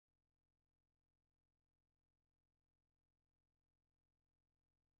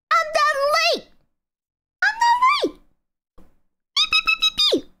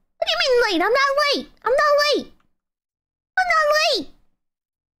late. I'm not late. I'm not late. I'm not late.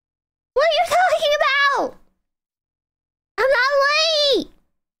 What are you talking about? I'm not late.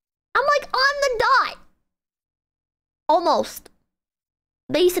 I'm like on the dot. Almost.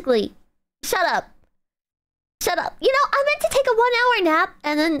 Basically. Shut up. Shut up. You know, I meant to take a 1-hour nap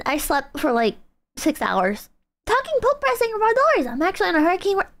and then I slept for like 6 hours. Talking poke pressing of our doors. I'm actually on a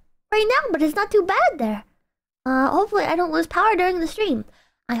hurricane right now, but it's not too bad there. Hopefully I don't lose power during the stream.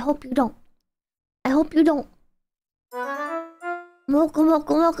 I hope you don't. I hope you don't. Welcome,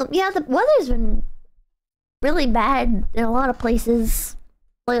 welcome, welcome. Yeah, the weather's been really bad in a lot of places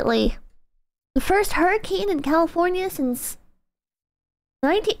lately. The first hurricane in California since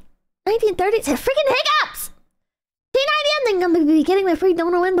 1930s had freaking hiccups! Teen idea, I think I'm gonna be getting my free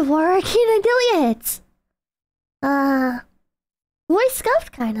donor win before Hurricane Idalia hits. Voice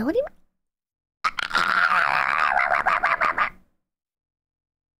scuffed kinda, what do you mean?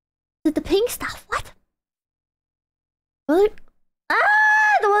 Is it the pink stuff? What? The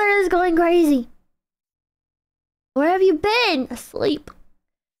weather is going crazy. Where have you been? Asleep.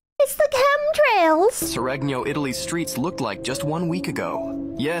 It's the chemtrails. 𝐒𝐚𝐬, Italy's streets looked like just 1 week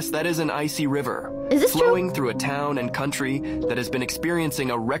ago. Yes, that is an icy river. Is this flowing true? through a town and country that has been experiencing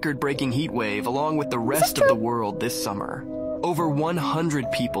a record-breaking heat wave along with the rest of the world this summer. Over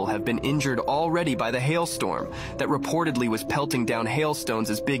 100 people have been injured already by the hailstorm that reportedly was pelting down hailstones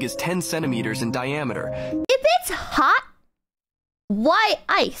as big as 10 centimeters in diameter. If it's hot, why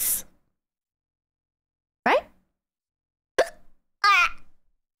ice? Right?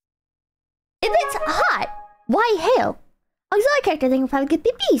 If it's hot, why hail? Auxiliary character thing 5 get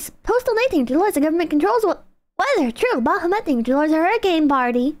BPs. Postal 19 to the government controls what weather. True, Bahamut thing to a hurricane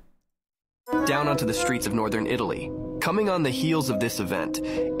party. Down onto the streets of northern Italy. Coming on the heels of this event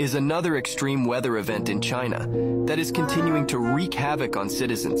is another extreme weather event in China that is continuing to wreak havoc on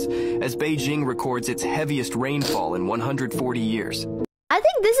citizens as Beijing records its heaviest rainfall in 140 years. I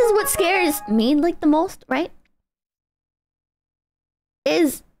think this is what scares me like the most, right?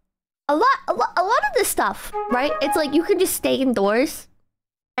 Is a lot of this stuff, right? It's like you could just stay indoors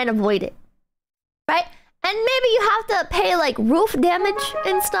and avoid it, right? And maybe you have to pay like roof damage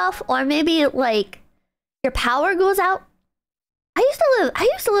and stuff, or maybe like your power goes out. I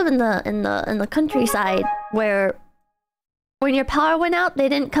used to live in the countryside where when your power went out, they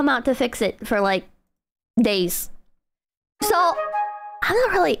didn't come out to fix it for like days. So I'm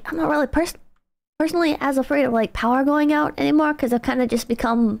not really personally as afraid of like power going out anymore because I've kind of just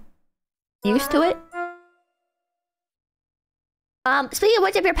become used to it. Speaking of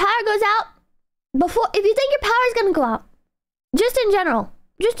which, if your power goes out, if you think your power is gonna go out, just in general,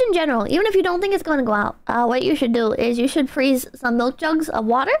 even if you don't think it's gonna go out, what you should do is you should freeze some milk jugs of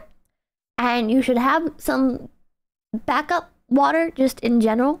water, and you should have some backup water just in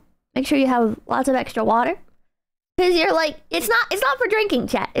general. Make sure you have lots of extra water, because you're like, it's not for drinking,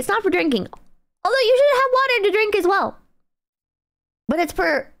 chat. It's not for drinking. Although you should have water to drink as well, but it's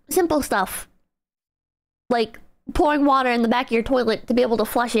for simple stuff like pouring water in the back of your toilet to be able to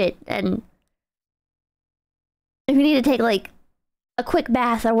flush it, and if you need to take like a quick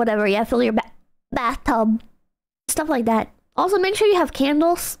bath or whatever, yeah, fill your bathtub, stuff like that. Also, make sure you have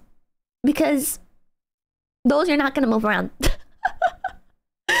candles, because those you're not gonna move around.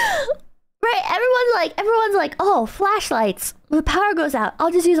 Right? Everyone's like, oh, flashlights. When the power goes out,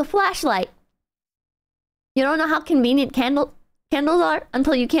 I'll just use a flashlight. You don't know how convenient candles are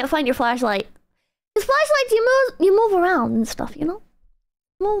until you can't find your flashlight. Because flashlights, you move around and stuff, you know?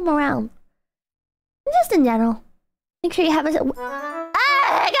 Move around. Just in general. Make sure you have make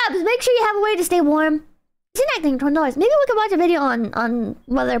sure you have a way to stay warm. Synacting $20. Maybe we could watch a video on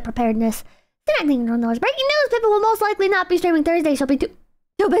weather preparedness. Synacting $20. Breaking news! Pippa will most likely not be streaming Thursday. She'll be too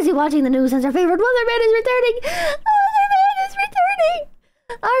busy watching the news since her favorite weatherman is returning. The weatherman is returning!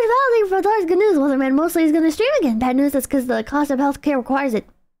 Alright, for $1. Good news. Weatherman mostly is gonna stream again. Bad news, that's because the cost of healthcare requires it.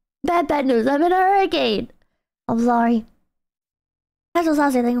 Bad news. I'm in a hurricane. I'm sorry. Special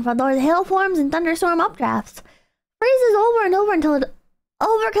saucy thing for $1. Hail forms and thunderstorm updrafts. Freezes over and over until it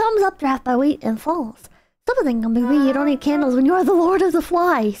overcomes updraft by weight and falls. Something can be you don't need candles when you are the Lord of the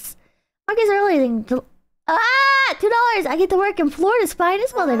Flies. Marcus early thing to $2. I get to work in Florida's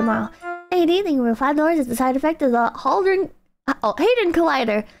finest weather tomorrow. Anything over $5 is the side effect of the Hadron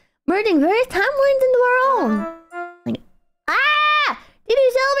Collider, merging various timelines into our own. Like, did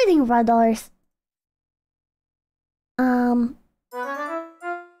you sell everything for $5?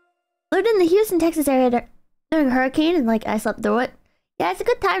 Lived in the Houston, Texas area during a hurricane, and like I slept through it. Yeah, it's a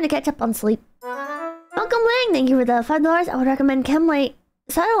good time to catch up on sleep. Welcome Lang, thank you for the $5. I would recommend 𝐂𝐚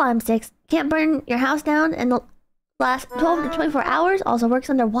lime sticks. Can't burn your house down and last 12 to 24 hours. Also works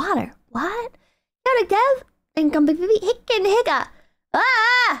underwater. What? Got a dev? And come baby hickin hicka.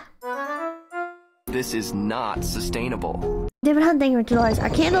 Ah! This is not sustainable. David Hunt, thank you for $2. Are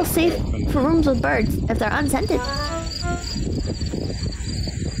candles safe for rooms with birds if they're unscented?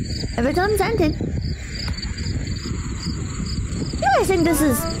 If it's unscented. You guys think this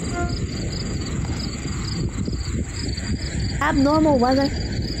is abnormal weather?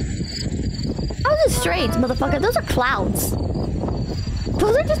 How is it strange, motherfucker? Those are clouds.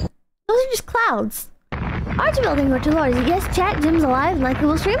 Those are just clouds. Archibald, thank you for $2. Yes, chat, Jim's alive and likely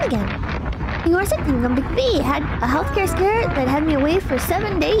will stream again. You are sick, I'm Big B. Had a healthcare scare that had me away for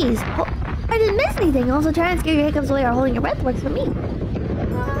 7 days. Oh, I didn't miss anything. Also, try and scare your hiccups away or holding your breath works for me.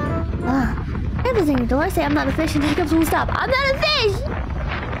 Everything your door say I'm not a fish and hiccups won't stop. I'm not a fish!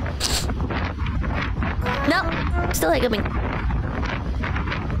 Nope, still hiccuping.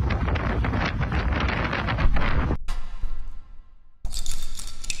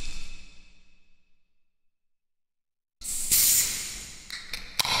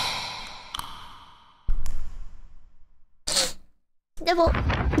 Nibble.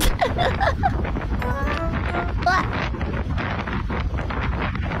 What?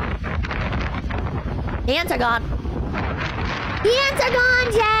 The ants are gone. The ants are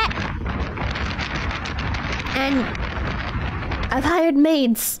gone, chat! And I've hired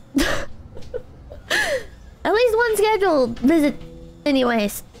maids. At least one scheduled visit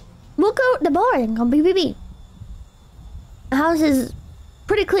anyways. We'll go to the bar and come BBB. The house is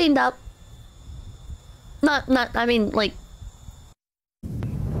pretty cleaned up. I mean, like...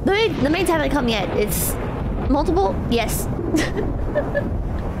 The maids haven't come yet. It's... multiple? Yes. It's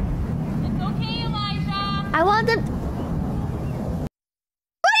okay, Elijah! I want them...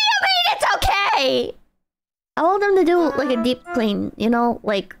 What do you mean it's okay? I want them to do like a deep clean, you know,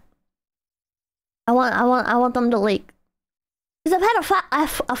 like I want them to like, because I've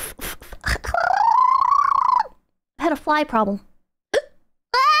had a fly problem.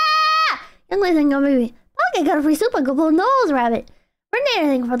 Ah! Young lady, go baby. Okay, got a free soup and go pull nose rabbit. Bring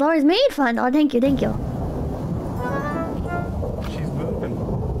anything for Laura's maid fund. Oh, thank you, thank you. She's moving.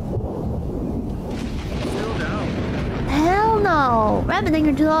 Still down. Hell no. Rabbit thank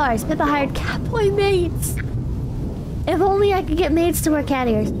you $2. Pippa hired catboy maids. If only I could get maids to wear cat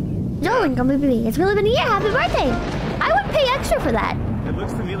ears. Jolene, come with me. It's really been a year. Happy birthday. I would pay extra for that. It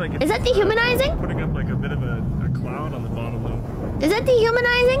looks to me like it's... Is that dehumanizing? Putting up like a bit of a cloud on the bottom though. Is that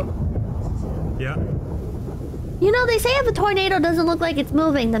dehumanizing? Yeah. You know, they say if a tornado doesn't look like it's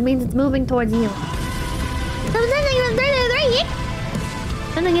moving, that means it's moving towards you.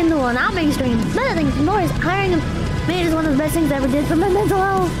 Something into an outbreak stream. Another thing from Norris, hiring a maid is one of the best things I ever did for my mental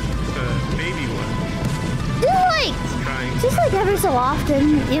health. Maybe one. Just like every so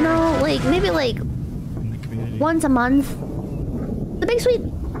often, you know, like maybe like once a month. The big sweet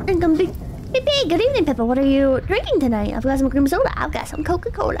income big. Good evening, Pippa. What are you drinking tonight? I've got some cream soda. I've got some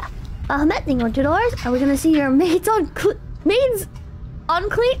Coca-Cola. Met thing on $2. Are we gonna see your maids on clean?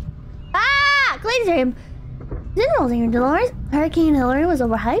 Ah, clean stream. General thing on $2. Hurricane Hillary was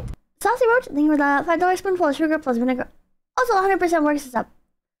overhyped. Saucy Roach thing with a $5 spoonful of sugar plus vinegar. Also, 100% works as up.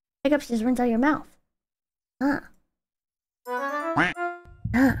 Hiccups just rinse out your mouth. Huh.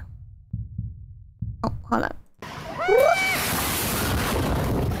 Huh. Oh, hold on.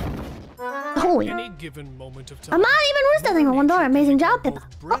 Holy. Any given moment of time. I'm not even worth that thing on $1. Amazing job, Pippa.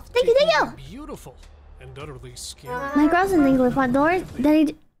 Oh, thank you, thank you. Beautiful and utterly scary. My Carlson thinks with $5. Then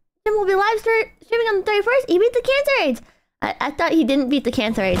Jim will be live streaming on the 31st. He beat the cancer AIDS. I thought he didn't beat the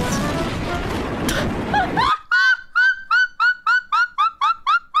cancer AIDS.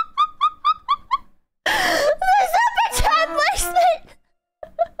 The super chat placement.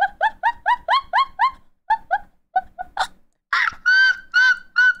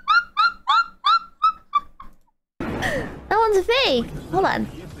 That one's fake. Hold on.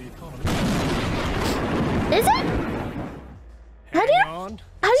 Is it? How do you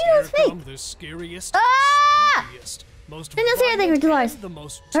know it's fake? The scariest, Ah! spookiest, most Daniel Sarah, thank you for $2. the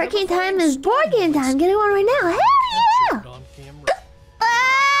most Hurricane time is board game time. Getting one right now. Hell yeah! on camera.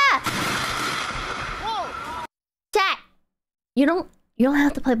 Ah! Chat. You don't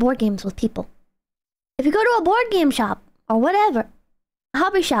have to play board games with people. If you go to a board game shop or whatever, a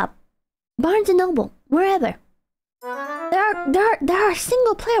hobby shop, Barnes and Noble, wherever, there are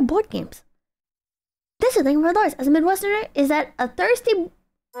single player board games. This is the thing for $2. As a Midwesterner, is that a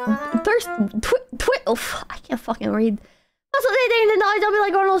oh, I can't fucking read. Also, they don't be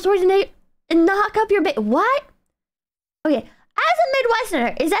like going to those stores and knock up your bait. What? Okay, as a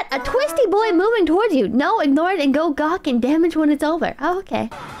Midwesterner, is that a twisty boy moving towards you? No, ignore it and go gawk and damage when it's over. Oh,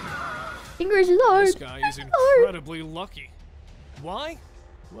 okay. English is hard. This guy is incredibly lucky. Why?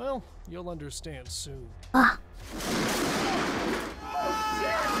 Well, you'll understand soon. Ah.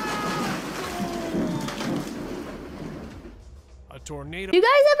 A tornado. Do you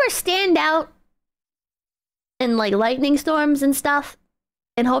guys ever stand out in like lightning storms and stuff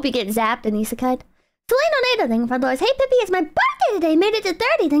and hope you get zapped and isekai'd? Selena Nada thing for those. Hey Pippi, it's my birthday today. Made it to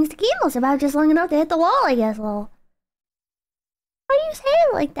 30 thanks to chemo. Survived just long enough to hit the wall, I guess. Lol. Why do you say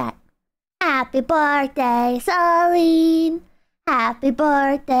it like that? Happy birthday, Celine. Happy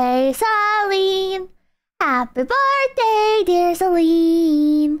birthday, Celine. Happy birthday, dear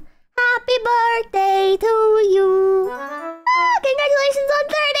Celine. Happy birthday to you. Ah, congratulations on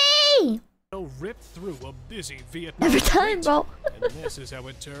 30! Ripped through a busy Vietnam. Every time, bro. And this is how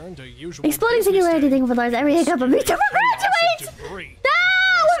it turned a usual Exploding singularity thing for those. Every hiccup of me to congratulate! No!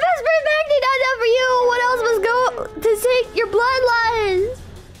 Best friend Magni done that for you! What else was go to take your bloodlines?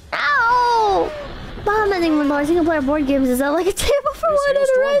 Ow! Bomb ending for those. Single player board games. Is that like a table for one at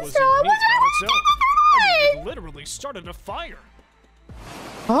a restaurant? What's wrong with you? It literally started a fire.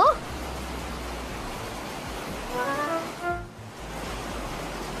 Huh?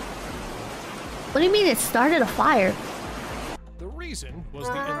 What do you mean it started a fire? The reason was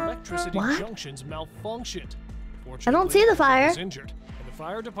the electricity junctions malfunctioned. I don't see the fire. Was injured, and the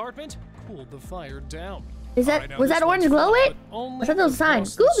fire department cooled the fire down. Is that was that orange glow it? I thought that was a sign.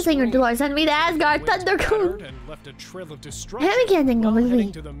 Scuba Singer Dollar sent me to Asgard Thundercoon. And left a trail of destruction. Heavy canting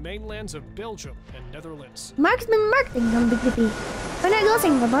heading to the mainlands of Belgium and Netherlands. Marksman Marketing Company. When I go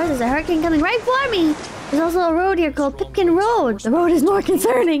sing the bars, there's a hurricane coming right for me. There's also a road here called Pipkin Road. The road is more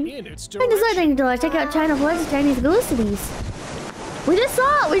concerning. Find this lighting door. Check out China Floods Chinese ghost cities. We just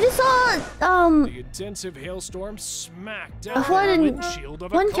saw the intensive hailstorm smacked down a flood in windshield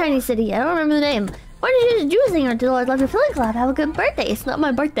of one Chinese city. I don't remember the name. Why did you Jew singer to Lord Love your Philly Club? Have a good birthday. It's not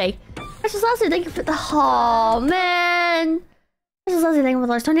my birthday. Precious Lawsuit, thank you for the man. Precious Lawsuit, thank you for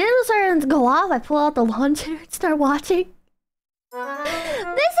the tornado sirens go off. I pull out the lawn chair and start watching.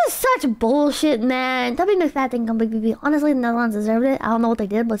 This is such bullshit, man. W McFadden come BB. Honestly, the Netherlands deserved it. I don't know what they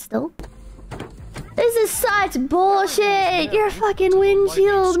did, but still. This is such bullshit. Your fucking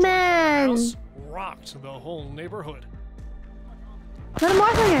windshield, man. Rocked the whole neighborhood. Let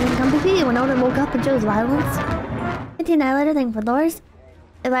him and come BB when Odin woke up and chose violence. 15 highlighter thing for doors.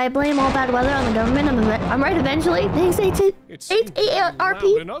 If I blame all bad weather on the government, I'm right eventually. Thanks,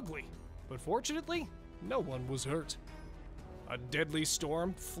 H-A-R-P. And ugly, but fortunately, no one was hurt. A deadly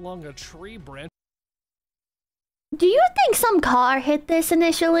storm flung a tree branch. Do you think some car hit this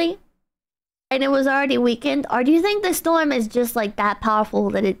initially? And it was already weakened? Or do you think the storm is just like that powerful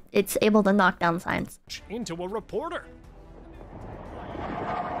that it's able to knock down signs? Into a reporter.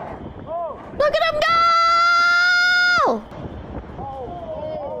 Look at him go!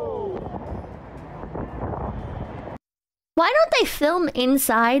 Why don't they film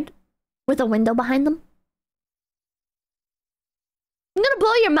inside with a window behind them? I'm gonna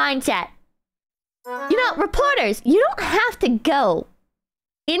blow your mind, chat. You know, reporters, you don't have to go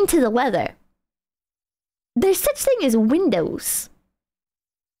into the weather. There's such thing as windows.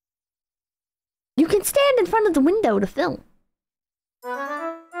 You can stand in front of the window to film.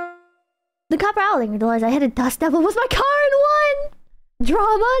 The copper owl thing realized I hit a dust devil with my car and won!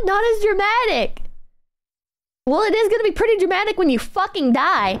 Drama, not as dramatic. Well, it is gonna be pretty dramatic when you fucking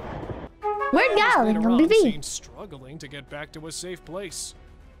die. Where'd Gallon on BB? Struggling to get back to a safe place.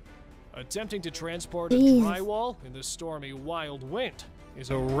 Attempting to transport a drywall in the stormy wild wind is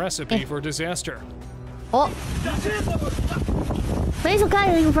a recipe for disaster. Oh. Basil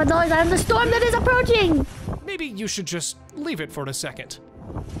Kylie for those out of the storm that is approaching! Maybe you should just leave it for a second.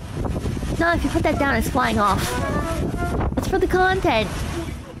 No, if you put that down, it's flying off. It's for the content.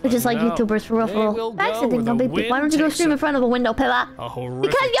 Which is like YouTubers for real. Accident, don't be. Why don't you go stream in front of a window, Pilla?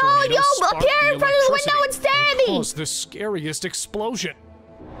 Because yo, appear in front of the window and stare at me! Caused the scariest explosion.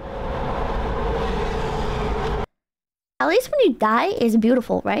 At least when you die is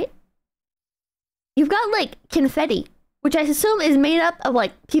beautiful, right? You've got like confetti, which I assume is made up of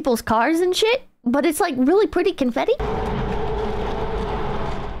like people's cars and shit, but it's like really pretty confetti.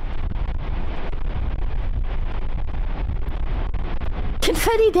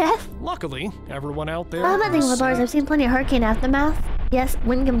 Confetti death? Luckily, everyone out there. I'm not thinking with bars. I've seen plenty of hurricane aftermath. Yes,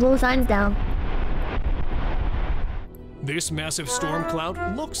 wind can blow signs down. This massive storm cloud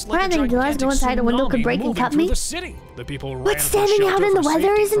looks like a gigantic go inside a window could break and cut me. The city. The people but standing out in the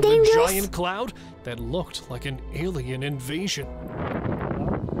weather isn't dangerous. A giant cloud that looked like an alien invasion.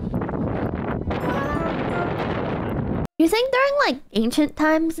 You think during like ancient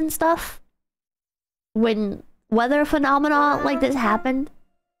times and stuff, when weather phenomena like this happened,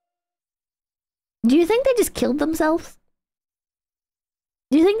 do you think they just killed themselves?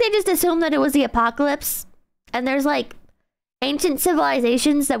 Do you think they just assumed that it was the apocalypse? And there's like ancient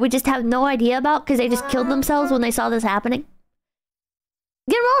civilizations that we just have no idea about because they just killed themselves when they saw this happening?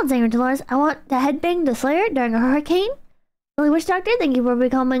 Get rolling, Singer Dolores. I want to headbang the Slayer during a hurricane. Really Witch Doctor, thank you for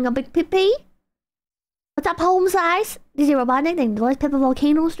becoming a big PP. What's up, home size? DJ Robotnik, thank you, Dolores. Pippa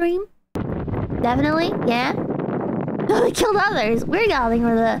Volcano stream. Definitely, yeah. No, they killed others. Weird God, thank you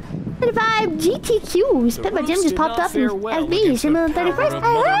for the 35 GTQs. Pippa Jim just popped up in FB. Stream on the 31st. I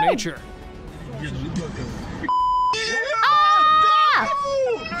heard.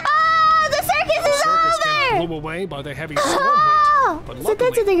 Oh, the circus is over! Blew away by the heavy storm wind, but so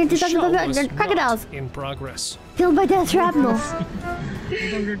that's the thing. the show was crocodiles not in progress. killed by death shrapnel.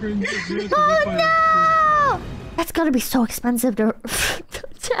 Oh no! That's gotta be so expensive to.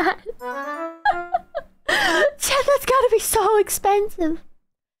 Chad. Chad, that's gotta be so expensive.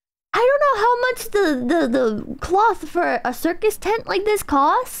 I don't know how much the cloth for a circus tent like this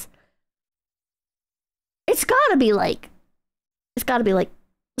costs. It's gotta be like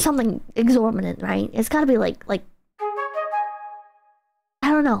something exorbitant, right? It's gotta be like I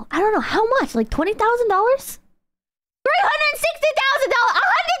don't know how much, like $20,000, $360,000,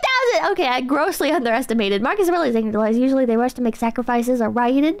 $100,000. Okay, I grossly underestimated. Marcus really thinking Dolores. Usually they rush to make sacrifices or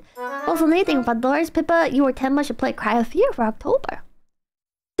rioted. Also, anything about Dolores. Pippa, you or Tenma should play Cry of Fear for October.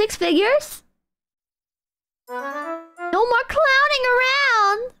 6 figures? No more clowning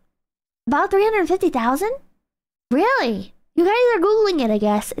around. About 350,000? Really? You guys are Googling it, I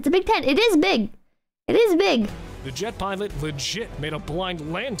guess. It's a big tent. It is big. It is big. The jet pilot legit made a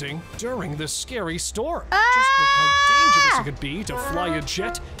blind landing during this scary storm. Just look how dangerous it could be to fly a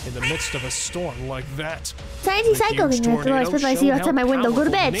jet in the midst of a storm like that. Science cycling. I see you outside my window. Go to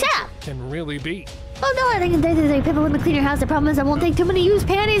bed. Shut up. Can really be. Oh no, I think people want to clean your house. The problem is I won't take too many used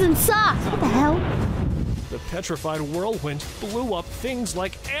panties and socks. What the hell? The petrified whirlwind blew up things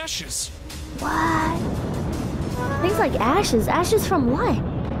like ashes. What? Things like ashes? Ashes from what?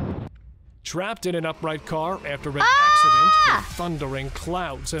 Trapped in an upright car after an accident with thundering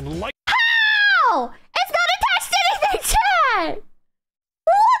clouds and light. How? It's not attached to anything, Chad!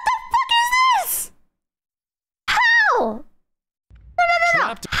 What the fuck is this? How?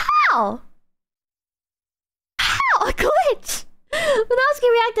 No. How? How? A glitch! Winowski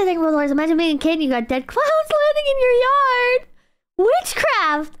reacted to Rollers. Imagine being a kid and you got dead clowns landing in your yard.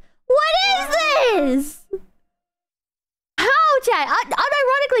 Witchcraft! What is this? How, Chad?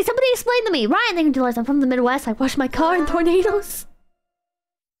 Unironically, somebody explain to me. Ryan, thank you, Dolores. I'm from the Midwest. I wash my car in tornadoes.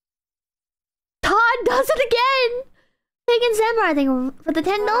 Todd does it again. Pagan Samurai, thank you for the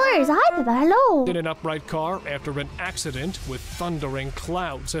 $10. Hi, Pippa. Hello. In an upright car after an accident with thundering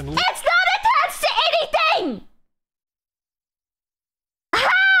clouds and. It's not attached to anything.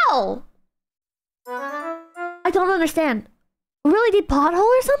 How? I don't understand. A really deep pothole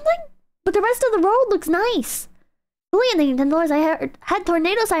or something? But the rest of the road looks nice. Julian, thank you, $10. I had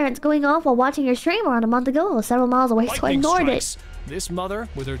tornado sirens going off while watching your stream around a month ago. I was several miles away, so I ignored it. This mother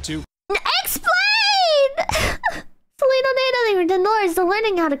with her two. Explain! Selena Nada, thank you, $10. Still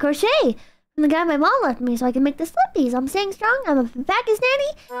learning how to crochet. And the guy my mom left me so I can make the slippies. I'm staying strong. I'm a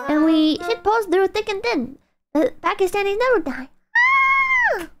Pakistani, and we shit post through thick and thin. Pakistanis never die.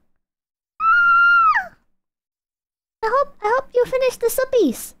 I hope you finish the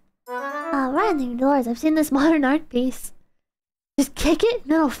slippies. Ryan, thank you, Dolores. I've seen this modern art piece. Just kick it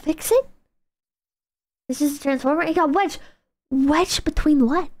and it'll fix it? This is a transformer. It got wedged between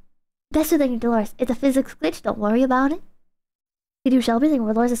what? That's the thing, Dolores. It's a physics glitch. Don't worry about it. You do Shelby, thank you,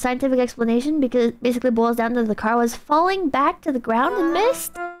 Dolores. A scientific explanation because it basically boils down to the car was falling back to the ground and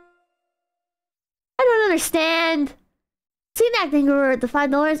missed. I don't understand. CNAC, thank you for the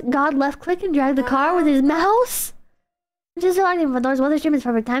 $5. God left click and drag the car with his mouse. Just selecting for those weather stream is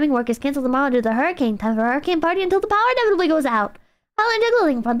perfect timing. Work is canceled tomorrow due to the hurricane. Time for a hurricane party until the power inevitably goes out. Alan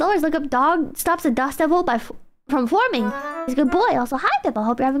Jiggling for $1. Look up dog stops a dust devil from forming. He's a good boy. Also, hi Pippa.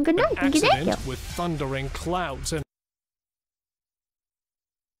 Hope you're having a good night. Thank you. With thundering clouds and.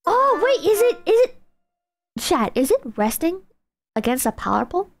 Oh wait, is it? Chat, is it resting against a power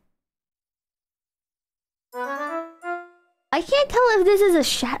pole? I can't tell if this is a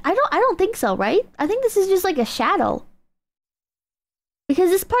shadow. I don't think so, right? I think this is just like a shadow. Because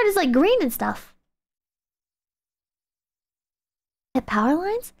this part is like green and stuff. The power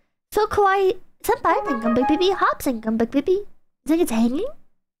lines? So kawaii. Senpai, think I'm big baby. Hops, think I'm big baby. You think it's hanging?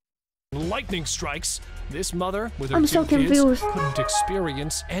 Lightning strikes. This mother with her I'm two so kids confused. couldn't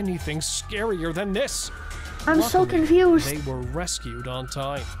experience anything scarier than this. I'm so confused. They were rescued on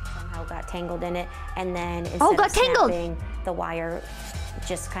time. Somehow got tangled in it, and then instead got of tangled. snapping, the wire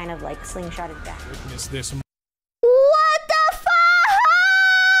just kind of like slingshotted back. Witness this. What the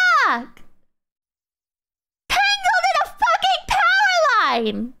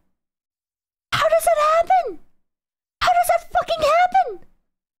fine. How does that happen? How does that fucking happen?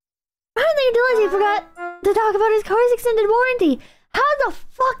 Apparently, he forgot to talk about his car's extended warranty. How the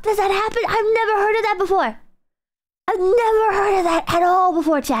fuck does that happen? I've never heard of that before. I've never heard of that at all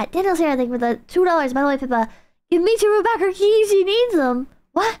before, chat. Daniel's here, I think, for the $2. By the way, Pippa, give me 2 back her keys. She needs them.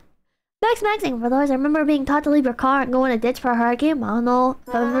 What? Maxing, for those, I remember being taught to leave your car and go in a ditch for a hurricane. I don't know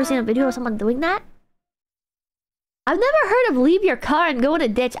if I've ever seen a video of someone doing that. I've never heard of leave your car and go in a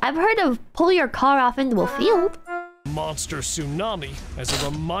ditch. I've heard of pull your car off into a field. Monster tsunami as a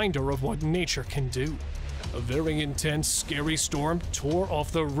reminder of what nature can do. A very intense, scary storm tore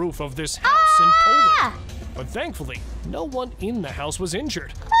off the roof of this house in Poland. But thankfully, no one in the house was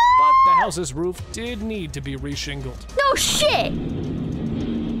injured. But the house's roof did need to be reshingled. No shit!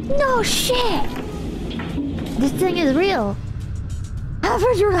 No shit! This thing is real.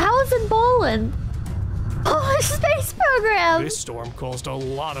 Average your house in Poland. Polish space program! This storm caused a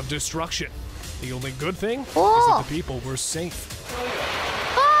lot of destruction. The only good thing is Oh. that the people were safe.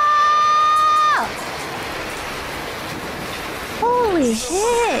 Ah! Holy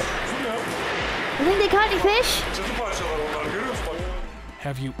shit! I think they caught any fish?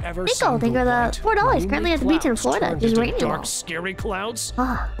 Have you ever Nico, seen think the of the white, $4 currently at the beach in clouds Florida. turned Just into raining dark, all. scary clouds?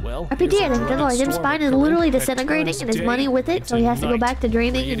 Ah. Well, RPG, I here's a think dreaded Jim's storm spine is occurring literally that disintegrating turns and his day money with it, so he into has to go night, back to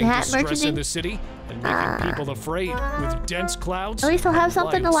dreaming and creating hat distress in merchanting. the city and making people afraid with dense clouds. At least he'll have and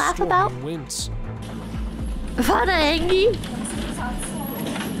something to wild, laugh stormy about. Winds. Fana Engi?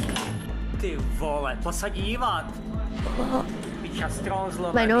 Ty vole, posadívat.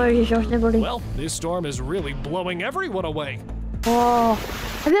 Minority short nibbledy. Well, this storm is really blowing everyone away. Oh.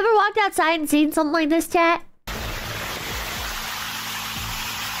 Have you ever walked outside and seen something like this, chat?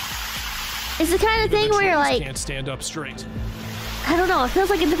 It's the kind of The thing where you're trees like, can't stand up straight. I don't know, it feels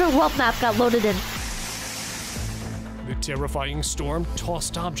like a different world map got loaded in. The terrifying storm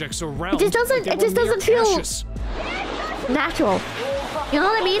tossed objects around. It just doesn't- like they it just were mere doesn't feel- ashes. Natural. You know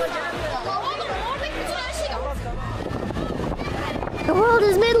what I mean? The world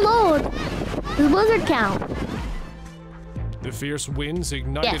is mid-load. Does blizzard count? The fierce winds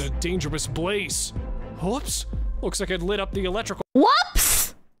ignited Yes. a dangerous blaze. Whoops! Looks like it lit up the electrical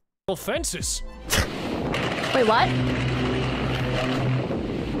Whoops! fences. Wait, what?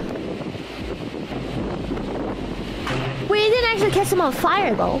 Wait, it didn't actually catch them on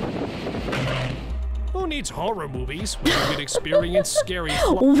fire, though. Who needs horror movies when you can experience scary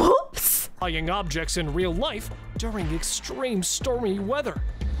Whoops! flying objects in real life during extreme stormy weather?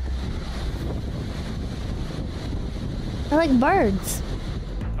 They're like birds.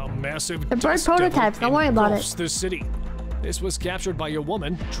 A massive They're bird dust devil prototypes, don't worry about it. engulfs the city. This was captured by a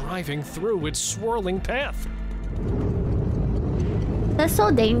woman driving through its swirling path. That's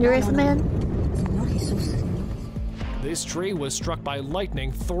so dangerous, man. This tree was struck by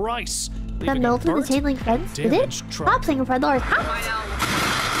lightning thrice, That leaving a melted the burnt chain link fence? Did it? damaged truck. Stop singing for doors. Ah!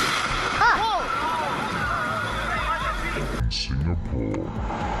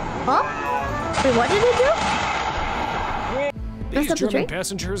 Huh? Wait, what did it do? These up the German tree?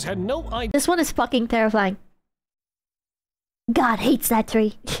 passengers had no idea. This one is fucking terrifying. God hates that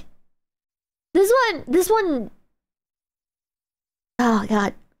tree. This one. Oh,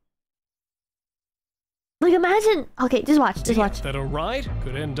 God. Like, imagine. Okay, just watch. That a ride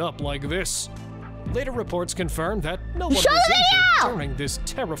could end up like this. Later reports confirmed that no one Show was the injured video! during this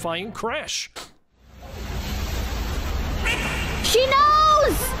terrifying crash. She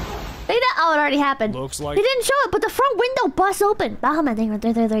knows! Oh, it already happened. Looks like They didn't show it, but the front window busts open. Bahama thing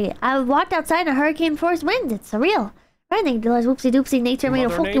 333. I walked outside in a hurricane force wind. It's surreal. I think whoopsie doopsie nature made a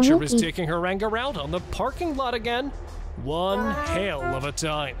Mother fucking Nature is wookie. taking her anger out on the parking lot again. One hail of a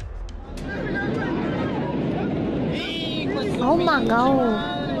time. Oh my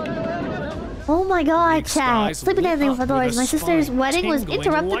god. Oh my god, Big chat. skies Sleeping lit dancing up for with doors. a My sister's spine wedding was tingling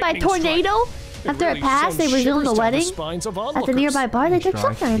interrupted by lightning strike. tornado. It After really it passed, they sends resumed the shivers down wedding. spines of At the onlookers. nearby bar, they took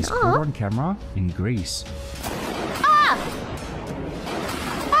Drive sunshine. is caught Oh. on camera in Greece. Ah!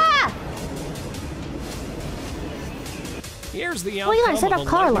 Ah! Here's the Oh, you gotta outcome set of up a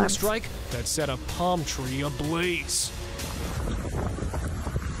car lightning alarms. strike that set a palm tree ablaze.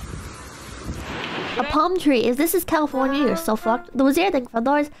 A palm tree. If this is California, you're so fucked. The Wazir thing for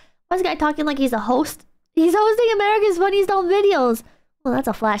doors. Why is this guy talking like he's a host? He's hosting America's Funniest Home Videos. Well, that's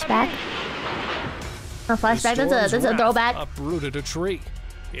a flashback. A flashback. The That's a storm's throwback. wrath uprooted a tree.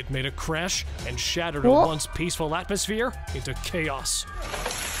 It made a crash and shattered Whoa. a once peaceful atmosphere into chaos.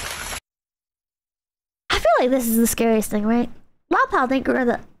 I feel like this is the scariest thing, right? Lawpal think we're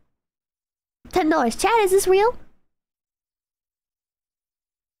the $10. Chat, is this real?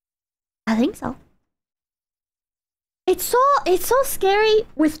 I think so. It's so scary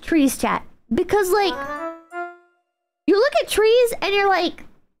with trees, chat. Because like you look at trees and you're like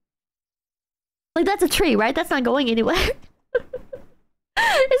that's a tree, right? That's not going anywhere.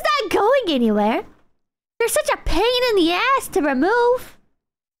 It's not going anywhere. They're such a pain in the ass to remove.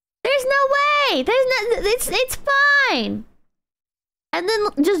 There's no way. It's fine. And then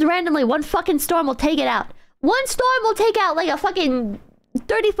just randomly one fucking storm will take it out. One storm will take out like a fucking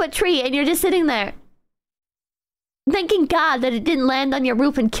 30-foot tree and you're just sitting there thanking God that it didn't land on your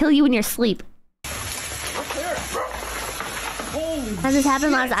roof and kill you in your sleep. That just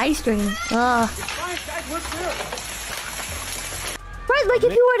happened last ice stream. Ugh. Right, like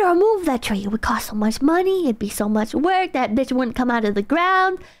if you were to remove that tree, it would cost so much money, it'd be so much work, that bitch wouldn't come out of the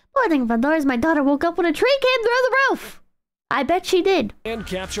ground. Poor thing for doors, my daughter woke up when a tree came through the roof. I bet she did. And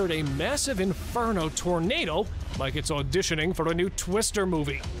captured a massive inferno tornado like it's auditioning for a new Twister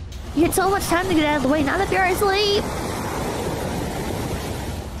movie. You had so much time to get out of the way, not if you're asleep.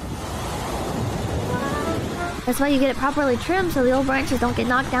 That's why you get it properly trimmed so the old branches don't get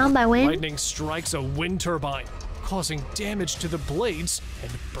knocked down by wind. Lightning strikes a wind turbine, causing damage to the blades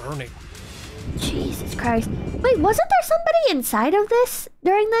and burning. Jesus Christ. Wait, wasn't there somebody inside of this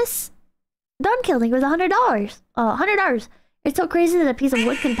during this? Don killed, I think it was $100. $100. It's so crazy that a piece of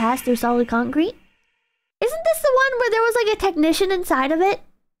wood can pass through solid concrete. Isn't this the one where there was like a technician inside of it?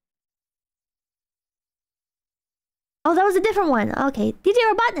 Oh, that was a different one. Okay. DJ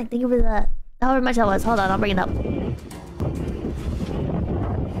Robotnik, thank you for the... however much that was. Hold on, I'll bring it up.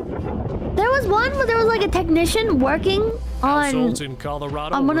 There was one where there was like a technician working on in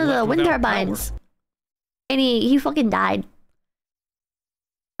Colorado one of the wind turbines. And he fucking died.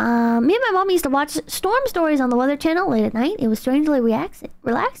 Me and my mom used to watch storm stories on the Weather Channel late at night. It was strangely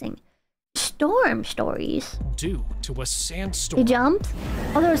relaxing. Storm stories. Due to a sandstorm. He jumped?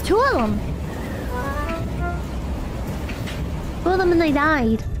 Oh, there was two of them. Two of them and they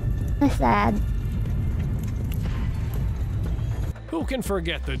died. That's sad. Who can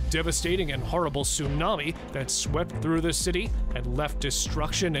forget the devastating and horrible tsunami that swept through the city and left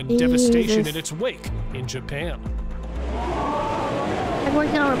destruction and devastation in its wake in Japan? I'm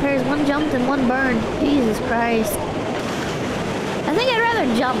working on repairs. One jumped and one burned. Jesus Christ. I think I'd rather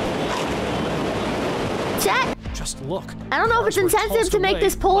jump. Chat? Just look. I don't know if it's insensitive to make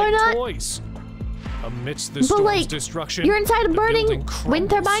this poll or not. Toys. Amidst the storm's destruction, you're inside a burning wind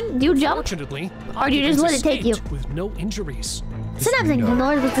turbine? Do you jump? Or do you just let it take you? With no injuries. Synapsing to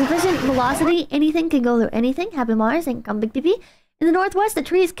North with sufficient velocity, anything can go through anything. Happy Mars and come Big PP. In the Northwest, the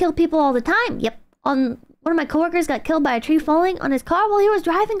trees kill people all the time. Yep. One of my coworkers got killed by a tree falling on his car while he was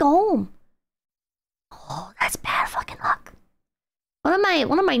driving home. Oh, that's bad fucking luck. One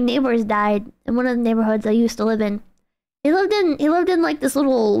of my neighbors died in one of the neighborhoods I used to live in. He lived in like this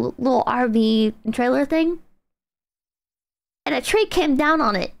little RV trailer thing. And a tree came down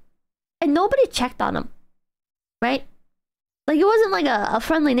on it. And nobody checked on him. Right? Like it wasn't like a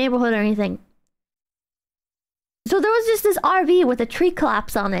friendly neighborhood or anything. So there was just this RV with a tree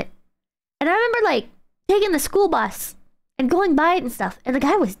collapse on it. And I remember like taking the school bus and going by it and stuff. And the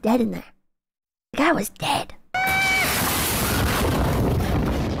guy was dead in there. The guy was dead.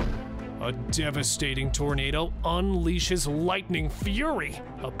 A devastating tornado unleashes lightning fury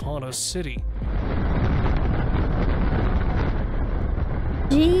upon a city.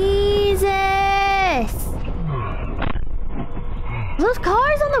 Jesus! Those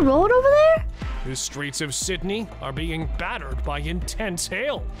cars on the road over there? The streets of Sydney are being battered by intense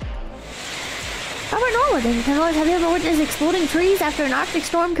hail. Robert Norwood, have you ever witnessed exploding trees after an Arctic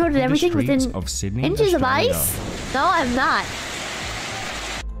storm coated everything within inches of ice? No, I'm not.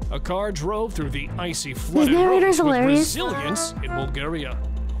 A car drove through the icy flooded roads with resilience in Bulgaria.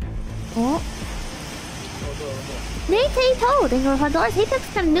 Oh. Nate Toad, thank you for $5. Hey,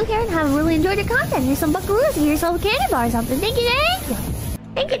 Pip's kind of new here and have really enjoyed your content. Here's some buckaroos, get yourself a candy bar or something. Thank you, thank you.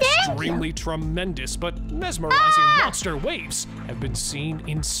 Thank you, thank you. Extremely tremendous but mesmerizing monster waves have been seen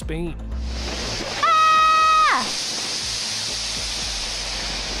in Spain. Ah!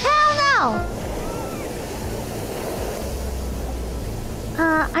 Hell no!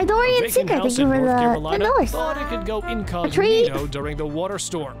 Idorian Secret, thank you for the $10. Thought it could go incognito during the water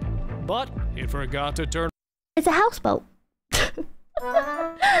storm, but it forgot to turn. It's a houseboat.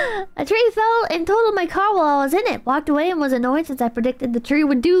 A tree fell and totaled my car while I was in it. Walked away and was annoyed since I predicted the tree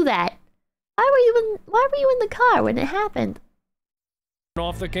would do that. Why were you in the car when it happened?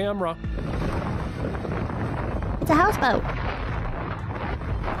 Off the camera. It's a houseboat.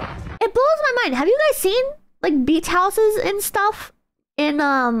 It blows my mind. Have you guys seen like beach houses and stuff in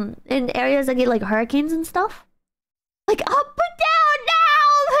areas that get like hurricanes and stuff? Like up and down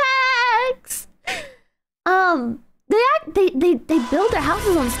now, Max. They build their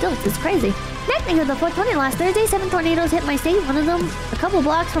houses on stilts. It's crazy. Connecting with the 420 last Thursday, 7 tornadoes hit my state. One of them a couple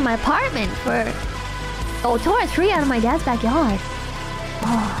blocks from my apartment tore a tree out of my dad's backyard.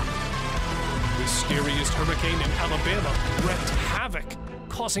 Oh. The scariest hurricane in Alabama wreaked havoc,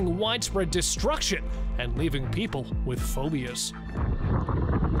 causing widespread destruction and leaving people with phobias.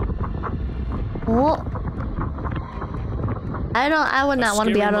 Oh. I would not want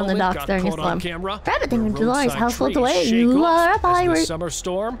to be out on the docks during a storm. Rabbit thing in July's house floats away. You are a pirate. Summer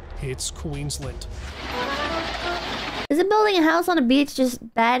storm hits Queensland. Isn't building a house on a beach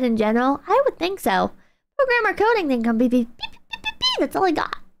just bad in general? I would think so. Programmer coding thing come beep beep beep beep beep beep. That's all I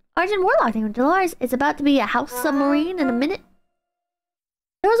got. Argent Warlock thing with Dolores. It's about to be a house submarine in a minute.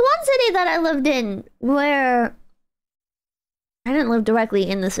 There was one city that I lived in where I didn't live directly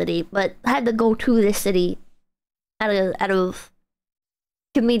in the city, but had to go to this city out of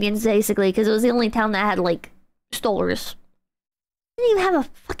convenience, basically, because it was the only town that had, like, stores. Didn't even have a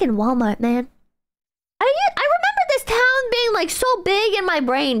fucking Walmart, man. I remember this town being, like, so big in my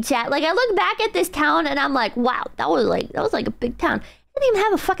brain, chat. Like, I look back at this town and I'm like, wow, that was like a big town. It didn't even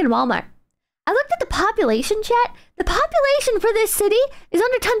have a fucking Walmart. I looked at the population, chat. The population for this city is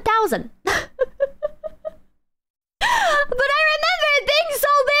under 10,000. But I remember it being so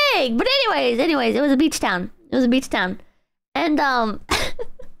big. But anyways, it was a beach town. It was a beach town. And,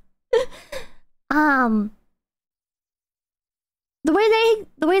 the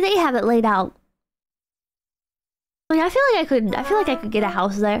way they have it laid out. Like, I feel like I could get a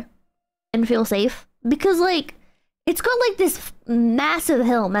house there and feel safe. Because, like, it's got, like, this massive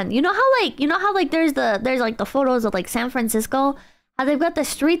hill, man. You know how there's like the photos of, like, San Francisco? How they've got the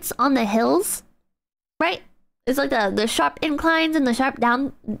streets on the hills? Right? It's like the sharp inclines and the sharp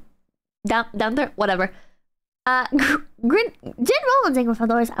down there, whatever. Jen Rollins saying for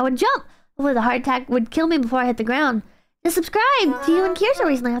 $5. I would jump. Hopefully the heart attack would kill me before I hit the ground. Just subscribe to you and Kirsten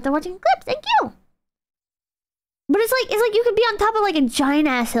recently after watching clips. Thank you. But it's like you could be on top of like a giant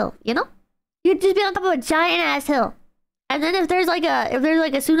ass hill, you know? You'd just be on top of a giant ass hill. And then if there's like a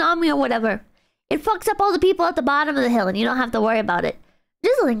tsunami or whatever, it fucks up all the people at the bottom of the hill and you don't have to worry about it.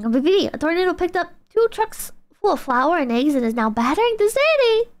 Drizzling on BBD. A tornado picked up 2 trucks full of flour and eggs and is now battering the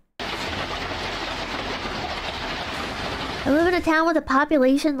city. I live in a town with a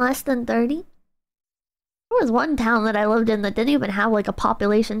population less than 30. There was one town that I lived in that didn't even have like a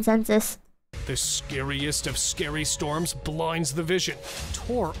population census. The scariest of scary storms blinds the vision,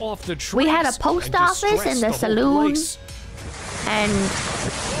 tore off the trees. We had a post office and the saloon and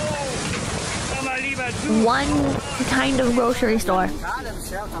one kind of grocery store.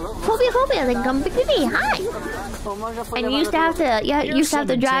 Phobia thing come big hi. And you used to have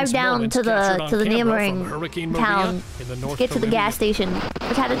to drive down to the neighboring town to get to the gas station,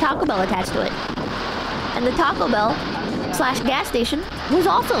 which had a Taco Bell attached to it. And the Taco Bell / gas station was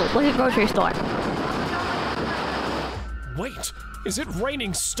also like a grocery store. Wait, is it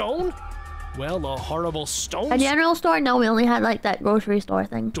raining stone? Well, a horrible stone. A general store? No, we only had like that grocery store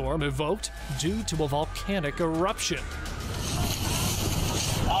thing. Storm evoked due to a volcanic eruption.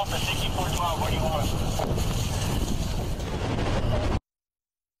 Alpha 6412, what do you want?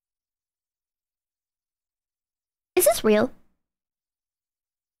 Is this real?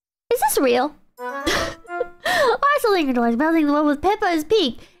 Is this real? I still think it's melting the one with Pippa's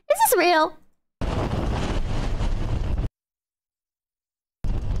peak. Is this real?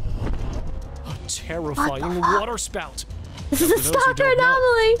 A terrifying water spout. This is a stalker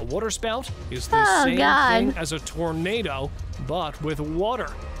anomaly. A water spout is the same thing as a tornado, but with water.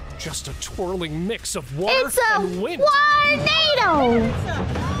 Just a twirling mix of water and wind. It's a tornado!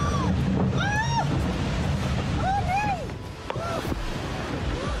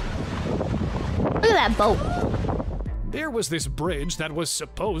 Look at that boat. There was this bridge that was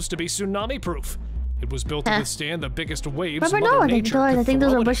supposed to be tsunami-proof. It was built to withstand the biggest waves Mother Nature could I think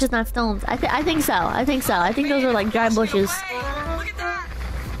those throw are bushes, not stones. I think so. I think those are like dry bushes.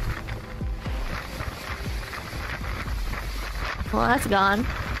 Well, that's gone.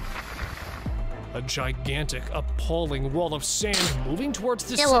 A gigantic, appalling wall of sand moving towards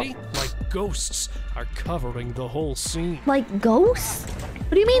the city like ghosts are covering the whole scene. Like ghosts?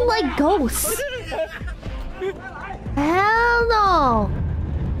 What do you mean like ghosts? Hell no!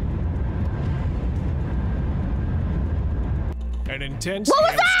 An intense What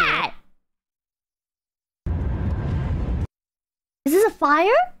was that? Is this a fire?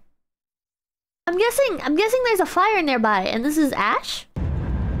 I'm guessing there's a fire nearby, and this is ash?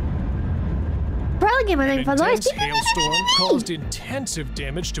 Probably game, I think. An intense hailstorm caused intensive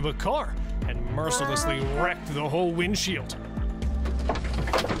damage to a car and mercilessly wrecked the whole windshield.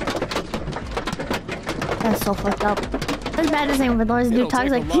 That's so fucked up. As bad as saying Lawrence dude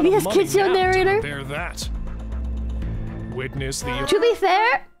talks like PBS Kids Show narrator. Bear that. Witness the. To be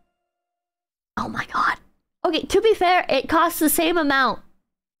fair, oh my god. Okay, to be fair, it costs the same amount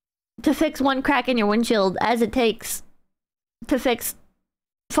to fix one crack in your windshield as it takes to fix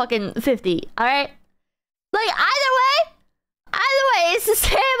fucking 50. All right, like either way, it's the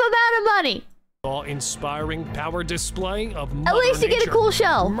same amount of money. Awe-inspiring power display of Mother At least you get a Nature, cool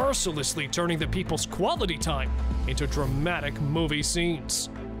show. mercilessly turning the people's quality time into dramatic movie scenes.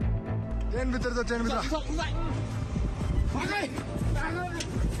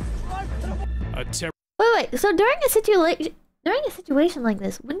 Wait. So during a situation like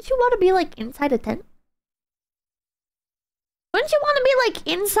this, wouldn't you want to be like inside a tent? Wouldn't you want to be like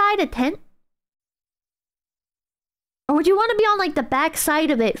inside a tent? Or would you want to be on like the back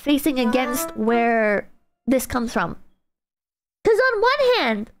side of it, facing against where this comes from? Because on one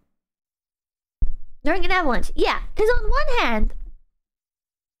hand, during an avalanche, yeah, because on one hand,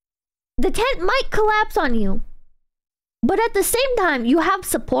 the tent might collapse on you. But at the same time, you have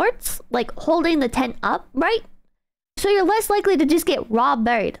supports, like holding the tent up, right? So you're less likely to just get raw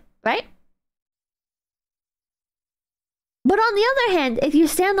buried, right? But on the other hand, if you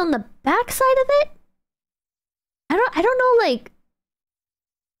stand on the back side of it, I don't know, like,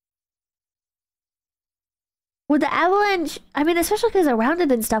 would the avalanche, I mean, especially because they're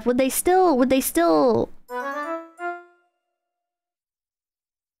rounded and stuff, would they still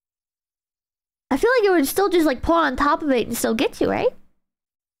I feel like it would still just like pour on top of it and still get you, right?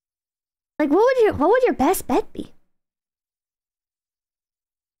 Like, what would your best bet be?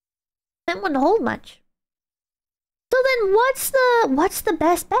 That wouldn't hold much. So then what's the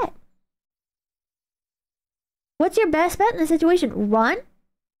best bet? What's your best bet in this situation? Run?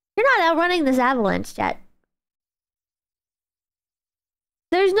 You're not outrunning this avalanche, chat.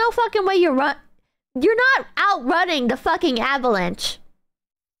 There's no fucking way you're not outrunning the fucking avalanche.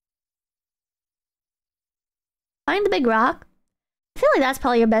 Find the big rock. I feel like that's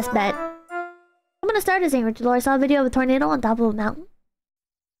probably your best bet. I'm gonna start as Richard Lore. I saw a video of a tornado on top of a mountain.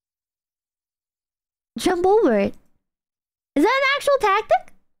 Jump over it. Is that an actual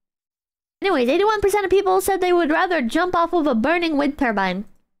tactic? Anyways, 81% of people said they would rather jump off of a burning wind turbine.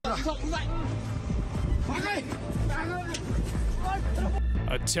 A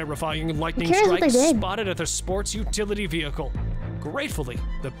terrifying lightning strike spotted at the sports utility vehicle. Gratefully,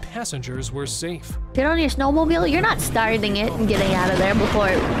 the passengers were safe. Get on your snowmobile. You're not starting it and getting out of there before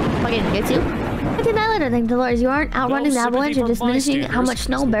it fucking gets you. I did that later, thank Dolores. You aren't outrunning the avalanche, you're just diminishing how much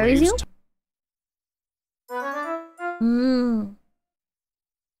snow buries you.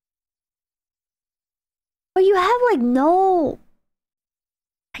 But you have like no,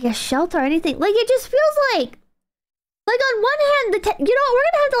 I guess, shelter or anything. Like it just feels like on one hand, you know, we're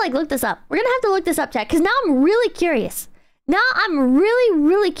gonna have to like look this up. We're gonna have to look this up, chat, because now I'm really curious. Now I'm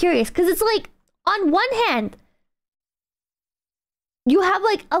really curious, because it's like on one hand, you have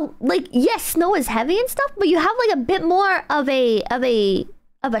like yes, snow is heavy and stuff, but you have like a bit more of a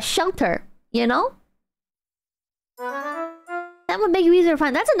shelter, you know? That would make you easier to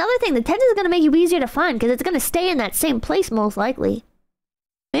find. That's another thing. The tent is going to make you easier to find because it's going to stay in that same place most likely.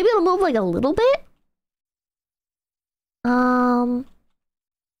 Maybe it'll move like a little bit.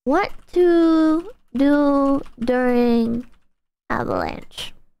 What to do during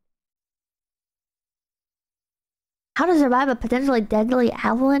avalanche? How to survive a potentially deadly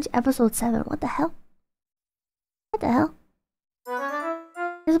avalanche, episode 7. What the hell? What the hell?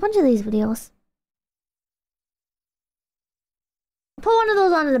 There's a bunch of these videos. Put one of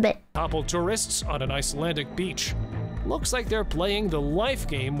those on in a bit. Couple tourists on an Icelandic beach. Looks like they're playing the life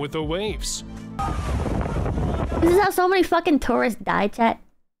game with the waves. This is how so many fucking tourists die, chat.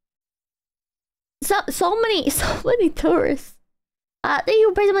 So many tourists. Thank you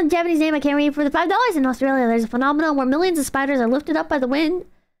for praising the Japanese name I can't read. For the $5 in Australia, there's a phenomenon where millions of spiders are lifted up by the wind.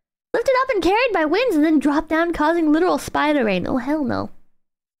 Lifted up and carried by winds and then drop down, causing literal spider rain. Oh, hell no.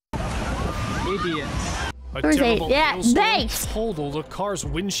 Idiots. A terrible hailstorm thanks! totaled a car's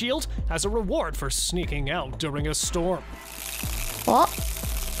windshield as a reward for sneaking out during a storm.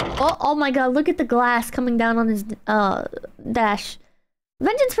 Oh my god, look at the glass coming down on his dash.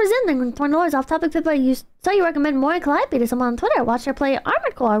 Vengeance for Zinling, $20 off topic. Pippa, you saw you recommend more 𝐒𝐿𝐴 to someone on Twitter. Watched her play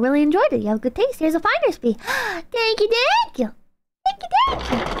Armored Core. I really enjoyed it. You have good taste. Here's a finder's fee. Thank you.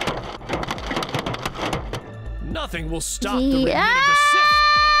 Nothing will stop the remnant of the Sith.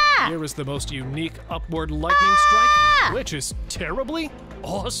 Here is the most unique upward lightning strike, which is terribly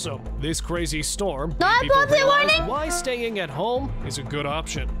awesome. This crazy storm made people realize why staying at home is a good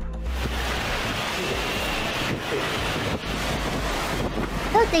option.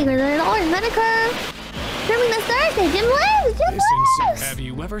 $30 Medicare. Streaming this Thursday. Jim lives. Jim lives. Have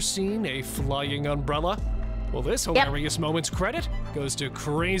you ever seen a flying umbrella? Well, this hilarious moment's credit goes to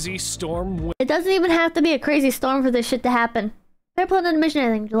Crazy Storm. It doesn't even have to be a crazy storm for this shit to happen. They're planning on a mission, I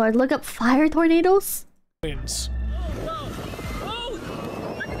think, Lord. Look up fire tornadoes. Wins.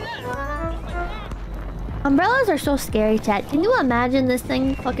 Umbrellas are so scary, chat. Can you imagine this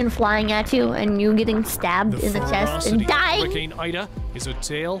thing fucking flying at you and you getting stabbed in the chest and dying? Hurricane Ida is a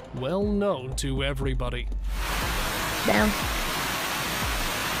tale well known to everybody. Damn.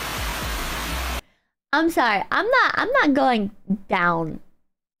 I'm sorry. I'm not going down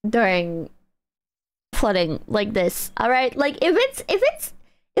during flooding like this. All right? Like if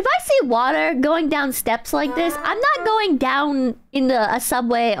I see water going down steps like this, I'm not going down into a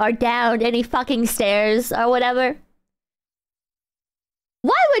subway or down any fucking stairs or whatever.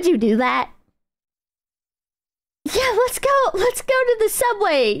 Why would you do that? Yeah, let's go to the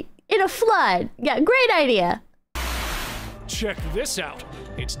subway in a flood. Yeah, great idea. Check this out.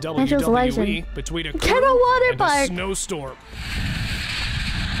 It's Angel's WWE legend. between a Get a crew water and park. a snowstorm.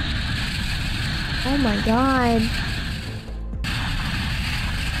 Oh my god.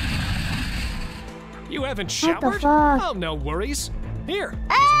 You haven't What the showered? fuck? Oh, no worries. Here,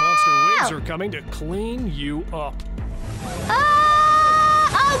 these Ow! monster waves are coming to clean you up. Ah!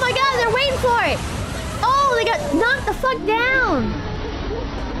 Oh my god, they're waiting for it! Oh, they got knocked the fuck down!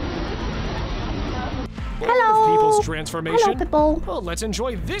 Hello! People's transformation. Hello, people. Well, let's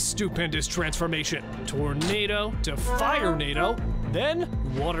enjoy this stupendous transformation. Tornado to fire-nado, then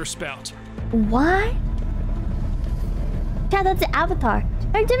water spout. What? Yeah, that's the Avatar.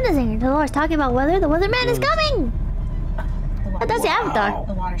 Eric 𝐿𝐴𝐻𝐷𝐿 Dolores talking about weather. The weatherman is coming! That's the Avatar.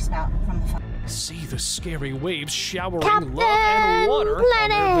 The water spout from the fire. See the scary waves showering Captain love and water on their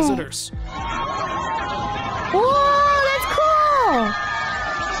Planet. visitors. Whoa, that's cool!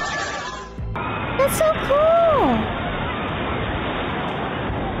 That's so cool!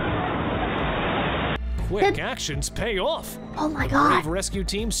 Quick actions pay off. Oh my The god. brave rescue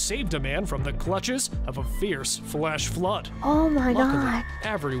team saved a man from the clutches of a fierce flash flood. Oh my Luckily, god.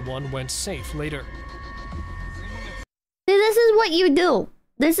 everyone went safe later. See, this is what you do.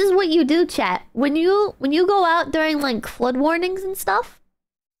 This is what you do, chat. When you go out during like flood warnings and stuff,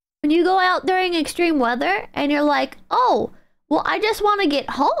 when you go out during extreme weather and you're like, oh, well, I just want to get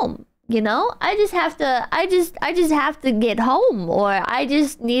home. You know, I just have to get home, or I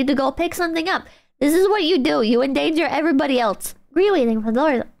just need to go pick something up. This is what you do. You endanger everybody else. Waiting for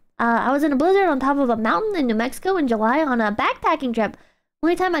the I was in a blizzard on top of a mountain in New Mexico in July on a backpacking trip.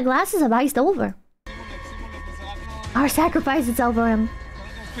 Only time my glasses have iced over. Our sacrifice itself for him.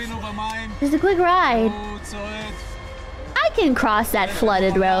 Just a quick ride. I can cross that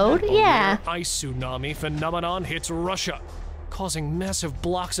flooded road. Yeah. Ice tsunami phenomenon hits Russia, causing massive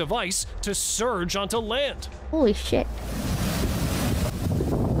blocks of ice to surge onto land. Holy shit.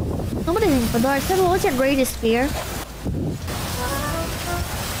 Nobody thinks for Doris. What's your greatest fear?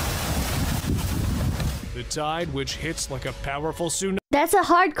 The tide, which hits like a powerful tsunami. That's a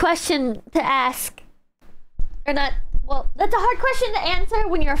hard question to ask. Or not. Well, that's a hard question to answer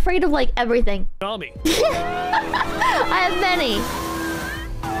when you're afraid of like everything. I have many.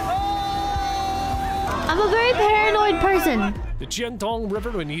 I'm a very paranoid person. The Jiantong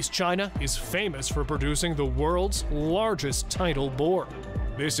River in East China is famous for producing the world's largest tidal bore.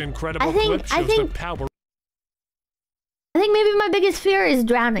 This incredible clip shows the power. I think maybe my biggest fear is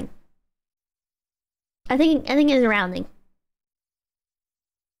drowning. I think it's drowning.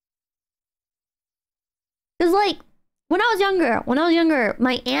 Cause like when I was younger,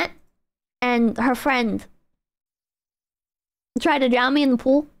 my aunt and her friend tried to drown me in the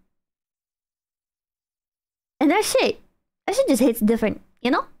pool. And that shit just hits different, you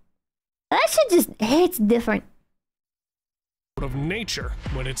know? That shit just hits different. Of nature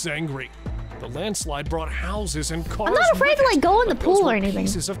when it's angry. The landslide brought houses and cars. I'm not afraid to like go in the pool or anything.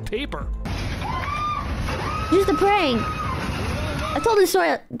 Pieces of paper. Just a prank. I told this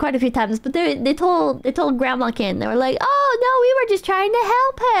story quite a few times, but they told Grandma 𝐿𝐴𝐻𝐷𝐿. They were like, "Oh no, we were just trying to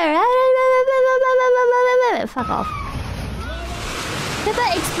help her." Fuck off. Did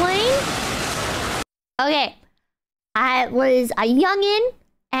that explain? Okay, I was a youngin'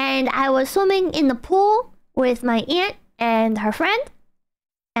 and I was swimming in the pool with my aunt and her friend,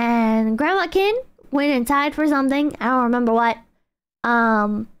 and Grandma 𝐿𝐴𝐻𝐷𝐿 went inside for something. I don't remember what.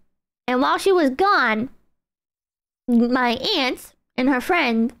 And while she was gone, my aunt and her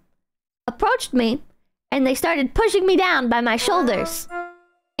friend approached me, and they started pushing me down by my shoulders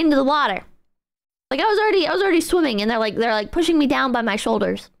into the water. Like I was already swimming, and they're like pushing me down by my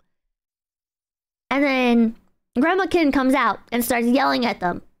shoulders. And then Grandma 𝐿𝐴𝐻𝐷𝐿 comes out and starts yelling at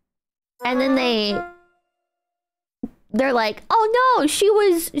them, and then they they're like, oh no, she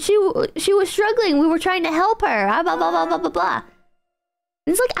was struggling. We were trying to help her. Blah blah blah blah blah blah.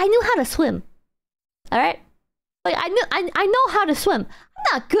 And it's like I knew how to swim. All right, like I know how to swim. I'm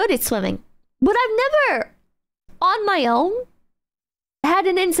not good at swimming, but I've never, on my own, had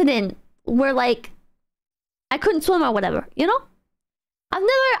an incident where like I couldn't swim or whatever. You know, I've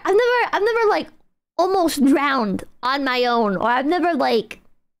never like almost drowned on my own, or I've never like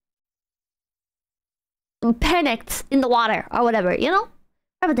panicked in the water or whatever, you know?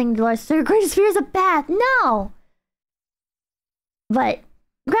 Everything, Dolores. So your greatest fear is a bath. No. But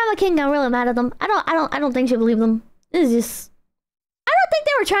Grandma King got really mad at them. I don't think she believed them. This is just, I don't think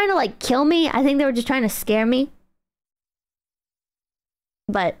they were trying to like kill me. I think they were just trying to scare me.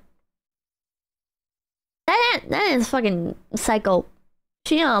 But that is fucking psycho.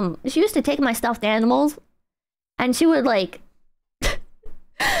 She used to take my stuffed animals and she would like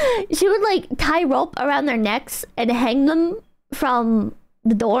tie rope around their necks and hang them from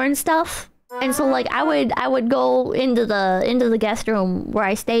the door and stuff. And so like I would go into the guest room where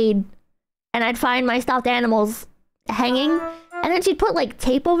I stayed and I'd find my stuffed animals hanging, and then she'd put like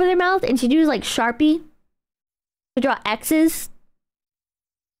tape over their mouth and she'd use like Sharpie to draw X's.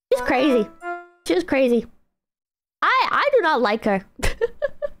 She's crazy. She was crazy. I do not like her. I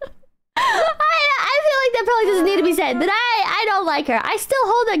feel like that probably doesn't need to be said, but I don't like her. I still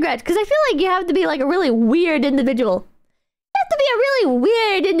hold that grudge because I feel like you have to be like a really weird individual. You have to be a really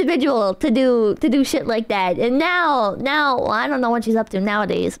weird individual to do shit like that. And now well, I don't know what she's up to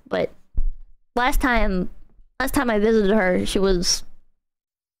nowadays, but last time I visited her, she was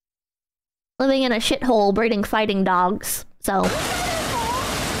living in a shithole breeding fighting dogs. So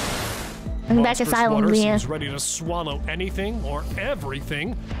I'm back asylum, yeah. Seems ready to swallow anything or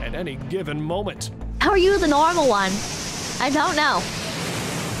everything at any given moment. How are you the normal one? I don't know.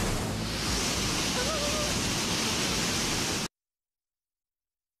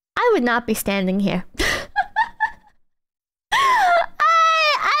 I would not be standing here. I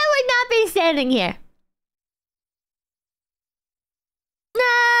would not be standing here. Nah,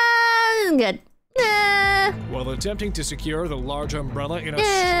 this is good. Nah. While attempting to secure the large umbrella in a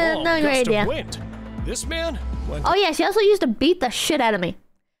strong gust of wind, this man went... Oh yeah, she also used to beat the shit out of me.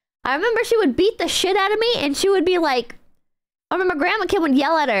 I remember she would beat the shit out of me and she would be like... I remember Grandma Kim would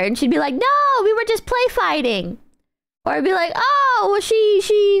yell at her and she'd be like, no, we were just play fighting. Or I'd be like, oh, well she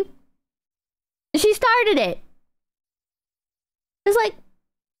started it. It's like,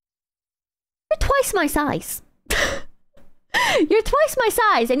 you're twice my size. You're twice my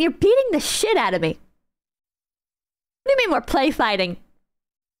size and you're beating the shit out of me. What do you mean we're play fighting?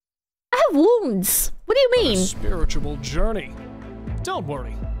 I have wounds. What do you mean? A spiritual journey. Don't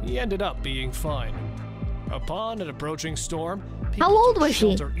worry, he ended up being fine. Upon an approaching storm, people how old took was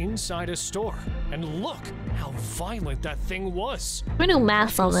she? shelter inside a store, and look how violent that thing was. We do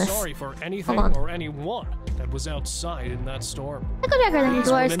math on this. Sorry for anything or anyone that was outside in that storm. Echo Jacker, thank you,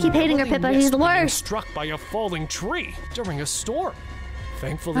 Dolores. Keep hating her, Pippa. She's the worst. Struck by a falling tree during a storm.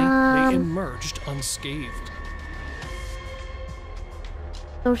 Thankfully, they emerged unscathed.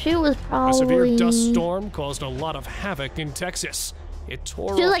 So she was probably... A severe dust storm caused a lot of havoc in Texas. It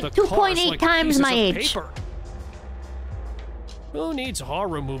tore she was off like the 2.8 times my age. Paper. Who needs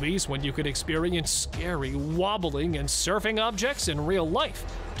horror movies when you can experience scary, wobbling, and surfing objects in real life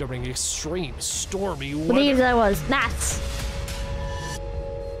during extreme stormy weather? What age that was? Maths.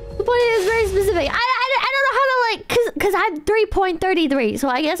 2.8 is very specific. I don't know how to like... Because I'm 3.33, so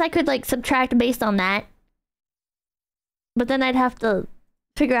I guess I could like subtract based on that. But then I'd have to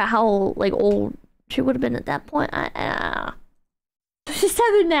figure out how like old she would have been at that point. She's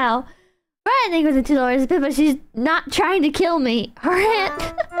 7 now. Right, I think it was $2, but she's not trying to kill me. Her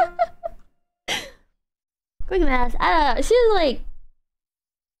hand. Quick math. I don't know. She was like...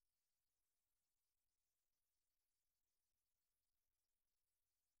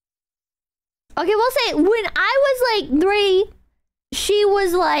 Okay, we'll say when I was like 3, she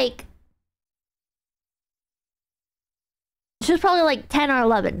was like... She was probably like 10 or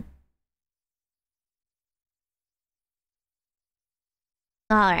 11.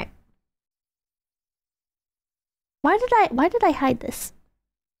 Alright. Why did I hide this?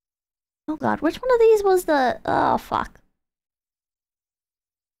 Oh god, which one of these was the... Oh, fuck.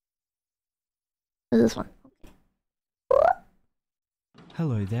 This one. Okay.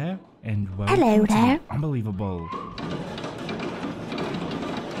 Hello there, and welcome Hello there. to Unbelievable.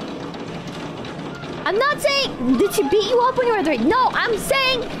 I'm not saying... Did she beat you up when you were 3? No, I'm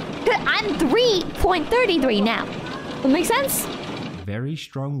saying... I'm 3.33 now. That makes sense? Very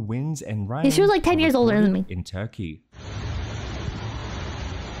strong winds and rain. She was like 10 years older than me. In Turkey.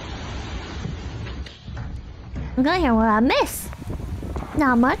 I'm gonna hear what I miss.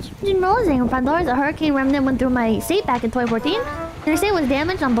 Not much. Didn't realize in front doors a hurricane remnant went through my seat back in 2014. The interstate was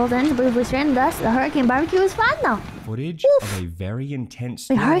damaged on both ends, briefly stranded thus. The hurricane barbecue was fun though. Footage Oof. of a very intense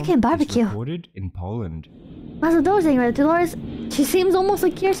Wait, storm hurricane is barbecue. recorded in Poland. How's the door saying? Dolores, she seems almost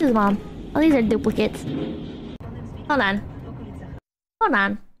like Kirsten's mom. Oh, these are duplicates. Hold on. Hold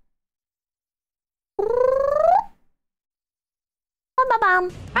on.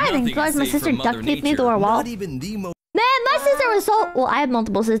 I think Dolores, my sister, duct taped me to her wall. Man, my sister was so... Well, I have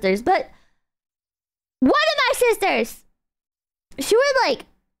multiple sisters, but... One of my sisters! She would like...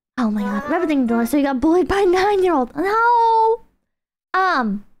 Oh my god. Everything, Dolores, so you got bullied by a 9-year-old. No!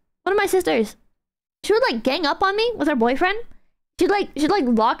 One of my sisters. She would like gang up on me with her boyfriend. She'd like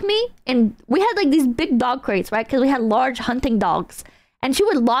lock me, and we had like these big dog crates, right? Because we had large hunting dogs. And she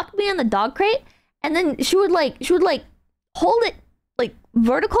would lock me in the dog crate, and then she would like hold it like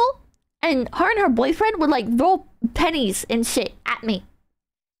vertical, and her and her boyfriend would like throw pennies and shit at me.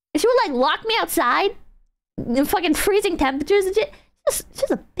 And she would like lock me outside in fucking freezing temperatures and shit.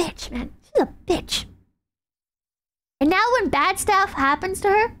 She's a bitch, man. She's a bitch. And now when bad stuff happens to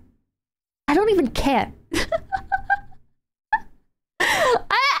her, I don't even care.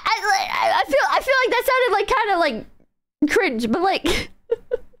 I feel like that sounded like kind of like cringe, but like like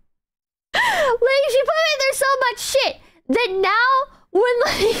she put me through so much shit that now when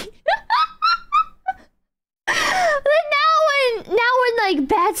like now when like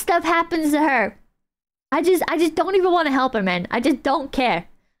bad stuff happens to her, I just don't even want to help her, man. I just don't care.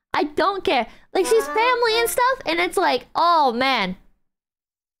 I don't care. Like she's family and stuff, and it's like, oh man,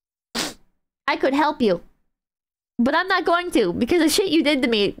 I could help you, but I'm not going to because of shit you did to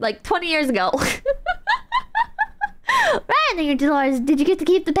me like 20 years ago. Right, thank you, Dolores. Did you get to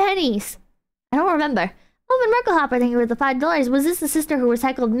keep the pennies? I don't remember. Oh, and Merkelhopper, thank you for the $5. Was this the sister who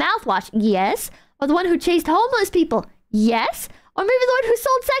recycled mouthwash? Yes. Or the one who chased homeless people? Yes. Or maybe the one who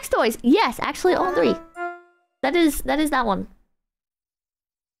sold sex toys? Yes, actually all three. That is that one.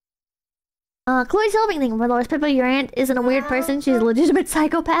 Chloe Sylving, thank you for Dolores. Pippa, your aunt isn't a weird person. She's a legitimate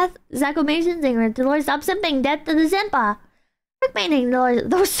psychopath. Zacomation, thank you for Dolores. Stop simping. Death to the Zenpa. Rick Manning, Dolores.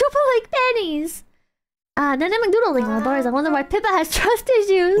 Those super like pennies. Dynamic Doodling, Dolores. I wonder why Pippa has trust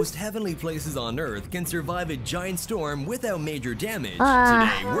issues. Most heavenly places on Earth can survive a giant storm without major damage.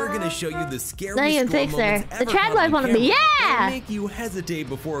 Today, we're gonna show you the scariest storm moments ever the trad wife want to be, yeah! Make you hesitate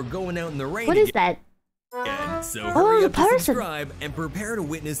before going out in the rain. What is that? So hurry up to subscribe and prepare to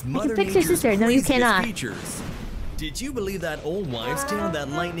witness Mother Nature's sister. No, you cannot. Features. Did you believe that old wives' tale that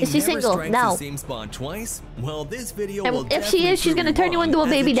lightning is she never single? strikes No. the same spot twice? Well, this video and will if she is, she's gonna turn you into a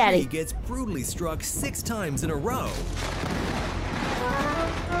baby daddy. Gets brutally struck 6 times in a row.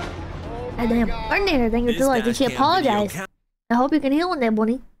 Damn. Ordinator, thank you, Dolores. Did she apologize? I hope you can heal one day,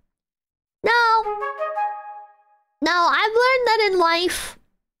 Bonnie. No. No, I've learned that in life,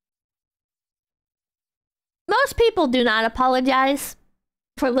 most people do not apologize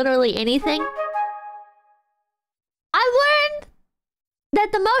for literally anything. I've learned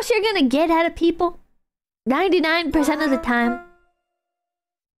that the most you're gonna get out of people, 99% of the time,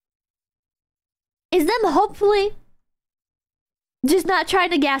 is them hopefully just not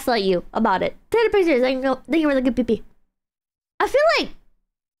trying to gaslight you about it. Take the pictures, thank you for the good pee-pee. I feel like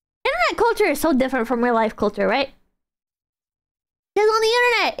internet culture is so different from real life culture, right? Because on the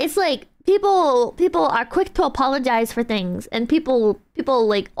internet, it's like people are quick to apologize for things, and people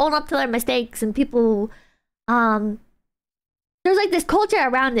like own up to their mistakes, and people there's like this culture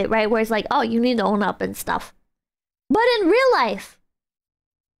around it, right, where it's like, oh, you need to own up and stuff. But in real life,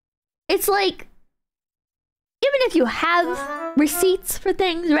 it's like, even if you have receipts for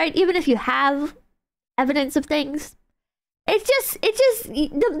things, right, even if you have evidence of things, it's just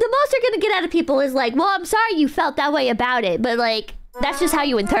the most you're gonna get out of people is like, well, I'm sorry you felt that way about it, but like that's just how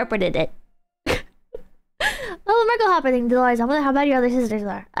you interpreted it. Oh, Marco Hopper, thank you, Dolores. I wonder how bad your other sisters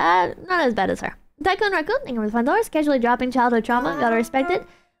are. Not as bad as her. Tycoon Raccoon, thank you for the $5. Casually dropping childhood trauma, gotta respect it.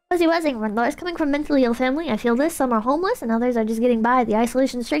 Wesley Wessing, $1. Coming from mentally ill family, I feel this. Some are homeless, and others are just getting by. The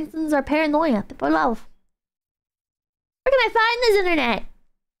isolation strengthens our paranoia. People love. Where can I find this internet?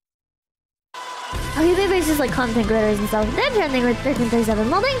 Okay, maybe it's just like content creators and stuff. Then trending with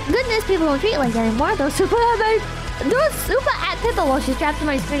 1337. Well, thank goodness people don't treat it like that anymore. Those super at Pippa while she's trapped to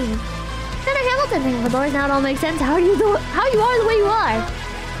my screen. Senator Hamilton, thank you for $4. Now it all makes sense. How you are the way you are.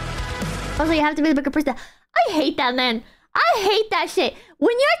 Also, you have to be the bigger person. I hate that, man. I hate that shit.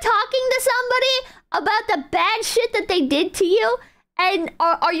 When you're talking to somebody about the bad shit that they did to you, and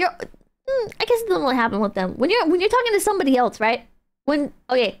are you're, I guess it doesn't really happen with them. When you're talking to somebody else, right?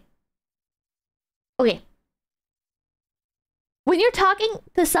 Okay. When you're talking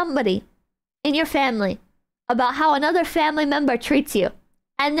to somebody in your family about how another family member treats you.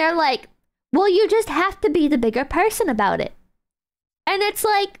 And they're like, well, you just have to be the bigger person about it. And it's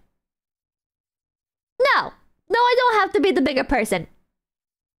like, no, I don't have to be the bigger person.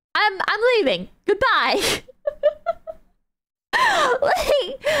 I'm leaving. Goodbye.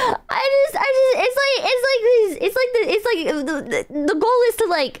 The goal is to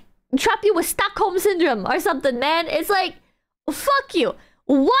like trap you with Stockholm syndrome or something, man. It's like, fuck you.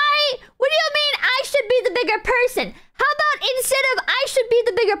 Why? What do you mean I should be the bigger person? How about instead of I should be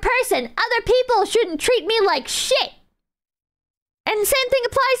the bigger person, other people shouldn't treat me like shit? And the same thing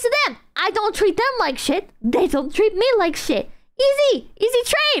applies to them. I don't treat them like shit. They don't treat me like shit. Easy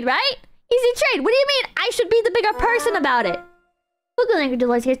trade, right? Easy trade. What do you mean I should be the bigger person about it? Look at Angry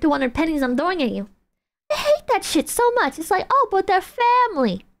Deloitte. Here's 200 pennies I'm throwing at you. I hate that shit so much. It's like, oh, but they're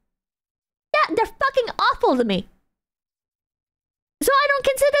family. Yeah, they're fucking awful to me. So I don't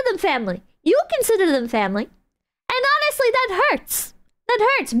consider them family. You consider them family. And honestly, that hurts. That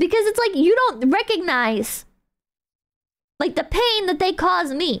hurts because it's like you don't recognize like the pain that they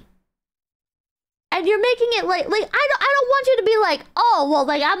cause me. And you're making it like I don't want you to be like, oh, well,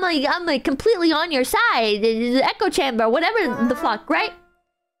 like I'm like completely on your side, the echo chamber, whatever the fuck, right?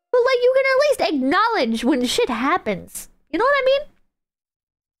 But like you can at least acknowledge when shit happens. You know what I mean?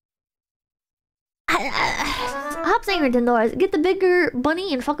 Hop saying for $10. Get the bigger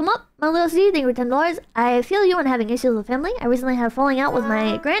bunny and fuck him up. My little C, thank you for $10. I feel you when having issues with family. I recently had a falling out with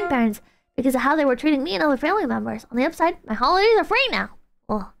my grandparents because of how they were treating me and other family members. On the upside, my holidays are free now.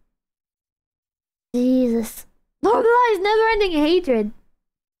 Oh. Jesus. Normalize never-ending hatred.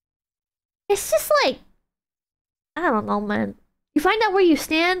 It's just like, I don't know, man. You find out where you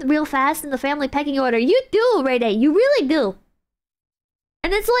stand real fast in the family pecking order. You do, Ray Day. You really do.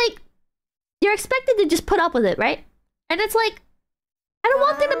 And it's like, you're expected to just put up with it, right? And it's like, I don't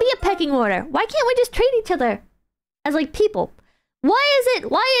want there to be a pecking order. Why can't we just treat each other as like people? Why is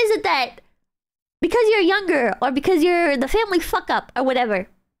it that because you're younger or because you're the family fuck up or whatever,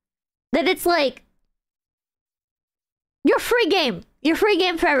 that it's like you're free game. You're free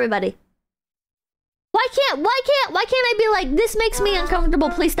game for everybody. Why can't I be like, this makes me uncomfortable,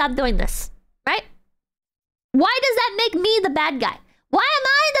 please stop doing this? Right? Why does that make me the bad guy? Why am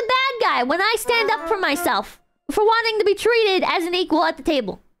I the bad guy when I stand up for myself for wanting to be treated as an equal at the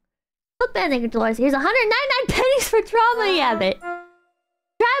table? Look, man, thank you, Dolores. Here's 199 pennies for trauma, yeah, but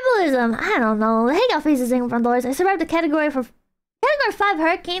tribalism, I don't know. The hangout face is saying from Dolores. I survived the category 5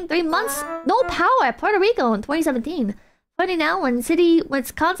 hurricane, 3 months, no power, Puerto Rico in 2017. Funny now when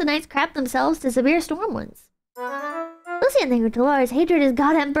Wisconsinites crap themselves to severe storm winds. Lucian, thank you, Dolores. Hatred is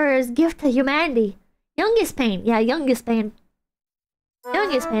God Emperor's gift to humanity. Youngest pain, yeah, youngest pain.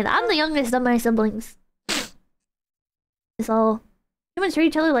 Youngest pain. I'm the youngest of my siblings. So, humans treat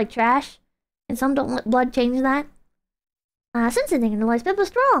each other like trash, and some don't let blood change that. Since I think Dolores, Pip was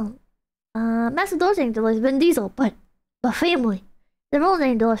strong. Massive Dolores ain't Dolores, Vin Diesel, but family. The role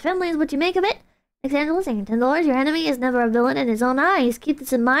ain't Dolores, family is what you make of it. Alexander saying $10. Your enemy is never a villain in his own eyes. Keep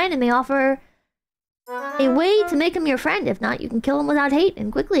this in mind and may offer a way to make him your friend. If not, you can kill him without hate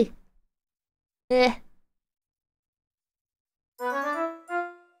and quickly. I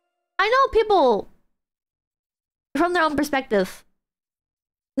know people from their own perspective,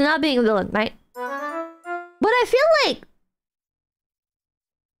 they're not being a villain, right? But I feel like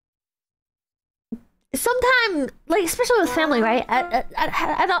sometimes, like especially with family, right? I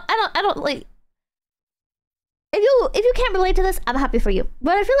don't like. If you can't relate to this, I'm happy for you.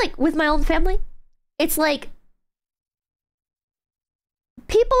 But I feel like with my own family, it's like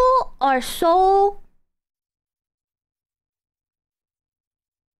people are so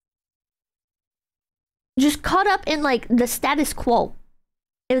just caught up in like the status quo,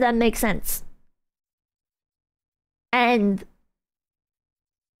 if that makes sense. And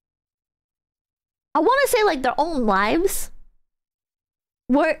I want to say like their own lives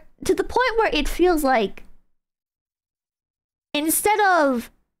were to the point where it feels like instead of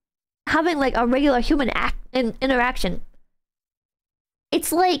having like a regular human interaction,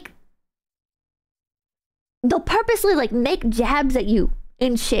 it's like they'll purposely like make jabs at you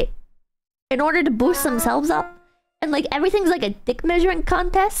and shit in order to boost themselves up. And like everything's like a dick measuring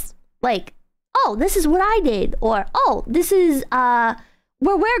contest. Like, oh, this is what I did. Or, oh, this is where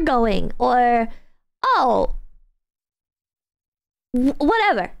we're going. Or, oh,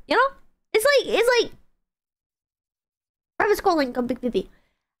 whatever. You know? It's like private schooling, come big baby.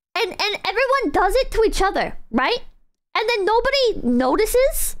 And everyone does it to each other, right? And then nobody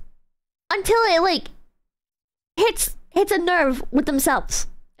notices until it like hits a nerve with themselves.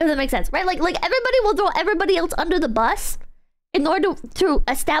 If that makes sense, right? Like everybody will throw everybody else under the bus in order to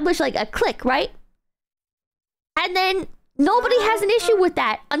establish like a clique, right? And then nobody has an issue with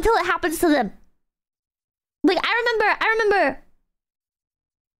that until it happens to them. Like, I remember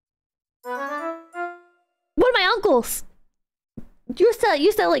one of my uncles used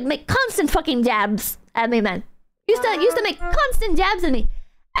to like make constant fucking jabs at me, man. Used to make constant jabs at me.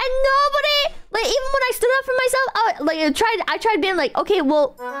 And nobody, like, even when I stood up for myself, I tried being like, okay,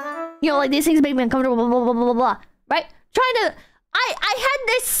 well, you know, like, these things make me uncomfortable, blah, blah, blah, blah, blah, blah, right? I had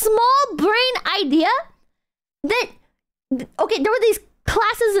this small brain idea that, okay, there were these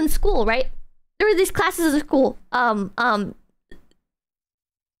classes in school, right? There were these classes in school.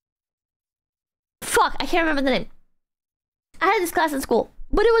 Fuck, I can't remember the name. I had this class in school,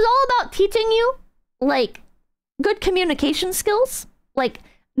 but it was all about teaching you, like, good communication skills, like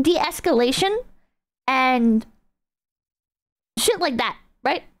de-escalation and shit like that,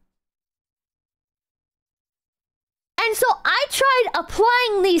 right? And so I tried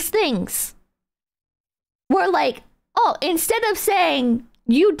applying these things where, like, oh, instead of saying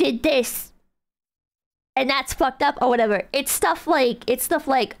you did this and that's fucked up or whatever, it's stuff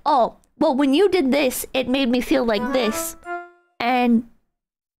like, oh, well, when you did this, it made me feel like this, and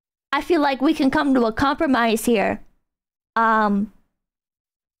I feel like we can come to a compromise here.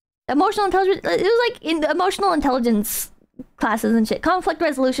 Emotional intelligence, it was like in the emotional intelligence classes and shit. Conflict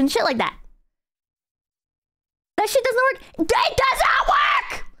resolution, shit like that. That shit doesn't work. It does not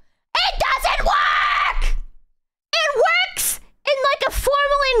work! It doesn't work! It works in like a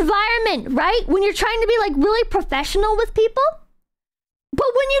formal environment, right? When you're trying to be like really professional with people. But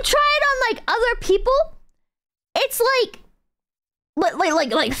when you try it on like other people, it's like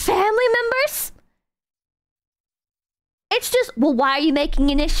family members. It's just, well, why are you making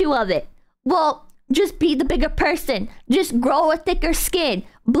an issue of it? Well, just be the bigger person. Just grow a thicker skin.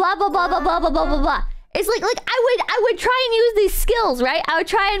 Blah, blah, blah, blah, blah, blah, blah, blah, blah. It's like I would try and use these skills, right? I would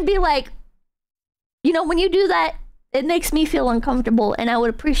try and be like, you know, when you do that, it makes me feel uncomfortable, and I would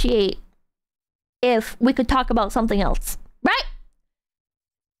appreciate if we could talk about something else, right?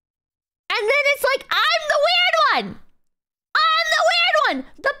 And then it's like, I'm the weird one. I'm the weird one.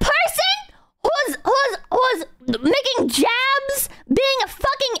 The person who's making jabs, being a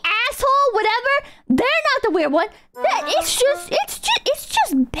fucking asshole, whatever, they're not the weird one. It's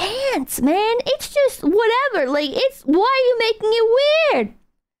just bands, man. It's just whatever. Like, it's, why are you making it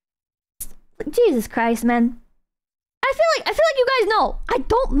weird? Jesus Christ, man. I feel like you guys know, I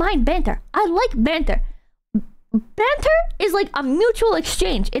don't mind banter. I like banter. Banter is like a mutual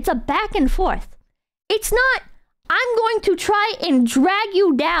exchange. It's a back and forth. It's not, I'm going to try and drag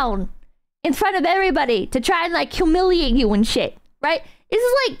you down in front of everybody to try and like humiliate you and shit, right? This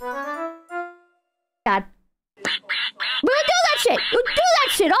is like, God. We do that shit. We do that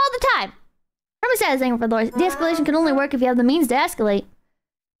shit all the time. I'm sad thing for the Lord. De-escalation can only work if you have the means to escalate.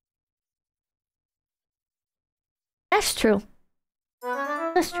 That's true.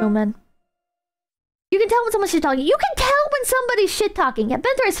 That's true, man. You can tell when someone's shit talking. You can tell when somebody's shit talking. Yeah,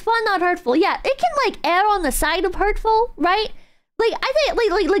 banter is fun, not hurtful. Yeah, it can like err on the side of hurtful, right? Like, I think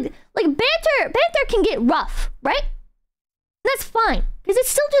like banter can get rough, right? That's fine, because it's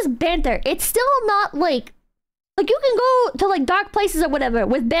still just banter. It's still not like you can go to like dark places or whatever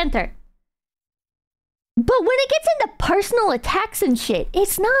with banter. But when it gets into personal attacks and shit,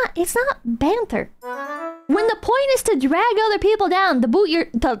 it's not banter. When the point is to drag other people down, to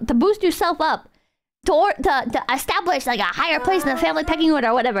boost yourself up, to establish like a higher place in the family pecking order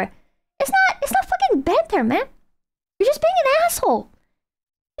or whatever, it's not fucking banter, man. You're just being an asshole.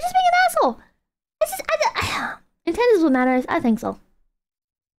 You're just being an asshole. Intent is what matters. I think so.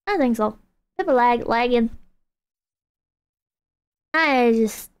 I think so. People lagging. I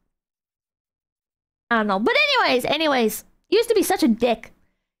don't know. But anyways, used to be such a dick.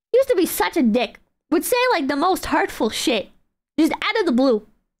 Would say like the most hurtful shit. Just out of the blue.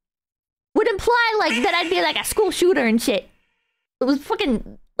 Would imply like that I'd be like a school shooter and shit. It was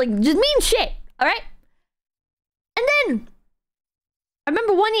fucking like just mean shit. Alright? And then I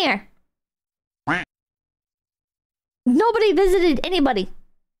remember one year. Nobody visited anybody.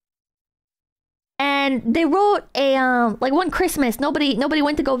 And they wrote a like one Christmas, nobody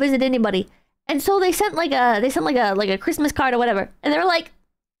went to go visit anybody. And so they sent like a Christmas card or whatever. And they were like,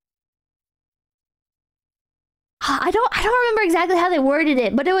 I don't remember exactly how they worded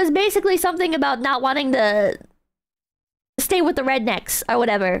it, but it was basically something about not wanting to stay with the rednecks or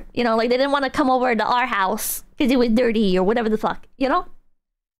whatever. You know, like they didn't want to come over to our house because it was dirty or whatever the fuck, you know?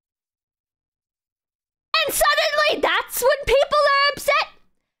 And suddenly that's when people are upset.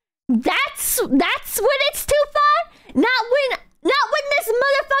 That's when it's too far. Not when this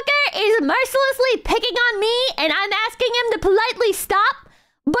motherfucker is mercilessly picking on me and I'm asking him to politely stop.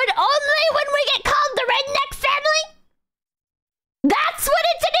 But only when we get called the redneck family? That's when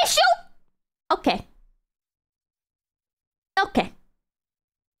it's an issue? Okay. Okay.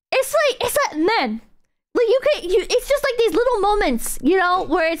 It's like, man. Like it's just like these little moments, you know,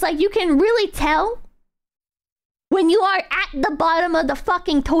 where it's like you can really tell when you are at the bottom of the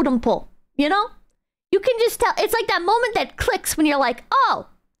fucking totem pole, you know? You can just tell. It's like that moment that clicks when you're like, oh,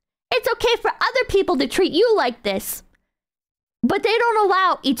 it's okay for other people to treat you like this. But they don't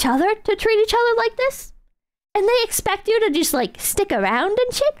allow each other to treat each other like this? And they expect you to just like stick around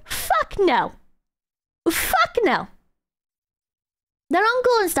and shit? Fuck no. Fuck no. Their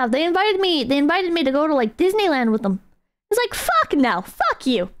uncle and stuff, they invited me to go to like Disneyland with them. It's like, fuck no. Fuck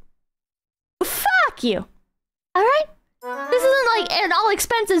you. Fuck you. Alright? This isn't like an all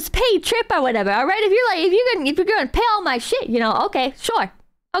expenses paid trip or whatever, alright? If you're gonna pay all my shit, you know, okay, sure.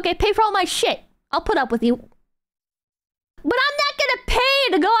 Okay, pay for all my shit. I'll put up with you. But I'm not gonna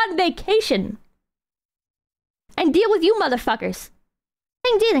pay to go on vacation. And deal with you motherfuckers.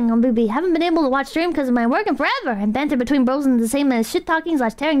 BB. Haven't been able to watch stream because of my work and forever. And banter between bros is the same as shit talking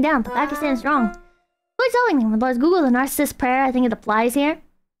 / tearing down. But Pakistan strong. What's telling me? Let's Google the narcissist prayer. I think it applies here. I feel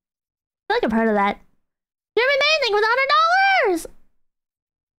like I've heard of that. Jeremy Manning with $100!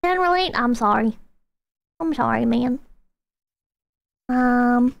 Can't relate. I'm sorry. I'm sorry, man.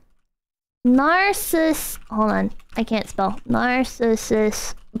 Narciss. Hold on. I can't spell.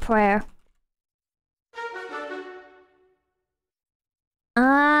 Narcissist prayer.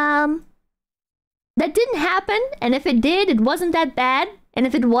 That didn't happen, and if it did, it wasn't that bad. And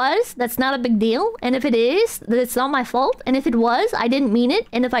if it was, that's not a big deal. And if it is, then it's not my fault. And if it was, I didn't mean it.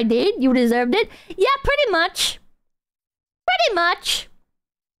 And if I did, you deserved it. Yeah, pretty much. Pretty much.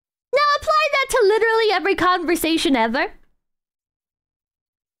 Now apply that to literally every conversation ever.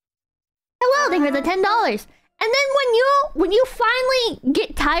 Hello, thank you for the $10. And then when you finally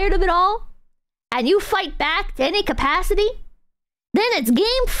get tired of it all, and you fight back to any capacity, then it's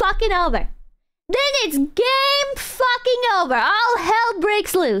game fucking over. Then it's game fucking over. All hell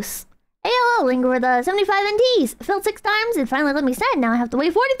breaks loose. ALO, linger with 75 NTs. Filled 6 times and finally let me send. Now I have to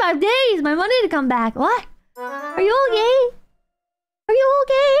wait 45 days. My money to come back. What? Are you okay? Are you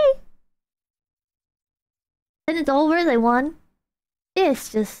okay? Then it's over. They won.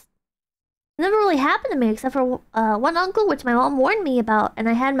 It's just... It never really happened to me except for one uncle, which my mom warned me about. And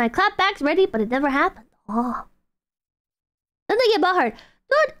I had my clapbacks ready, but it never happened. Oh. Then they get butthurt.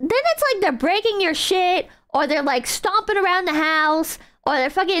 Dude, then it's like they're breaking your shit, or they're like stomping around the house, or they're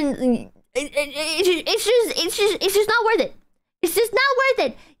fucking... It's just not worth it. It's just not worth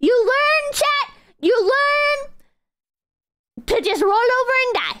it. You learn, chat. You learn to just roll over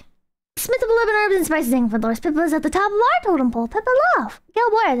and die. Smith of 11 herbs and spices for Lord Pippa is at the top of our totem pole. Pippa love. Gail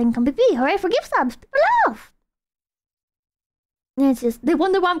Boy, I think come PP. Hooray for gift subs. Pippa love. And it's just, they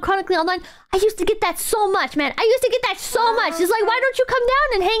wonder why I'm chronically online. I used to get that so much, man. I used to get that so much. It's like, why don't you come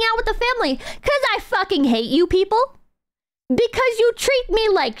down and hang out with the family? Because I fucking hate you people. Because you treat me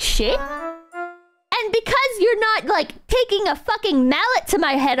like shit. And because you're not, like, taking a fucking mallet to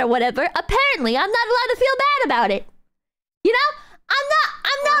my head or whatever, apparently I'm not allowed to feel bad about it. You know?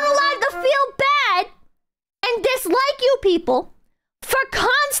 I'm not allowed to feel bad and dislike you people for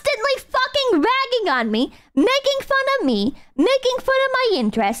constantly fucking ragging on me, making fun of me, making fun of my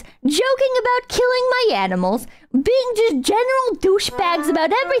interests, joking about killing my animals, being just general douchebags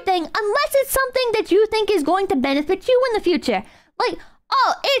about everything unless it's something that you think is going to benefit you in the future. Like,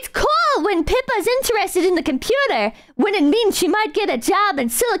 oh, it's cool when Pippa's interested in the computer when it means she might get a job in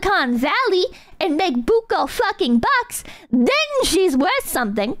Silicon Valley and make buco fucking bucks. Then she's worth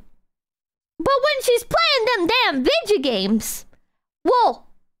something. But when she's playing them damn video games, whoa,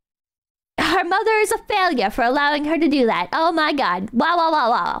 her mother is a failure for allowing her to do that. Oh my god. Blah blah blah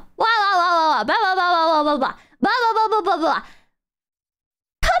blah. Blah blah blah blah blah blah blah blah blah blah blah blah blah blah.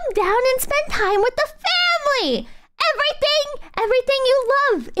 Come down and spend time with the family. Everything you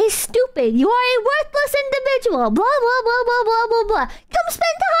love is stupid. You are a worthless individual. Blah, blah, blah, blah, blah, blah, blah. Come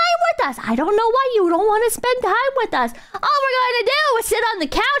spend time with us. I don't know why you don't want to spend time with us. All we're going to do is sit on the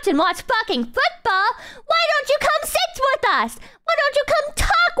couch and watch fucking football. Why don't you come sit with us? Why don't you come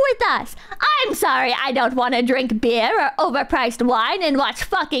talk with us? I'm sorry, I don't want to drink beer or overpriced wine and watch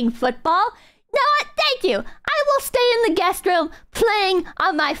fucking football. No, thank you. I will stay in the guest room playing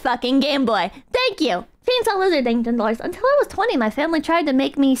on my fucking Game Boy. Thank you. Chainsaw Lizard, $10. Until I was 20, my family tried to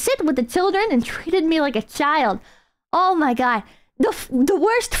make me sit with the children and treated me like a child. Oh my god. The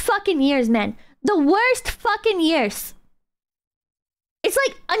worst fucking years, man. The worst fucking years. It's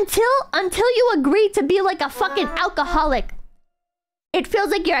like, until you agree to be like a fucking alcoholic, it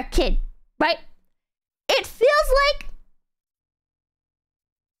feels like you're a kid, right? It feels like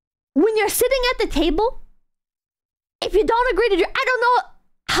when you're sitting at the table if you don't agree to drink, I don't know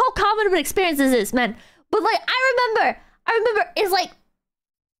how common of an experience this is, man. But like, I remember, it's like,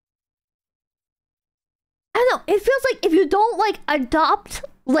 I don't know, it feels like if you don't like adopt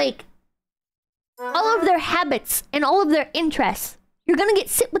like all of their habits and all of their interests, you're gonna get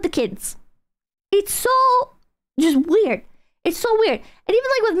sit with the kids. It's so just weird. It's so weird. And even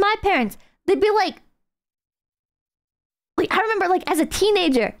like with my parents, they'd be like I remember like as a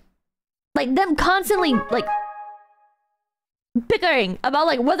teenager, like them constantly like bickering about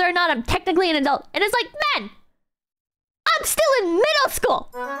like whether or not I'm technically an adult. And it's like, man, I'm still in middle school.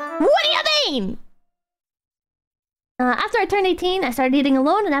 What do you mean? After I turned 18, I started eating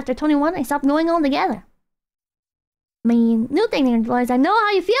alone, and after 21, I stopped going altogether. I mean, new thing is, I know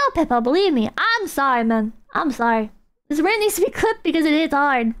how you feel, Pippa, believe me. I'm sorry, man. I'm sorry. This rant needs to be clipped because it is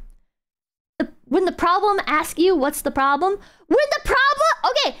hard. When the problem asks you what's the problem, when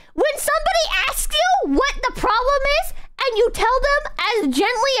somebody asks you what the problem is, and you tell them as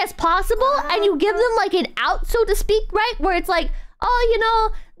gently as possible, and you give them like an out, so to speak, right? Where it's like, oh, you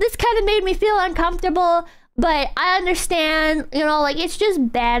know, this kind of made me feel uncomfortable, but I understand, you know, like, it's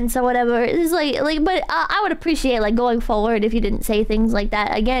just bad, so whatever. It's but I would appreciate, like, going forward if you didn't say things like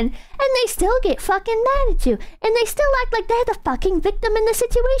that again. And they still get fucking mad at you. And they still act like they're the fucking victim in the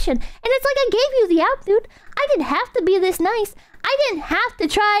situation. And it's like, I gave you the out, dude. I didn't have to be this nice. I didn't have to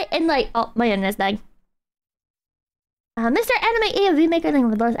try and, like... Oh, my internet's dying. Mr. Anime AOV Maker, thank you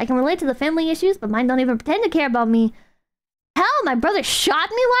for those. I can relate to the family issues, but mine don't even pretend to care about me. Hell, my brother shot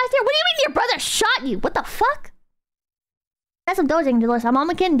me last year? What do you mean your brother shot you? What the fuck? That's some dojing to list. I'm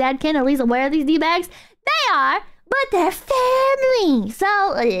𝐿𝐴𝐚, Dadkin, at least aware of these D-bags. They are, but they're family.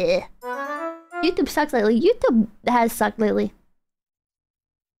 So, YouTube sucks lately. YouTube has sucked lately.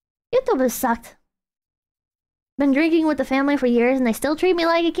 YouTube has sucked. Been drinking with the family for years and they still treat me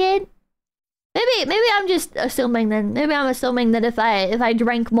like a kid. Maybe I'm just assuming then. Maybe I'm assuming that if I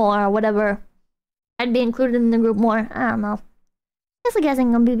drank more or whatever, I'd be included in the group more. I don't know. Guess I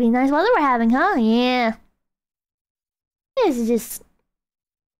guessing gonna be nice weather we're having, huh? Yeah. This is just...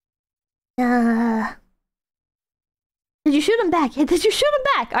 Did you shoot him back? Yeah, did you shoot him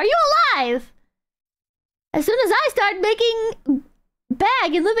back? Are you alive? As soon as I start making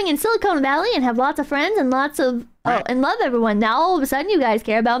bag and living in Silicon Valley and have lots of friends and lots of... Oh, and love everyone. Now all of a sudden you guys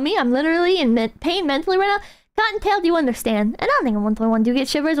care about me. I'm literally in pain mentally right now. Cottontail, do you understand? And I don't think I'm 1.1. Do you get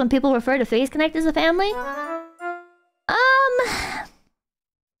shivers when people refer to Face Connect as a family?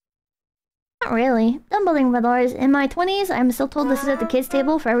 Not really. Dumbledore brothers. In my 20s, I'm still told this is at the kids'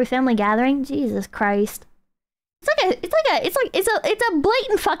 table for every family gathering. Jesus Christ. It's a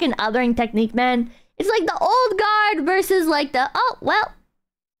blatant fucking othering technique, man. It's like the old guard versus like the, oh, well,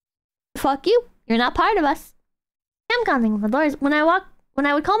 fuck you. You're not part of us. I'm counting brothers. When I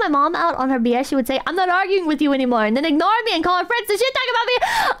would call my mom out on her BS, she would say, I'm not arguing with you anymore, and then ignore me and call her friends and shit talk about me.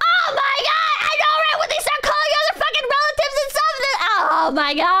 Oh my god! I know, right? When they start calling other fucking relatives and stuff, oh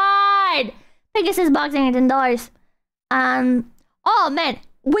my god! Pegasus boxing at $10. Oh man,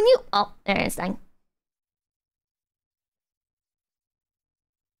 when you... Oh, there it is, dang.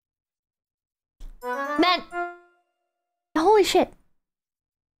 Man. Holy shit.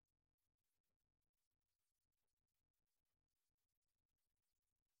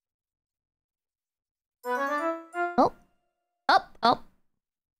 Oh. Oh.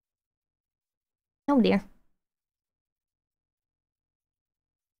 Oh dear.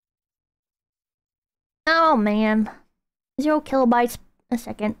 0 kilobytes a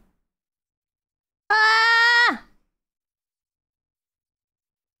second. Ah!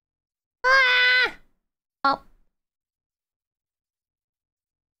 Ah! Oh.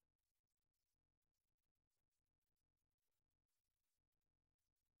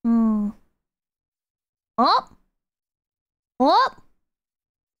 Oh. Oh.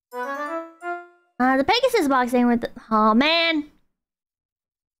 The Pegasus boxing with the... Oh, man.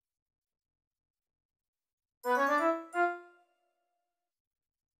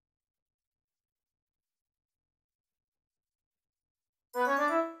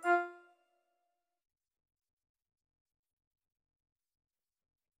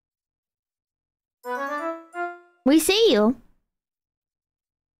 We see you.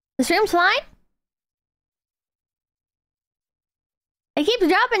 The stream's fine? It keeps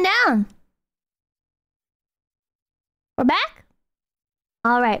dropping down. We're back?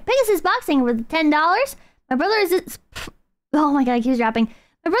 Alright. Pegasus boxing with $10. My brother is this... Oh my god, it keeps dropping.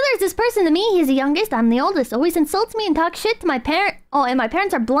 My brother is this person to me. He's the youngest. I'm the oldest. Always insults me and talks shit to my parent. Oh, and my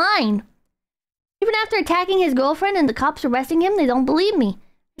parents are blind. Even after attacking his girlfriend and the cops arresting him, they don't believe me.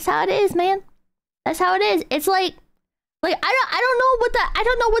 That's how it is, man. That's how it is. It's like... Like I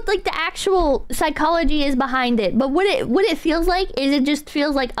don't know what like the actual psychology is behind it, but what it feels like is it just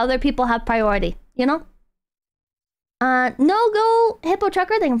feels like other people have priority, you know? No go hippo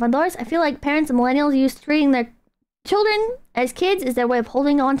trucker thing from doors. I feel like parents and millennials used treating their children as kids is their way of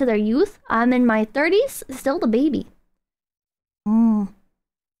holding on to their youth. I'm in my 30s, still the baby.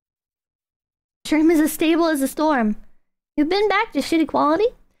 Stream is as stable as a storm. You've been back to shitty quality.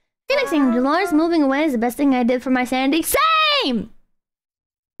 𝐂𝐡𝐚𝐭 moving away is the best thing I did for my sanity. Same!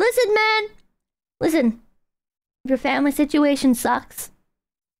 Listen, man. Listen. If your family situation sucks,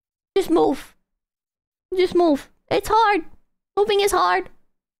 just move. Just move. It's hard. Moving is hard.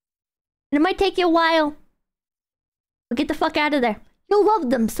 And it might take you a while. But get the fuck out of there. You'll love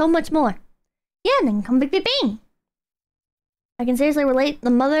them so much more. Yeah, and then come BGM. I can seriously relate. My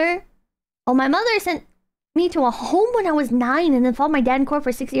mother sent me to a home when I was 9 and then followed my dad in court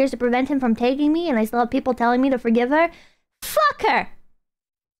for 6 years to prevent him from taking me, and I still have people telling me to forgive her. Fuck her!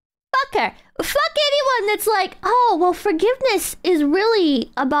 Fuck her! Fuck anyone that's like, oh, well, forgiveness is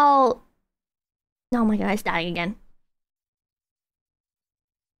really about... Oh my god, it's dying again.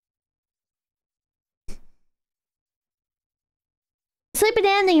 Sleepy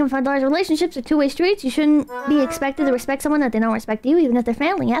Dan, thinking for doors. Relationships are two-way streets. You shouldn't be expected to respect someone that they don't respect you, even if they're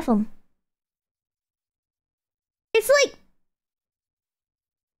family. F them. It's like...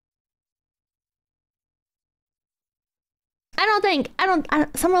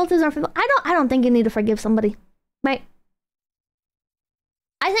 some relatives are... I don't think you need to forgive somebody. Right?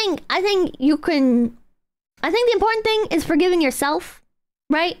 I think you can... I think the important thing is forgiving yourself.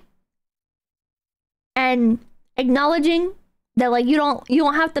 Right? And acknowledging that, like, you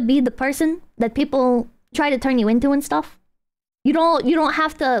don't have to be the person that people try to turn you into and stuff. You don't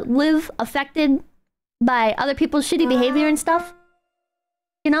have to live affected by other people's shitty behavior and stuff.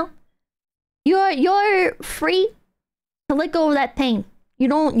 You know? You're free to let go of that pain. You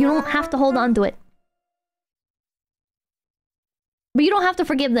don't have to hold on to it. But you don't have to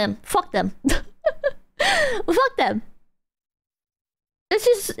forgive them. Fuck them. Fuck them. It's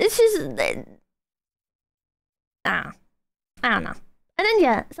just I don't know. And then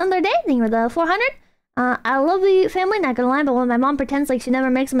yeah, Sunday day thing with the 400. I love the family, not gonna lie, but when my mom pretends like she never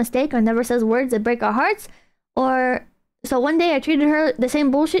makes a mistake or never says words that break our hearts, or so one day I treated her the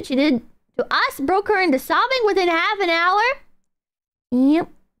same bullshit she did to us, broke her into sobbing within half an hour. Yep.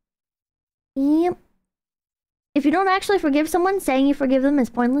 If you don't actually forgive someone, saying you forgive them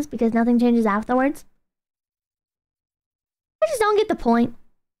is pointless because nothing changes afterwards. I just don't get the point.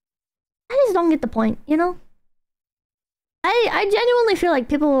 You know? I genuinely feel like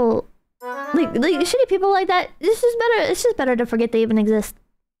people... Like shitty people like that, it's just better to forget they even exist.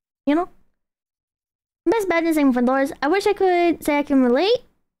 You know? Best badness thing from doors. I wish I could say I can relate,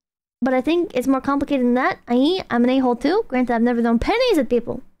 but I think it's more complicated than that. I'm an a-hole too. Granted, I've never thrown pennies at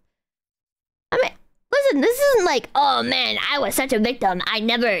people. I mean, listen, this isn't like, oh man, I was such a victim. I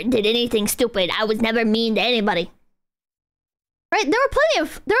never did anything stupid. I was never mean to anybody. Right? There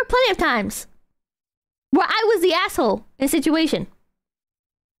were plenty of times where I was the asshole in a situation.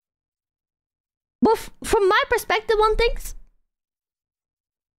 But from my perspective on things,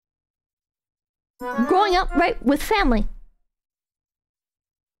 growing up, right, with family.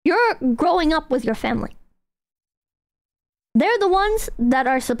 You're growing up with your family. They're the ones that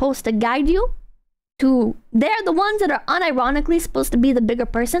are supposed to guide you to... They're the ones that are unironically supposed to be the bigger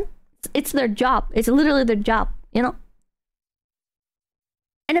person. It's their job. It's literally their job, you know?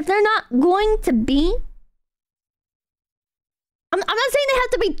 And if they're not going to be... I'm not saying they have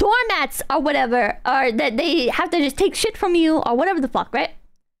to be doormats or whatever, or that they have to just take shit from you or whatever the fuck, right?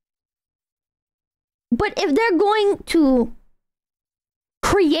 But if they're going to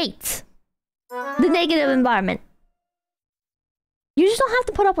create the negative environment, you just don't have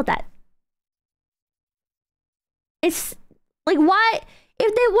to put up with that. It's like, why?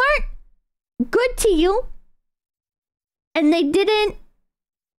 If they weren't good to you and they didn't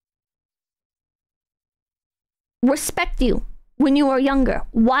respect you when you were younger,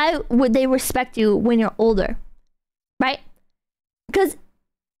 why would they respect you when you're older? Right? Because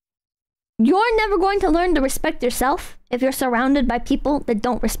you're never going to learn to respect yourself if you're surrounded by people that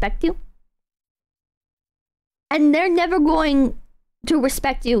don't respect you. And they're never going to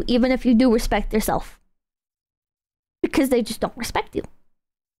respect you even if you do respect yourself. Because they just don't respect you.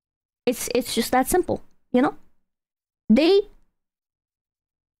 It's just that simple, you know? They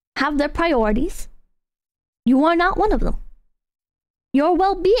have their priorities. You are not one of them. Your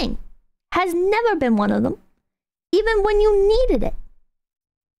well-being has never been one of them, even when you needed it.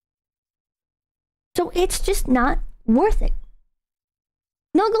 So it's just not worth it.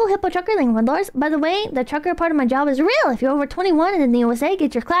 No go hippo trucker thing for doors. By the way, the trucker part of my job is real. If you're over 21 and in the USA,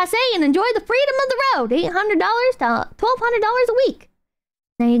 get your Class A and enjoy the freedom of the road. $800 to $1,200 a week.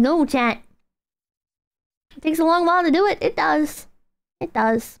 There you go, chat. It takes a long while to do it. It does. It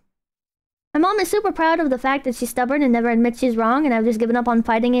does. My mom is super proud of the fact that she's stubborn and never admits she's wrong, and I've just given up on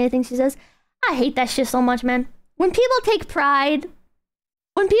fighting anything she says. I hate that shit so much, man. When people take pride,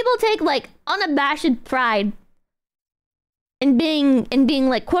 when people take, like, unabashed pride in being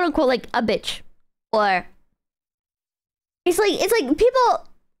like, quote unquote, like a bitch, or it's like people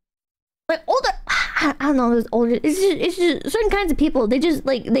like older, I don't know, those older, it's just certain kinds of people, they just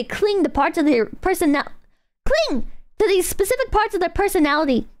like, they cling to parts of their cling to these specific parts of their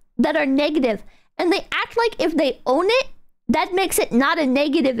personality that are negative, and they act like if they own it, that makes it not a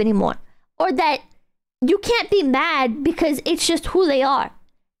negative anymore, or that you can't be mad because it's just who they are.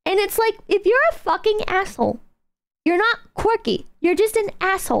 And it's like, if you're a fucking asshole, you're not quirky. You're just an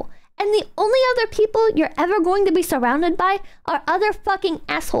asshole. And the only other people you're ever going to be surrounded by are other fucking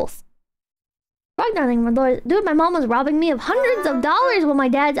assholes. Fuck nothing, my lord. Dude, my mom was robbing me of hundreds of dollars with my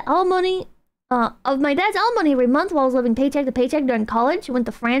dad's alimony. Of my dad's alimony every month while I was living paycheck to paycheck during college. She went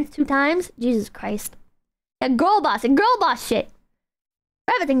to France 2 times. Jesus Christ. And girl boss shit.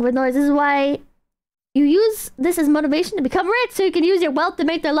 Everything, my lords. This is why you use this as motivation to become rich, so you can use your wealth to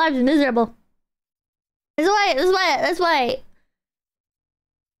make their lives miserable. That's why.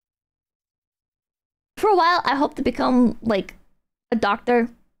 For a while, I hope to become, like, a doctor.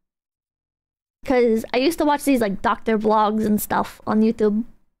 Because I used to watch these, like, doctor vlogs and stuff on YouTube.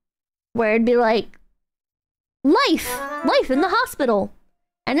 Where it'd be like, life in the hospital.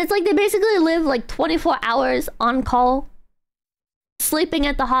 And it's like they basically live, like, 24 hours on call. Sleeping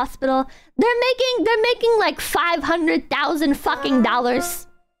at the hospital. They're making, like, $500,000 fucking dollars.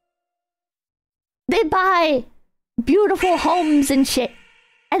 They buy beautiful homes and shit,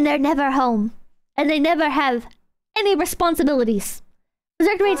 and they're never home, and they never have any responsibilities.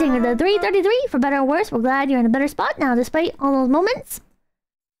 Berserk rating the 333 for better or worse. We're glad you're in a better spot now, despite all those moments.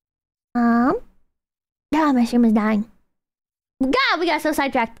 Yeah, my stream is dying. God, we got so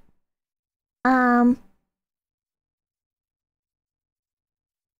sidetracked.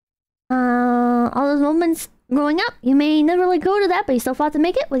 All those moments growing up, you may never let go to that, but you still fought to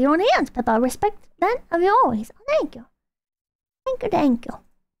make it with your own hands. Peppa, respect that of you always. Oh, thank you. Thank you.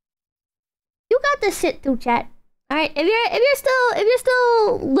 You got this shit too, chat. Alright, if you're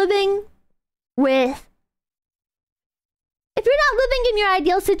still living with, if you're not living in your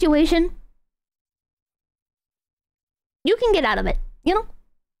ideal situation, you can get out of it, you know?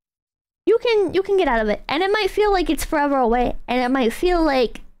 You can get out of it. And it might feel like it's forever away, and it might feel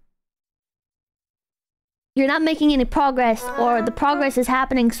like you're not making any progress, or the progress is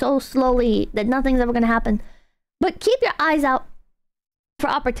happening so slowly that nothing's ever gonna happen. But keep your eyes out for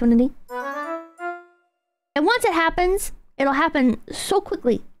opportunity. And once it happens, it'll happen so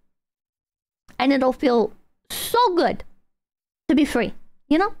quickly. And it'll feel so good to be free,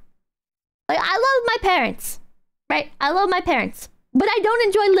 you know? Like, I love my parents, right? I love my parents. But I don't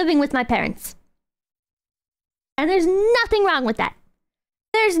enjoy living with my parents. And there's nothing wrong with that.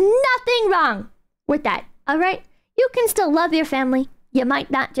 There's nothing wrong with that. Alright? You can still love your family. You might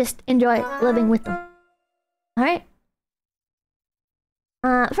not just enjoy living with them. Alright?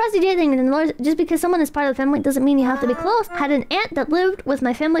 Frosty J thing, just because someone is part of the family doesn't mean you have to be close. I had an aunt that lived with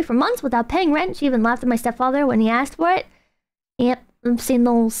my family for months without paying rent. She even laughed at my stepfather when he asked for it. Yep, I've seen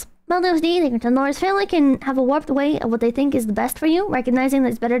those. Mother's D, Nora's family can have a warped way of what they think is the best for you. Recognizing that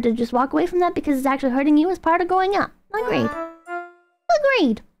it's better to just walk away from that because it's actually hurting you as part of growing up. Agreed.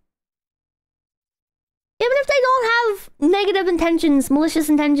 Agreed. Even if they don't have negative intentions, malicious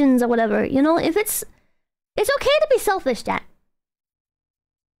intentions, or whatever, you know, if it's okay to be selfish, Dad.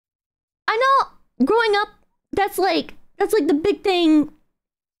 I know growing up, that's like the big thing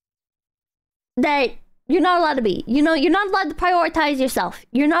that you're not allowed to be. You know, you're not allowed to prioritize yourself.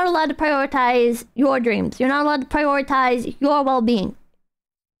 You're not allowed to prioritize your dreams. You're not allowed to prioritize your well-being.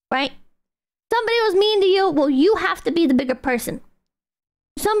 Right? Somebody was mean to you, well, you have to be the bigger person.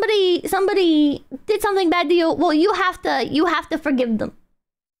 Somebody did something bad to you, well, you have to forgive them.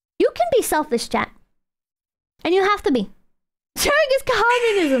 You can be selfish, chat. And you have to be. Sharing is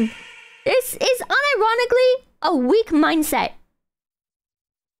communism. This is unironically a weak mindset.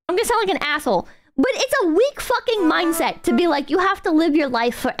 I'm gonna sound like an asshole, but it's a weak fucking mindset to be like, you have to live your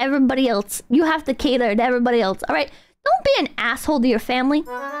life for everybody else. You have to cater to everybody else, alright? Don't be an asshole to your family,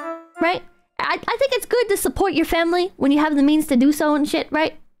 right? I think it's good to support your family when you have the means to do so and shit,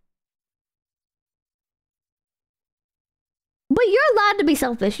 right? But you're allowed to be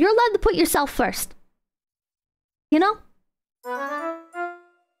selfish. You're allowed to put yourself first. You know?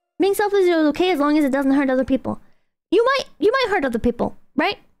 Being selfish is okay as long as it doesn't hurt other people. You might hurt other people,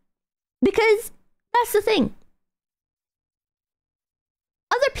 right? Because that's the thing.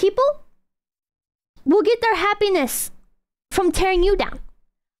 Other people will get their happiness from tearing you down.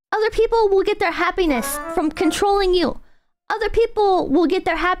 Other people will get their happiness from controlling you. Other people will get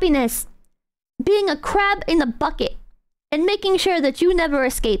their happiness being a crab in the bucket and making sure that you never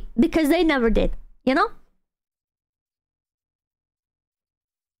escape because they never did, you know?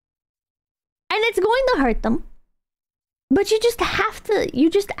 And it's going to hurt them. But you just have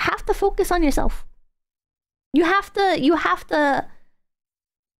to focus on yourself. You have to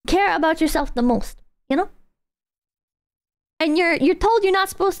care about yourself the most, you know? And you're told you're not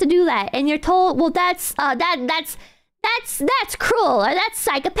supposed to do that, and you're told, well, that's cruel, or that's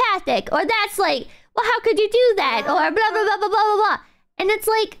psychopathic, or that's like, well, how could you do that, or blah blah blah blah blah blah blah. And it's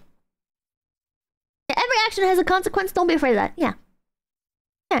like, every action has a consequence. Don't be afraid of that. Yeah,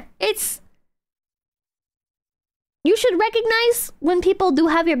 it's. You should recognize when people do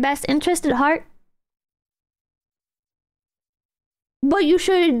have your best interest at heart. But you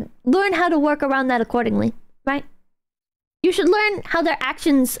should learn how to work around that accordingly, right? You should learn how their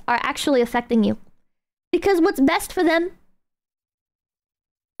actions are actually affecting you. Because what's best for them,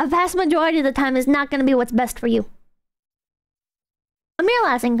 a vast majority of the time, is not going to be what's best for you. Amir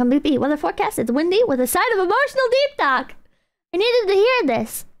Lassing, come BP. Weather forecast, it's windy with a side of emotional deep talk. I needed to hear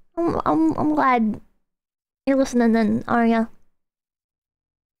this. I'm glad you're listening then, Arya.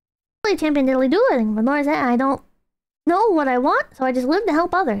 Champion diddly do anything, but more is that I don't know what I want, so I just live to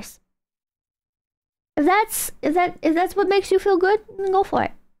help others. If that's what makes you feel good, then go for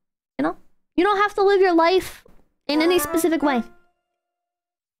it. You know? You don't have to live your life in any specific way.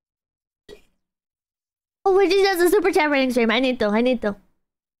 Oh, we just does a super chat rating stream. I need to. In the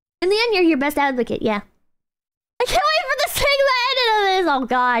end, you're your best advocate, yeah. I can't wait for the single edit of this. Oh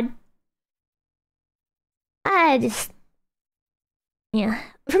god. Yeah.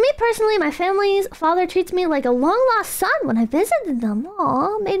 For me personally, my family's father treats me like a long-lost son when I visited them.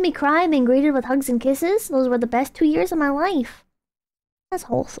 Aw, made me cry, being greeted with hugs and kisses. Those were the best 2 years of my life. That's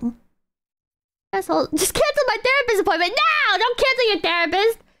wholesome. Just cancel my therapist appointment now! Don't cancel your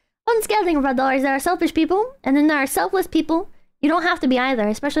therapist! One scale thing about dollars, there are selfish people, and then there are selfless people. You don't have to be either,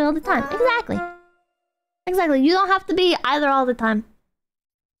 especially all the time. Exactly. You don't have to be either all the time.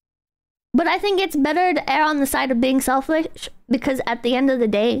 But I think it's better to err on the side of being selfish, because at the end of the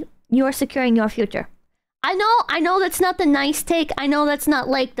day, you're securing your future. I know that's not the nice take. I know that's not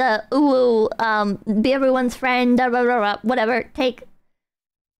like the be everyone's friend, whatever take.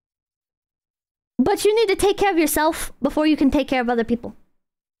 But you need to take care of yourself before you can take care of other people.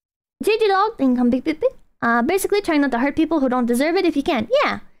 JJ Dog, income big. Basically trying not to hurt people who don't deserve it if you can.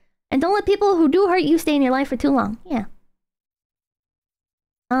 Yeah. And don't let people who do hurt you stay in your life for too long. Yeah.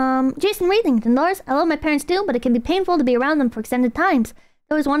 Jason Rating, $10. I love my parents too, but it can be painful to be around them for extended times.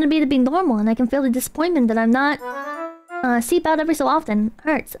 They always wanted me to be normal, and I can feel the disappointment that I'm not seep out every so often.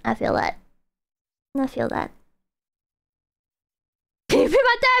 Hurts. I feel that. Can you be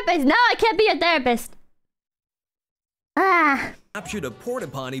my therapist? No, I can't be your therapist. Captured a porta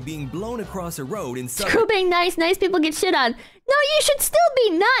potty being blown across a road in Screw being nice. Nice people get shit on. No, you should still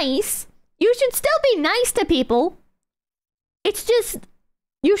be nice. You should still be nice to people. It's just,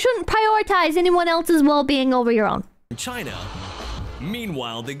 you shouldn't prioritize anyone else's well-being over your own. China.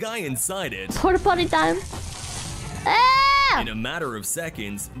 Meanwhile, the guy inside it. Porta potty time. In a matter of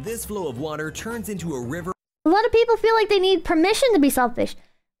seconds, this flow of water turns into a river. A lot of people feel like they need permission to be selfish.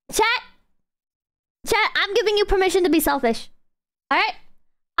 Chat, I'm giving you permission to be selfish. Alright?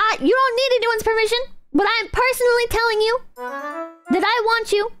 You don't need anyone's permission, but I'm personally telling you that I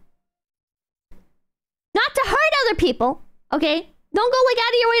want you not to hurt other people, okay? Don't go like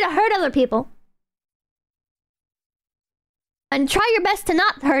out of your way to hurt other people. And try your best to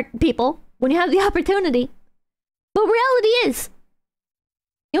not hurt people when you have the opportunity. But reality is,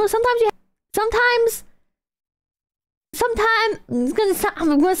 you know, sometimes I'm gonna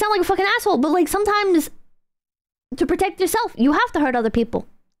sound like a fucking asshole, but like sometimes to protect yourself, you have to hurt other people,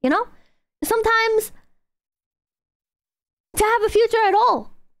 you know? Sometimes to have a future at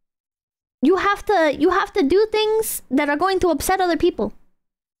all, you have to do things that are going to upset other people.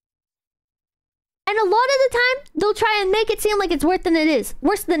 And a lot of the time, they'll try and make it seem like it's worse than it is,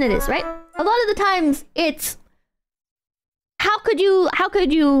 right? A lot of the times it's, how could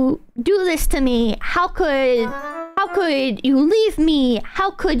you do this to me? How could you leave me?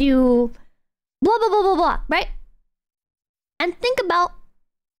 How could you blah blah blah blah blah, right? And think about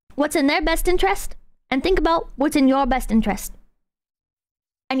what's in their best interest and think about what's in your best interest.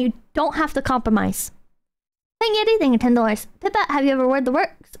 And you don't have to compromise. Thank you, thank you, $10. Pippa, have you ever read the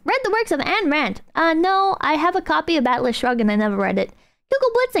works of Ayn Rand? No, I have a copy of Atlas Shrugged and I never read it.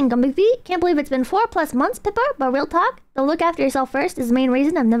 𝐭𝐡𝐚𝐭 can't believe it's been 4+ months, Pippa, but real talk, the look after yourself first is the main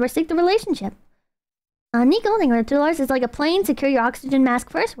reason I've never seeked a relationship. Nico, thank you for $2. It's like a plane, secure your oxygen mask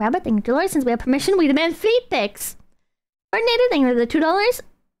first. Rabbit, thank you for $2. Since we have permission, we demand feet pics. Coordinator, thank you for the $2.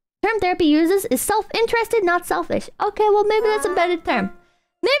 Term therapy uses is self-interested, not selfish. Okay, well maybe that's a better term.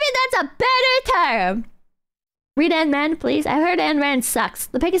 Maybe that's a better term. Read Ayn Rand, please. I heard Ayn Rand sucks.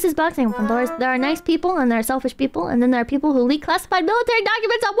 The Pegasus boxing from doors. There are nice people and there are selfish people, and then there are people who leak classified military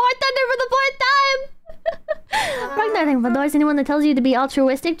documents on War Thunder for the 4th time. Ragnar, thank you for doors. Anyone that tells you to be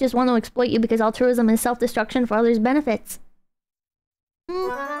altruistic just want to exploit you because altruism is self-destruction for others' benefits.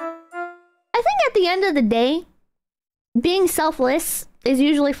 I think at the end of the day, being selfless is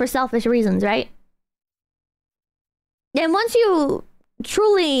usually for selfish reasons, right? And once you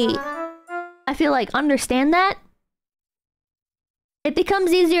truly, I feel like, understand that, it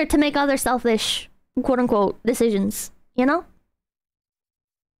becomes easier to make other selfish, quote-unquote, decisions, you know?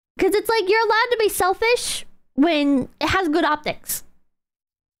 Because it's like, you're allowed to be selfish when it has good optics.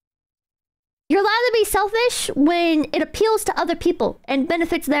 You're allowed to be selfish when it appeals to other people and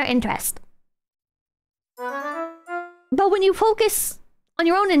benefits their interest. But when you focus on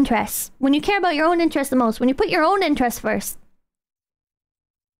your own interests, when you care about your own interests the most, when you put your own interests first,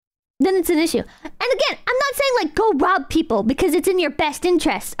 then it's an issue. And again, I'm not saying like go rob people because it's in your best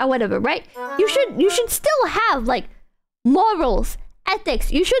interest or whatever, right? You should still have like morals,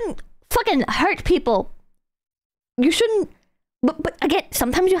 ethics. You shouldn't fucking hurt people. You shouldn't, but again,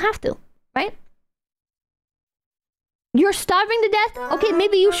 sometimes you have to, right? You're starving to death? Okay,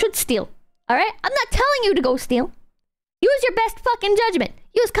 maybe you should steal. All right? I'm not telling you to go steal. Use your best fucking judgment.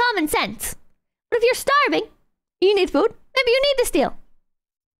 Use common sense. But if you're starving, you need food, maybe you need to steal.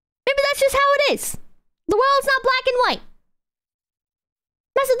 Maybe that's just how it is. The world's not black and white.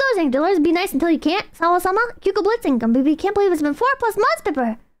 Master Dozing, dollars be nice until you can't. Sawa-sama, 𝐭𝐡𝐚𝐭 can't believe it's been 4+ months,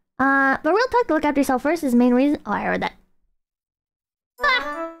 Pippa. But real talk, to look after yourself first is the main reason. Oh, I heard that.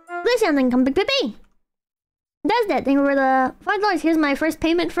 This young thing, Pippi. Does that thing for the $5. Here's my first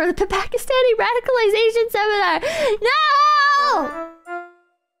payment for the Pakistani radicalization seminar. No!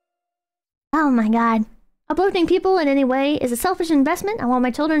 Oh my god. Uplifting people in any way is a selfish investment. I want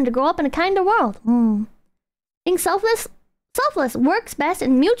my children to grow up in a kinder world. Being selfless works best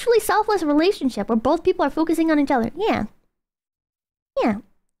in mutually selfless relationship where both people are focusing on each other. Yeah. Yeah.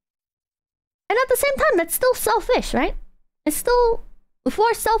 And at the same time, that's still selfish, right? It's still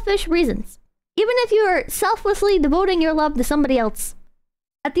for selfish reasons. Even if you're selflessly devoting your love to somebody else,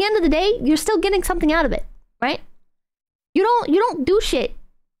 at the end of the day, you're still getting something out of it, right? You don't do shit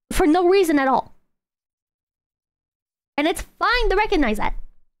for no reason at all. And it's fine to recognize that.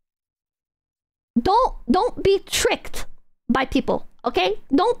 Don't be tricked by people, okay?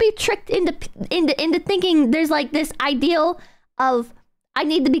 Don't be tricked into thinking there's like this ideal of I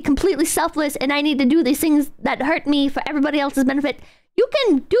need to be completely selfless and I need to do these things that hurt me for everybody else's benefit. You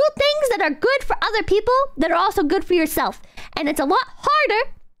can do things that are good for other people that are also good for yourself. And it's a lot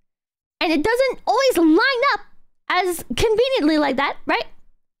harder. And it doesn't always line up as conveniently like that, right?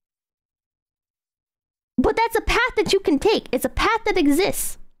 But that's a path that you can take. It's a path that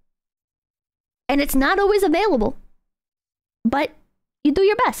exists. And it's not always available. But you do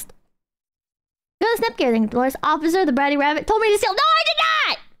your best. Go to Snapcare, officer, the bratty rabbit told me to steal. No, I did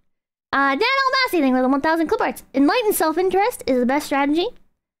not! Dan Almassi, thank you for the 1,000 clip arts. Enlightened self-interest is the best strategy.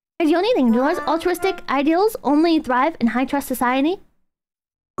 Yoni, thank you, altruistic ideals only thrive in high-trust society.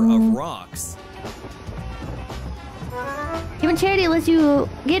 Of rocks. Even charity lets you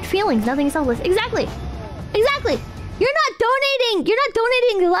get feelings, nothing is selfless. Exactly. Exactly. You're not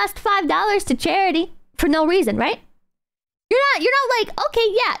donating the last $5 to charity for no reason, right? You're not like, okay,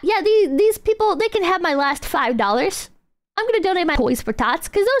 yeah, these people, they can have my last $5. I'm gonna donate my toys for tots,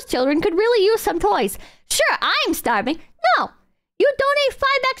 because those children could really use some toys. Sure, I'm starving. No. You donate $5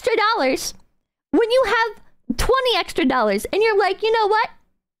 extra when you have $20 extra, and you're like, you know what?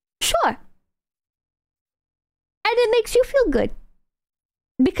 Sure. And it makes you feel good.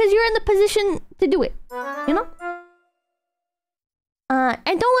 Because you're in the position to do it. You know?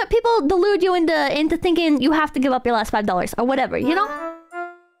 And don't let people delude you into thinking you have to give up your last $5 or whatever, you know?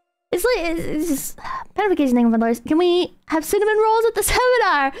 It's like, it's just... Panification thing for dollars. Can we have cinnamon rolls at the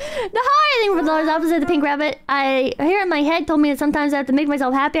seminar? The high thing for dollars opposite the pink rabbit. I hear in my head told me that sometimes I have to make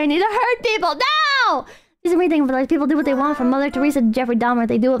myself happy. I need to hurt people. No! These are me thing for dollars. People do what they want from Mother Teresa to Jeffrey Dahmer.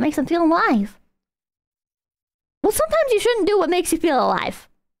 They do what makes them feel alive. Well, sometimes you shouldn't do what makes you feel alive.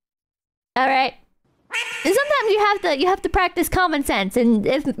 Alright? And sometimes you have to practice common sense, and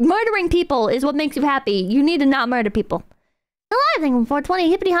if murdering people is what makes you happy, you need to not murder people. Hello, thing 420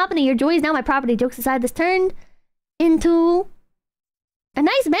 hippity hoppity. Your joy is now my property. Jokes aside, this turned into a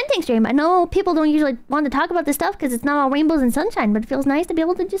nice venting stream. I know people don't usually want to talk about this stuff because it's not all rainbows and sunshine, but it feels nice to be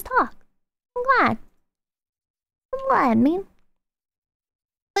able to just talk. I'm glad, man.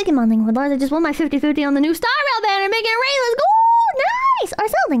 Like him on thing for Lars, I just won my 50-50 on the new Star Rail banner, making it rain. Let's go! Nice! Or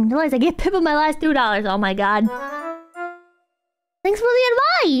something. Lars, I get Pippa my last $2. Oh my god. Thanks for the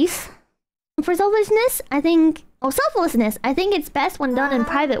advice. For selfishness, I think... Oh, selflessness. I think it's best when done in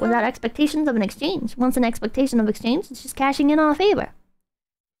private without expectations of an exchange. Once an expectation of exchange, it's just cashing in on a favor.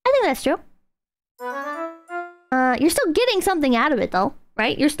 I think that's true. You're still getting something out of it though,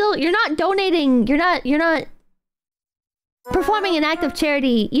 right? You're not donating, you're not performing an act of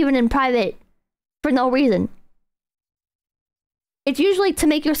charity even in private for no reason. It's usually to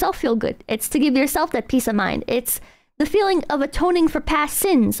make yourself feel good. It's to give yourself that peace of mind. It's the feeling of atoning for past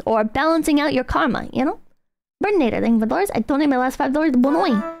sins or balancing out your karma, you know? Burninator, thank you for $5. I donate my last $5 to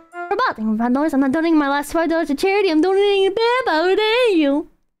Bonoi. For about, thank you for $5. I'm not donating my last $5 to charity. I'm donating it back. How dare you?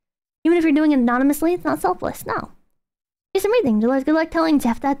 Even if you're doing it anonymously, it's not selfless. No. Here's some reading. Good luck telling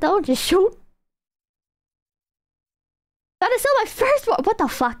Jeff that though. Just shoot. Gotta sell my first one. What the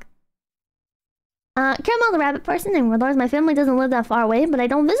fuck? Caramel the rabbit person. And $4. My family doesn't live that far away, but I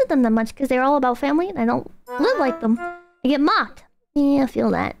don't visit them that much because they're all about family and I don't live like them. I get mocked. Yeah, I feel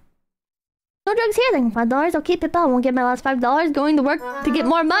that. No drugs here, thank you for $5. Okay, Pippa, I won't get my last $5 going to work to get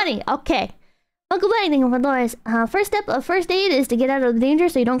more money. Okay. Uncle Benny, thank you for $5. First step of first aid is to get out of the danger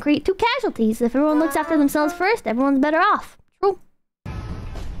so you don't create two casualties. If everyone looks after themselves first, everyone's better off. True.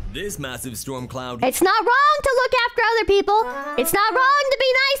 This massive storm cloud... It's not wrong to look after other people. It's not wrong to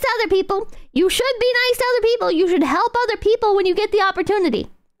be nice to other people. You should be nice to other people. You should help other people when you get the opportunity.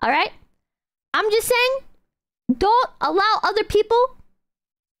 Alright? I'm just saying, don't allow other people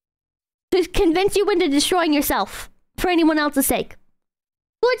to convince you into destroying yourself for anyone else's sake.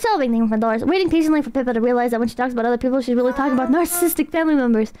 Lord Selving, thank you for $5. Waiting patiently for Pippa to realize that when she talks about other people, she's really talking about narcissistic family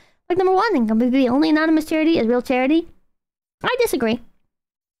members. Like number one, then the only anonymous charity is real charity. I disagree.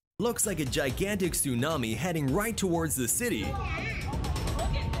 Looks like a gigantic tsunami heading right towards the city.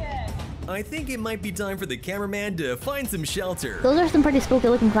 I think it might be time for the cameraman to find some shelter. Those are some pretty spooky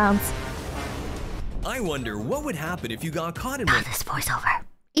looking clowns. I wonder what would happen if you got caught in one. This voiceover.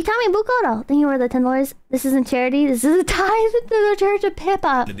 Itami Bukoto, thank you for the $10. This isn't charity, this is a tithe to the Church of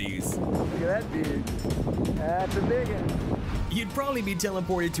Pippa. These. Look at that dude. That's a big one. You'd probably be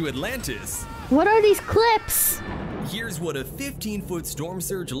teleported to Atlantis. What are these clips? Here's what a 15-foot storm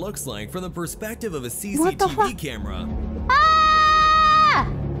surge looks like from the perspective of a CCTV camera. Ah!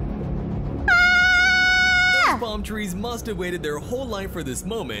 Those palm trees must have waited their whole life for this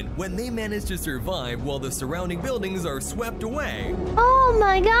moment when they managed to survive while the surrounding buildings are swept away. Oh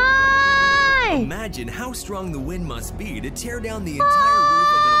my god! Imagine how strong the wind must be to tear down the entire roof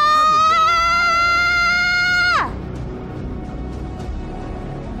of an apartment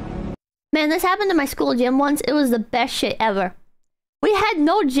building. Man, this happened to my school gym once. It was the best shit ever. We had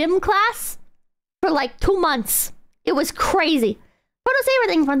no gym class for like 2 months. It was crazy. Photo save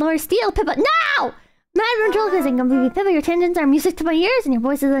everything for Lord Steel Pippa. No! Mad ventriloquism, Pippa, your tangents are music to my ears, and your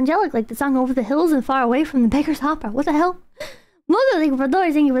voice is angelic, like the song Over the Hills and Far Away from the Baker's Opera. What the hell? Mogo, thank you for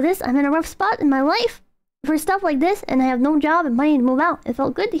 $1. Thank you for this. I'm in a rough spot in my life for stuff like this, and I have no job and money to move out. It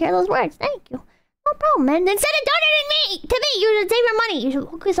felt good to hear those words. Thank you. No problem, man. Instead of donating to me, you should save your money. You should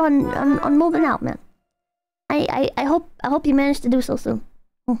focus on moving out, man. I hope you manage to do so soon.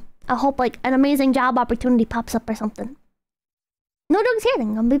 I hope like an amazing job opportunity pops up or something. No dogs here,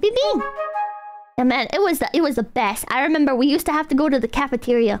 then. Baby bean. Yeah, man, it was the best. I remember we used to have to go to the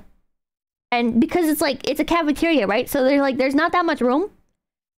cafeteria, and because it's a cafeteria, right? So there's not that much room.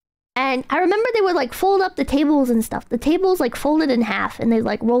 And I remember they would like fold up the tables and stuff. The tables like folded in half, and they'd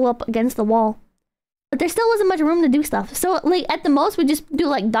like roll up against the wall. But there still wasn't much room to do stuff. So like at the most we just do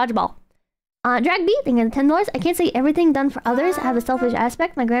like dodgeball. Drag beat, thank you for $10. I can't say everything done for others. I have a selfish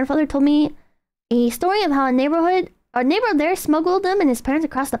aspect. My grandfather told me a story of how a neighbor there smuggled them and his parents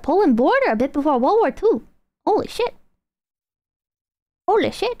across the Poland border a bit before World War II. Holy shit.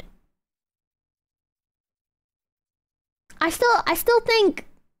 Holy shit. I still think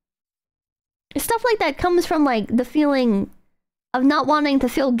stuff like that comes from like the feeling of not wanting to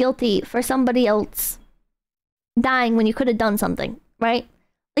feel guilty for somebody else dying when you could have done something, right?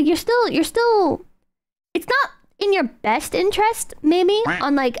 Like you're still it's not in your best interest maybe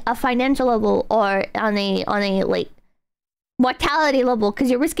on like a financial level or on a like mortality level because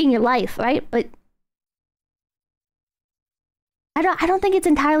you're risking your life, right? But I don't think it's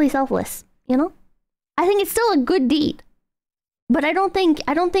entirely selfless, you know? I think it's still a good deed. But I don't think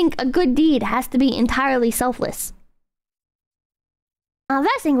a good deed has to be entirely selfless.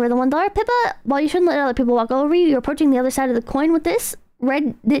 Vesting for the $1. Pippa, while you shouldn't let other people walk over you, you're approaching the other side of the coin with this.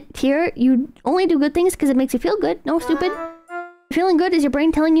 Read it here. You only do good things because it makes you feel good. No, stupid. Feeling good is your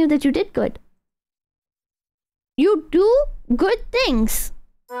brain telling you that you did good. You do good things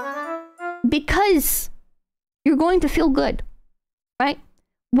because you're going to feel good, right?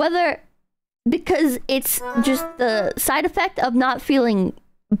 Whether because it's just the side effect of not feeling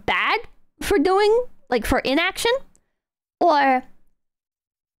bad for doing, like for inaction, or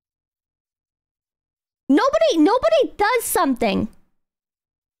nobody does something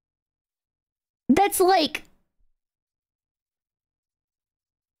that's like,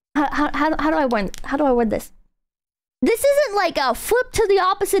 how do I word this? This isn't like a flip to the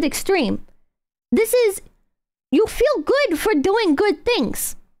opposite extreme. This is, you feel good for doing good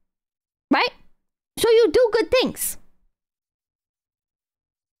things, right? So you do good things.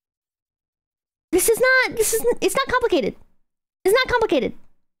 It's not complicated. It's not complicated.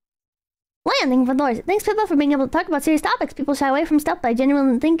 Landing for Lord. Thanks, Pippa, for being able to talk about serious topics. People shy away from stuff, but I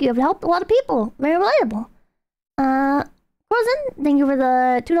genuinely think you have helped a lot of people. Very relatable. Frozen, thank you for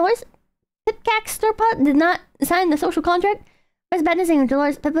the $2. 𝐒𝐡𝐚𝐭 did not sign the social contract. Where's Badness saying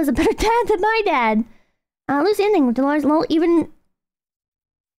Dolores? Pippa's a better dad than my dad. Lucy ending with Dolores. Lol, even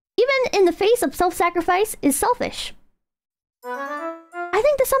in the face of self-sacrifice is selfish. I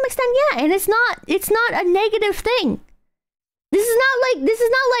think to some extent, yeah, and it's not a negative thing. This is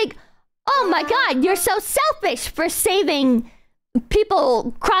not like, oh my god, you're so selfish for saving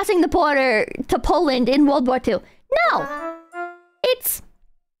people crossing the border to Poland in World War II. No. It's,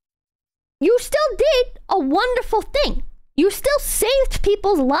 you still did a wonderful thing. You still saved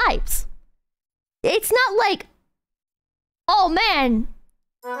people's lives. It's not like, oh man,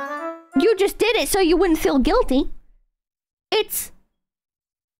 you just did it so you wouldn't feel guilty. It's,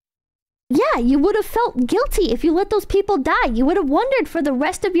 yeah, you would have felt guilty if you let those people die. You would have wondered for the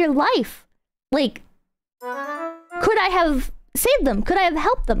rest of your life, like, could I have saved them? Could I have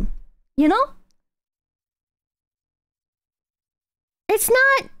helped them? You know? It's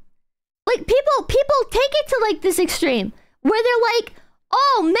not, like, people take it to, like, this extreme, where they're like,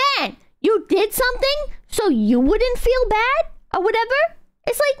 oh man, you did something so you wouldn't feel bad? Or whatever?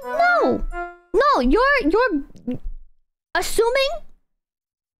 It's like, no, you're assuming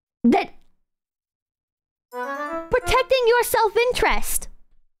that protecting your self-interest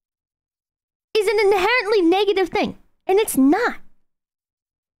is an inherently negative thing. And it's not.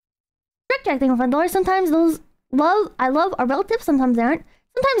 Trick thing with $1. Sometimes those I love are relative, sometimes they aren't.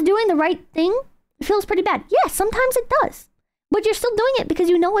 Sometimes doing the right thing feels pretty bad. Yes, sometimes it does. But you're still doing it because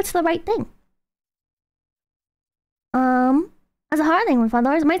you know it's the right thing. As a hard thing with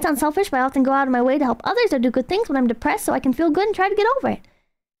 $1, it might sound selfish, but I often go out of my way to help others or do good things when I'm depressed so I can feel good and try to get over it.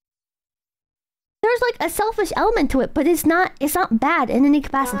 There's like a selfish element to it, but it's not bad in any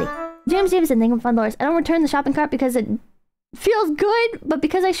capacity. James Jameson, thank you for $1. I don't return the shopping cart because it feels good, but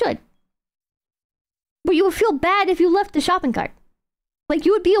because I should. But you would feel bad if you left the shopping cart. Like,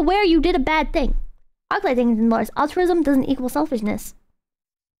 you would be aware you did a bad thing. Arclight, thank you for $1. Altruism doesn't equal selfishness.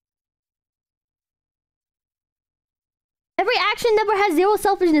 Every action never has 0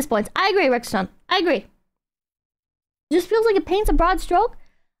 selfishness points. I agree, Rexton. I agree. It just feels like it paints a broad stroke.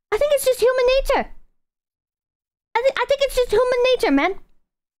 I think it's just human nature. I think it's just human nature, man.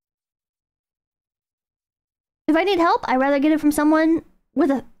 If I need help, I'd rather get it from someone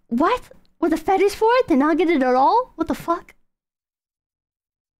with a... What? With a fetish for it than not get it at all? What the fuck?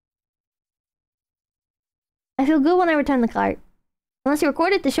 I feel good when I return the cart. Unless you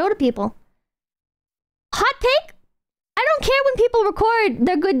record it to show to people. Hot take? I don't care when people record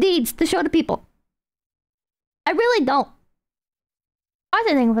their good deeds to show to people. I really don't. Arthur,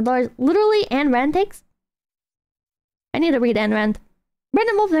 thank you for $1. Literally and Rand takes. I need to read Ayn Rand.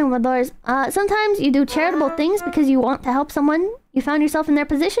 Brendan Wolf, thank you for $1. Sometimes you do charitable things because you want to help someone. You found yourself in their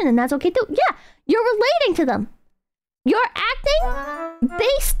position, and that's okay too. Yeah, you're relating to them. You're acting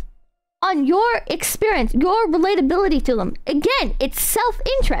based on your experience, your relatability to them. Again, it's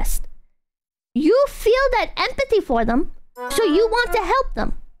self-interest. You feel that empathy for them, so you want to help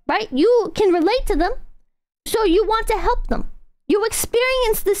them, right? You can relate to them, so you want to help them. You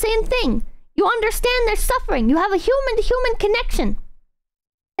experience the same thing. You understand their suffering. You have a human-to-human connection.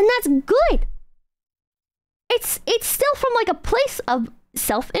 And that's good. It's still from like a place of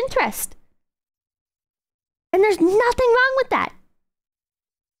self-interest. And there's nothing wrong with that.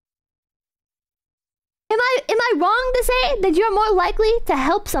 Am I wrong to say that you're more likely to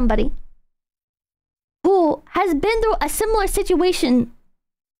help somebody who has been through a similar situation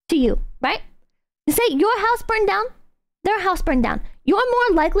to you, right? Say your house burned down, their house burned down. You're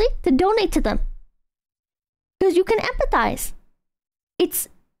more likely to donate to them. Because you can empathize. It's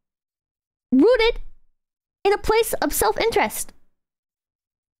rooted in a place of self-interest.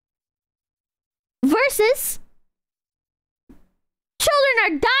 Versus, children are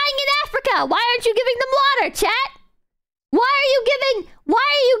dying in Africa. Why aren't you giving them water, chat? Why are you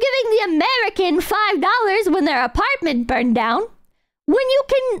giving the American $5 when their apartment burned down? When you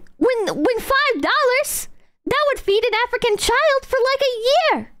can, when $5, that would feed an African child for like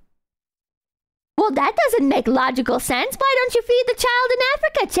a year. Well, that doesn't make logical sense. Why don't you feed the child in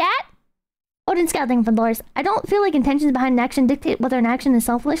Africa, chat? 𝐂𝐡𝐚𝐭 thing from Dolores. I don't feel like intentions behind an action dictate whether an action is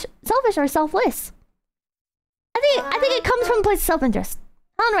selfish or selfless. I think it comes from a place of self-interest.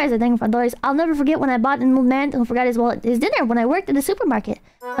 Helen Riser, thank you for $5. I'll never forget when I bought an old man who forgot his dinner when I worked at a supermarket.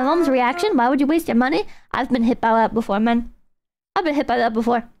 My mom's reaction, why would you waste your money? I've been hit by that before, man. I've been hit by that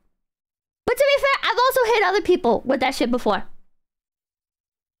before. But to be fair, I've also hit other people with that shit before.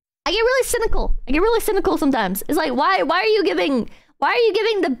 I get really cynical. I get really cynical sometimes. It's like, why are you giving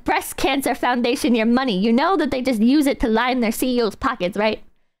the Breast Cancer Foundation your money? You know that they just use it to line their CEO's pockets, right?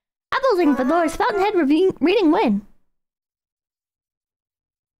 Apple's looking for Dolores. Fountainhead reading win.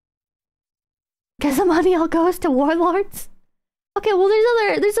 Because the money all goes to warlords. Okay, well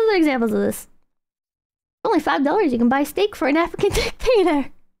there's other examples of this. Only $5 you can buy steak for an African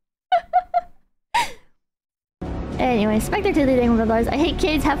dictator. Anyway, Spectre 2 leading with $5. I hate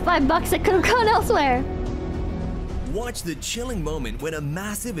kids have $5 that could have gone elsewhere. Watch the chilling moment when a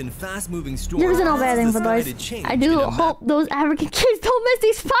massive and fast-moving storm. There isn't all bad thing for $5. I do hope those African kids don't miss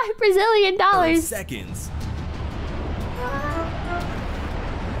these $5 Brazilian seconds.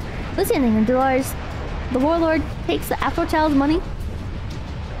 Listening in $2. The warlord takes the Afro child's money.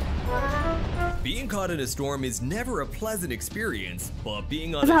 Being caught in a storm is never a pleasant experience, but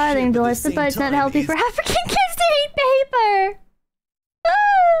being on a ship at the same time, it's not healthy for African kids to eat paper.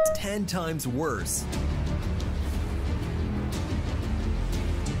 10 times worse.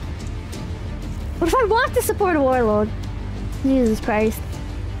 What if I want to support a warlord? Jesus Christ.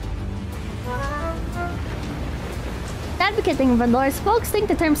 Advocate thing for $5. Folks think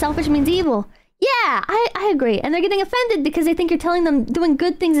the term selfish means evil. Yeah, I agree. And they're getting offended because they think you're telling them doing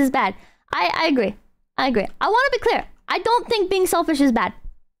good things is bad. I agree. I agree. I want to be clear. I don't think being selfish is bad.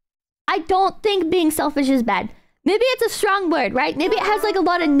 I don't think being selfish is bad. Maybe it's a strong word, right? Maybe it has like a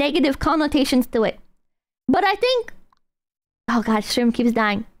lot of negative connotations to it. But I think... Oh god, stream keeps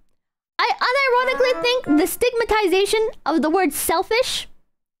dying. I unironically think the stigmatization of the word selfish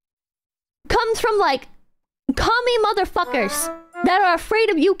comes from like commie motherfuckers that are afraid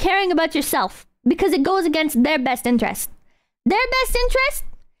of you caring about yourself because it goes against their best interest. Their best interest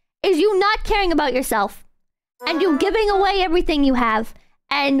is you not caring about yourself and you giving away everything you have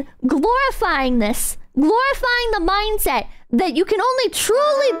and glorifying this, glorifying the mindset that you can only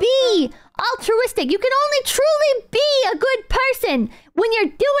truly be altruistic. You can only truly be a good person when you're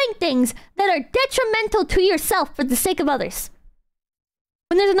doing things that are detrimental to yourself for the sake of others.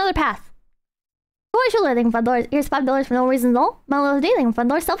 When there's another path. $5. Here's $5 for no reason at all.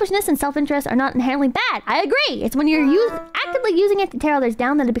 $5. Selfishness and self-interest are not inherently bad. I agree. It's when you're actively using it to tear others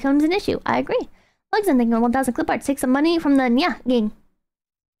down that it becomes an issue. I agree. Legs and thinking 1,000 clip art. Take some money from the nya gang.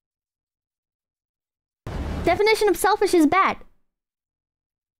 Definition of selfish is bad.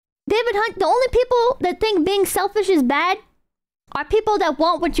 David Hunt, the only people that think being selfish is bad are people that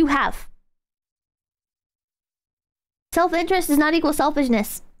want what you have. Self-interest does not equal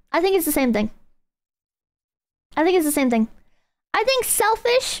selfishness. I think it's the same thing. I think it's the same thing. I think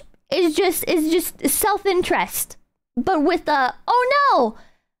selfish is just self-interest, but with a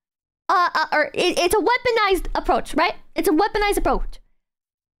it's a weaponized approach, right? It's a weaponized approach.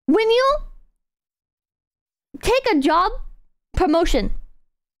 When you take a job promotion,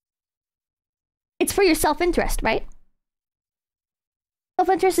 it's for your self-interest, right?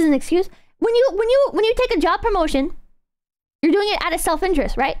 Self-interest is an excuse. When you take a job promotion, you're doing it out of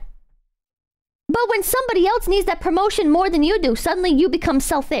self-interest, right? But when somebody else needs that promotion more than you do, suddenly you become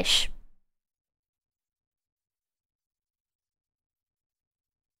selfish.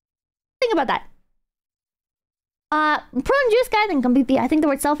 Think about that. Prone juice guy, then completely. I think the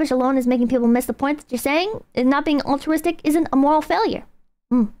word selfish alone is making people miss the point that you're saying. And not being altruistic isn't a moral failure.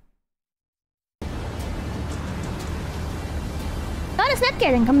 Not a snap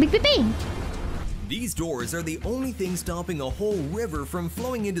guy, then completely. These doors are the only thing stopping a whole river from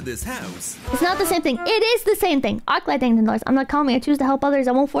flowing into this house. It's not the same thing. It is the same thing. Arclight thing noise. I'm not calming. I choose to help others.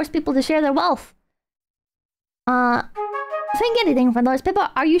 I won't force people to share their wealth. Think anything from those people.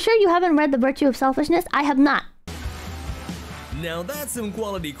 Are you sure you haven't read The Virtue of Selfishness? I have not. Now that's some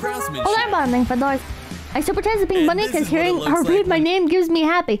quality craftsmanship. Oh, that bonding for dollars. I supercharge the pink bunny because hearing her read my name gives me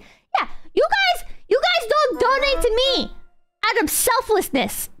happy. Yeah, you guys don't donate to me out of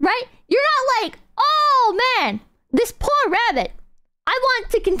selflessness, right? You're not like, oh man, this poor rabbit. I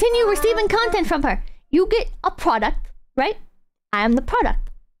want to continue receiving content from her. You get a product, right? I am the product.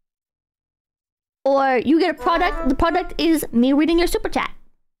 Or you get a product, the product is me reading your super chat.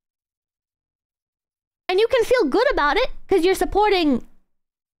 And you can feel good about it because you're supporting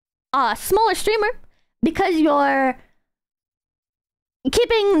a smaller streamer, because you're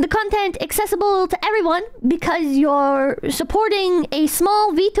keeping the content accessible to everyone, because you're supporting a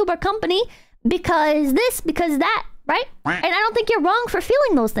small VTuber company, because this, because that, right? And I don't think you're wrong for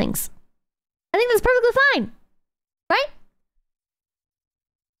feeling those things. I think that's perfectly fine, right?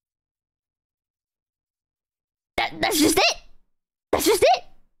 That's just it. That's just it.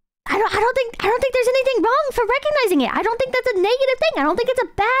 I don't think there's anything wrong for recognizing it. I don't think that's a negative thing. I don't think it's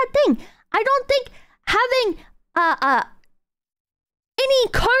a bad thing. I don't think having any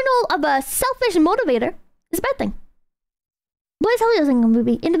kernel of a selfish motivator is a bad thing. Blaze Helio's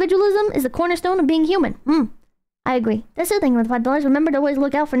movie. Individualism is the cornerstone of being human. I agree. That's the thing with $5. Remember to always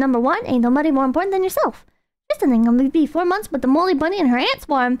look out for number one. Ain't nobody more important than yourself. Just the thing on movie. 4 months, but the Molly Bunny and her ant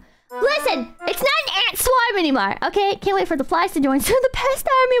swarm. Listen, it's not an ant swarm anymore. Okay, can't wait for the flies to join. Soon the pest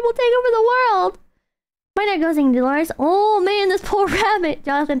army will take over the world. Miner goes in Dolores. Oh man, this poor rabbit.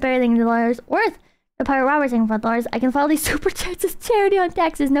 Jonathan Perry thinking Dolores. Worth. The Pirate Roberts thinking $5. I can file these super chats as charity on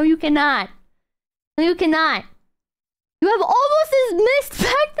taxes. No, you cannot. No, you cannot. You have almost as missed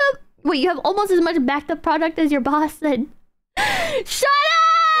backed up. Wait, you have almost as much backed up product as your boss said. Shut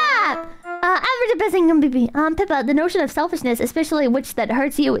up! Average best income BB. Pippa, the notion of selfishness, especially which that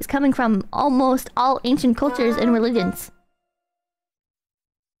hurts you, is coming from almost all ancient cultures and religions.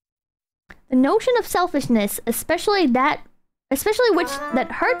 The notion of selfishness, especially which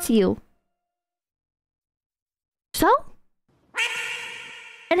that hurts you. So?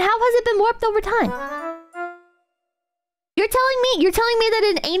 And how has it been warped over time? You're telling me that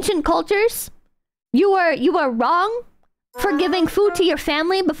in ancient cultures, you were wrong for giving food to your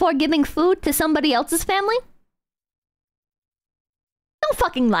family before giving food to somebody else's family? Don't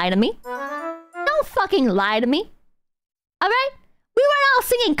fucking lie to me. Don't fucking lie to me. Alright? We weren't all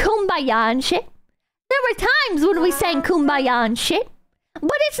singing Kumbaya and shit. There were times when we sang Kumbaya and shit,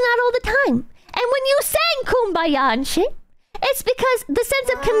 but it's not all the time. And when you sang Kumbaya and shit, it's because the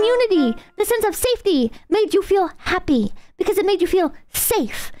sense of community, the sense of safety made you feel happy. Because it made you feel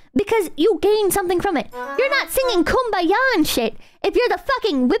safe. Because you gained something from it. You're not singing Kumbaya and shit if you're the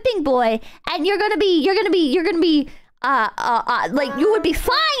fucking whipping boy and you're gonna be, like, you would be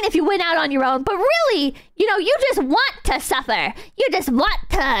fine if you went out on your own. But really, you know, you just want to suffer. You just want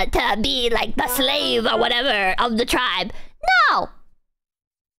to be like the slave or whatever of the tribe. No!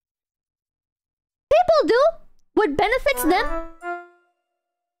 People do what benefits them.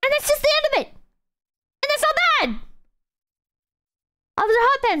 And that's just the end of it. And that's not bad. Officer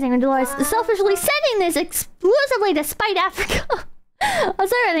Hotpants and Dolores selfishly sending this exclusively to spite Africa. I'm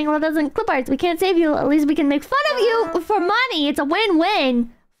sorry, I think well, doesn't clip arts. We can't save you. At least we can make fun of you for money. It's a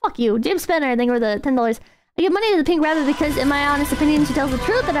win-win. Fuck you. James Spenner, I think, for the $10. I give money to the pink rabbit because, in my honest opinion, she tells the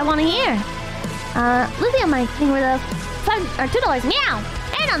truth that I want to hear. Lithium, I think, for the $2. Meow.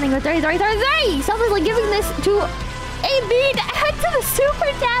 And I think, for 33. Selfishly giving this to AB to add to the super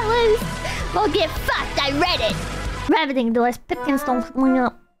chat list. Well, get fucked. I read it. Ravaging Dolores, Pipkin Stone going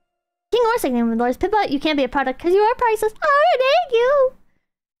up. King Orsic name Dolores, Pippa, you can't be a product because you are priceless. Oh, thank you.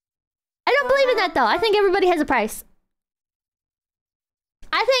 I don't believe in that though. I think everybody has a price.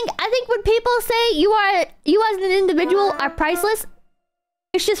 I think when people say you as an individual are priceless,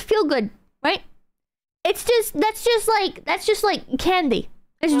 it's just feel good, right? It's just that's just like candy.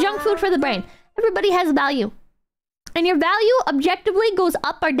 It's junk food for the brain. Everybody has value. And your value objectively goes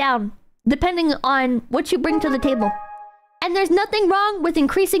up or down, depending on what you bring to the table. And there's nothing wrong with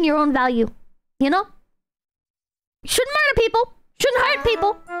increasing your own value. You know? Shouldn't murder people. Shouldn't hurt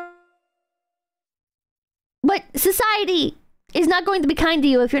people. But society is not going to be kind to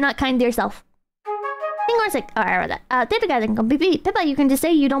you if you're not kind to yourself. Alright, I read that. Data guy can come BB. Pippa, you can just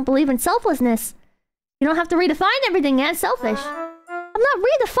say you don't believe in selflessness. You don't have to redefine everything as selfish. I'm not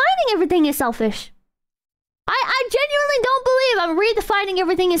redefining everything as selfish. I genuinely don't believe I'm redefining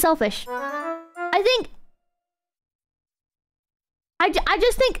everything as selfish. I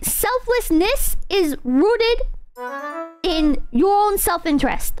just think selflessness is rooted in your own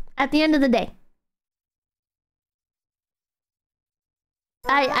self-interest at the end of the day.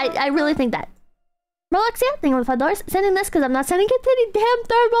 I really think that. Rolex, yeah, thank you for $5. Sending this because I'm not sending it to any damn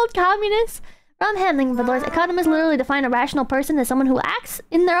third world communists. From him, thank you for the dollars. Economists literally define a rational person as someone who acts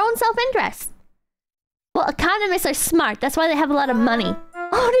in their own self-interest. Well, economists are smart. That's why they have a lot of money.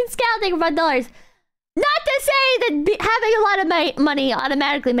 Oh, Scout, thank you for $5. Not to say that having a lot of money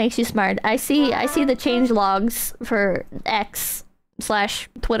automatically makes you smart. I see the change logs for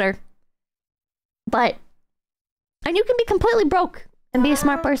X/Twitter. But... And you can be completely broke and be a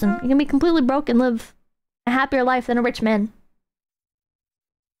smart person. You can be completely broke and live a happier life than a rich man.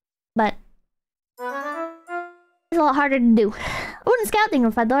 But... It's a lot harder to do. Odin Scout, thank you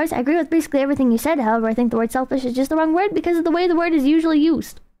for $5. I agree with basically everything you said. However, I think the word selfish is just the wrong word because of the way the word is usually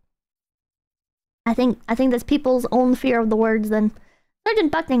used. I think that's people's own fear of the words then.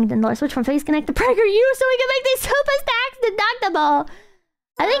 Sergeant Buck, thank you $10. Switch from Face Connect to PragerU so we can make these super tax deductible.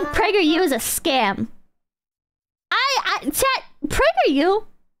 I think PragerU is a scam. Chat, PragerU?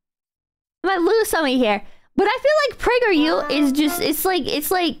 I might lose somebody here. But I feel like PragerU is just, it's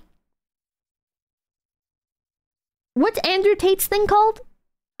like... What's Andrew Tate's thing called?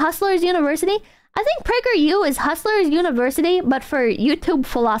 Hustlers University? I think PragerU is Hustlers University, but for YouTube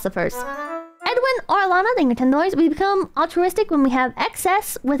philosophers. Edwin Orlana, thank you $10. We become altruistic when we have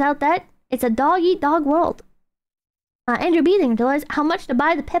excess. Without that, it's a dog-eat-dog world. Andrew B, thank you $10. How much to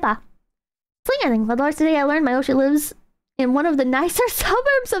buy the Pippa? Slinger, thank you $5. Today I learned my Oshi lives in one of the nicer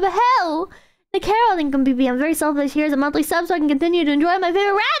suburbs of hell. The Carol, thank you BB. I'm very selfish. Here's a monthly sub so I can continue to enjoy my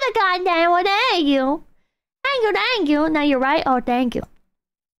favorite rabbit content. Well, thank you. Thank you. Now you're right. Oh, thank you.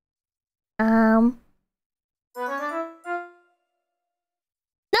 Nelly,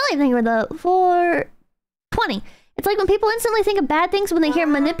 thank you for the 420. It's like when people instantly think of bad things when they hear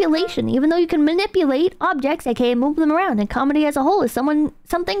manipulation, even though you can manipulate objects, aka move them around. And comedy as a whole is something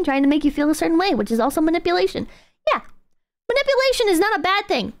trying to make you feel a certain way, which is also manipulation. Yeah, manipulation is not a bad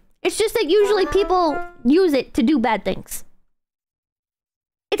thing. It's just that usually people use it to do bad things.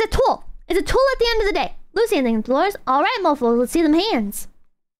 It's a tool. It's a tool at the end of the day. Lucy, thank you $10. Alright, mofos, let's see them hands.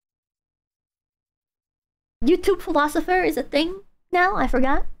 YouTube philosopher is a thing now? I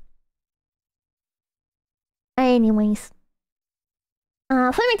forgot. Anyways.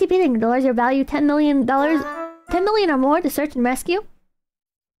 Flaming TP, thank you $. Your value $10 million. $10 million or more to search and rescue?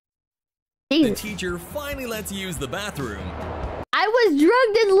 Jesus. The teacher finally lets you use the bathroom. I was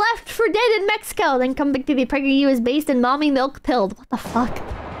drugged and left for dead in Mexico. Then come back to the PragerU is based in mommy milk pilled. What the fuck?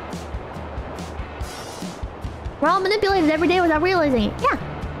 We're all manipulated every day without realizing it. Yeah.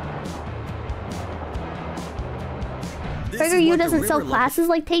 PragerU doesn't sell classes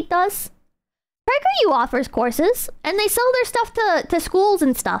like Tate does. PragerU offers courses, and they sell their stuff to schools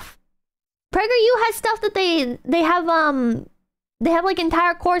and stuff. PragerU has stuff that they have like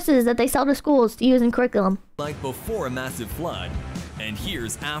entire courses that they sell to schools to use in curriculum. Like before a massive flood, and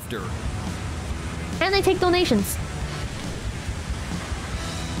here's after. And they take donations.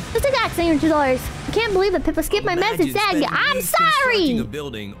 Mr. Gax, thank you $2. I can't believe that Pippa skipped my message. Dad, I'm sorry! A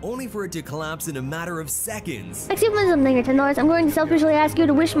building only for it to collapse in a matter of seconds. Excuse me, thank you $10. I'm going to selfishly ask you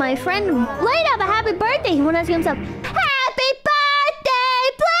to wish my friend Blade Up a happy birthday. He won't ask you himself. Happy birthday,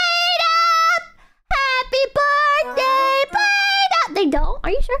 Blade Up! Happy birthday, Blade Up! They don't?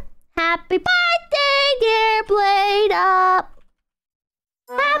 Are you sure? Happy birthday, dear Blade Up!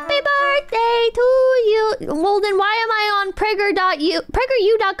 Happy birthday to you. Well, then why am I on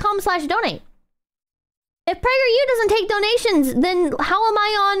PragerU.com/donate? If PragerU doesn't take donations, then how am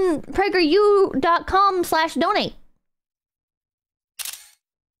I on PragerU.com/donate?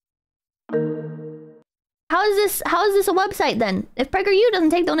 How is this a website then? If PragerU doesn't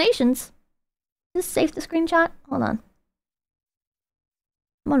take donations, is this safe to screenshot? Hold on.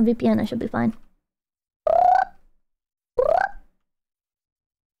 I'm on VPN. I should be fine.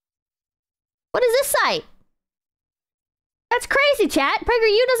 What is this site? That's crazy, chat.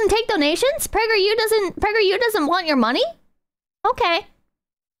 PragerU doesn't take donations? PragerU doesn't want your money? Okay.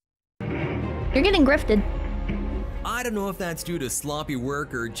 You're getting grifted. I don't know if that's due to sloppy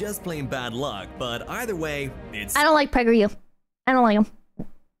work or just plain bad luck, but either way, it's... I don't like PragerU. I don't like them.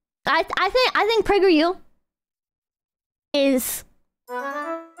 I think PragerU is...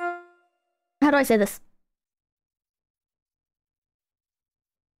 How do I say this?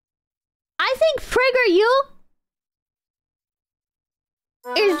 I think PragerU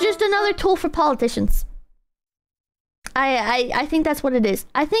is just another tool for politicians. I think that's what it is.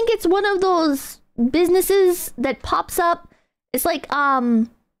 I think it's one of those businesses that pops up. It's like, oh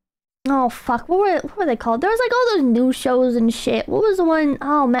fuck, what were they called? There was like all those news shows and shit. What was the one?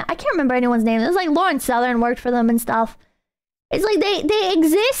 Oh man, I can't remember anyone's name. It was like Lawrence Southern worked for them and stuff. It's like they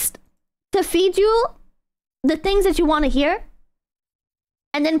exist to feed you the things that you want to hear.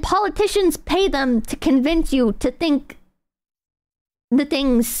 And then politicians pay them to convince you to think the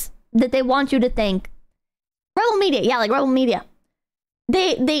things that they want you to think. Rebel media, yeah, like rebel media.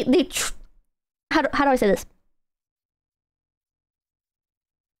 How do I say this?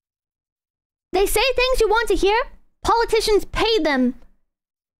 They say things you want to hear. Politicians pay them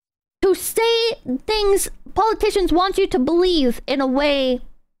to say things politicians want you to believe in a way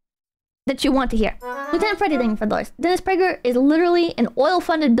that you want to hear. Lieutenant Freddy, thank you for $. Dennis Prager is literally an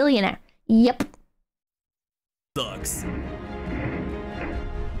oil-funded billionaire. Yep. Sucks.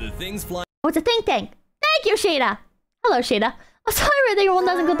 The things fly. Oh, it's a think tank. Thank you, Shada. Hello, Shada. I'm sorry, I think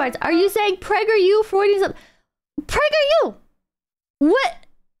 1,000 good parts. Are you saying PragerU for something? PragerU? What's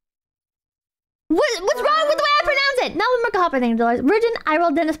wrong with the way I pronounce it? Melvin Mercahopper, thank you $. Virgin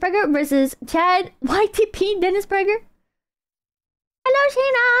Iroll Dennis Prager versus Chad YTP Dennis Prager. Hello,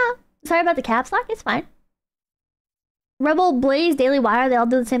 Shana. Sorry about the caps lock. It's fine. Rebel, Blaze, Daily Wire, they all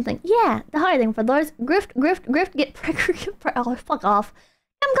do the same thing. Yeah, the hard thing for $. Grift, get Prager. Oh, fuck off.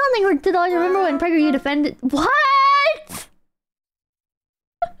 I'm calling her $2. Remember when PragerU defended? What?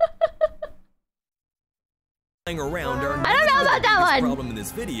 Around are I don't know about that one. Problem in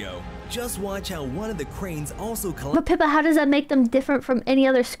this video. Just watch how one of the cranes also But Pippa, how does that make them different from any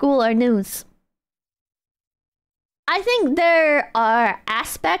other school or news? I think there are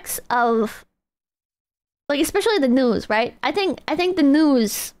aspects of, like, especially the news, right? I think the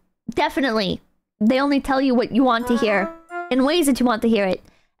news, definitely, they only tell you what you want to hear in ways that you want to hear it.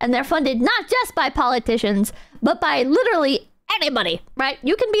 And they're funded not just by politicians, but by literally anybody, right?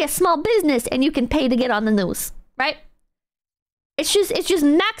 You can be a small business and you can pay to get on the news, right? It's just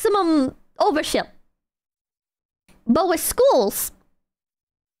maximum ownership. But with schools,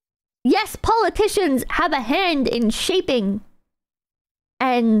 yes, politicians have a hand in shaping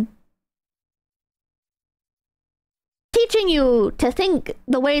and teaching you to think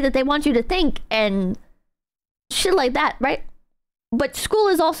the way that they want you to think and shit like that, right? But school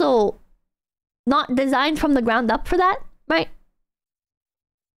is also not designed from the ground up for that, right?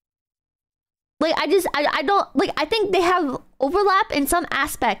 Like, I don't, like, I think they have overlap in some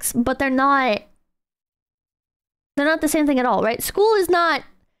aspects, but they're not the same thing at all, right? School is not,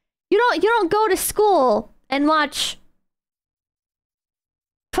 you don't go to school and watch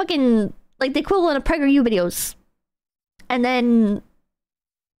fucking, like, the equivalent of PragerU videos. And then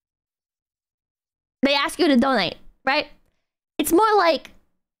they ask you to donate, right? It's more like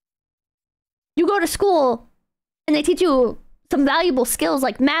you go to school and they teach you some valuable skills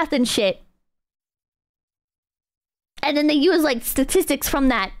like math and shit. And then they use, like, statistics from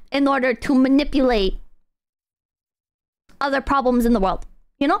that in order to manipulate other problems in the world.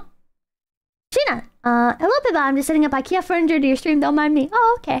 You know? Sheena, hello, Pippa. I'm just setting up IKEA furniture to your stream. Don't mind me.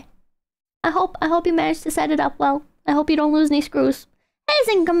 Oh, okay. I hope you managed to set it up well. I hope you don't lose any screws. Hey,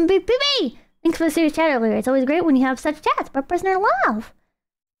 Zinkum BB! Thanks for the serious chat earlier. It's always great when you have such chats about personal love.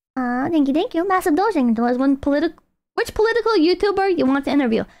 Thank you. Massive dosing. Which political YouTuber you want to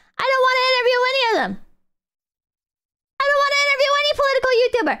interview? I don't want to interview any of them. I don't want to interview any political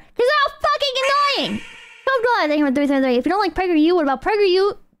YouTuber because they're all fucking annoying. Thank you for 333. If you don't like PragerU, what about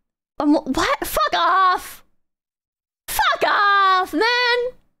PragerU? What? Fuck off! Fuck off, man!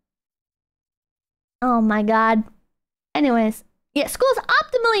 Oh my god. Anyways, yeah, schools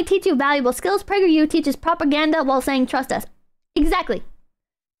optimally teach you valuable skills. PragerU teaches propaganda while saying trust us. Exactly.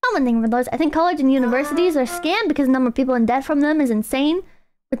 One thing for those, I think college and universities are scammed because the number of people in debt from them is insane.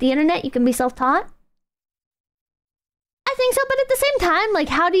 With the internet, you can be self-taught. I think so, but at the same time, like,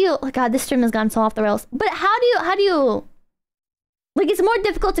 how do you... Oh god, this stream has gone so off the rails. But how do you... Like, it's more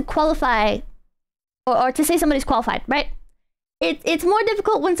difficult to qualify... Or to say somebody's qualified, right? It's more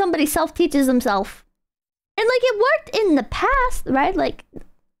difficult when somebody self-teaches themselves. And, like, it worked in the past, right? Like,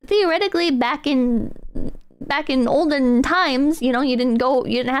 theoretically, back in olden times, you know, you didn't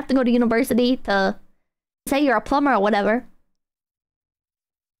have to go to university to say you're a plumber or whatever.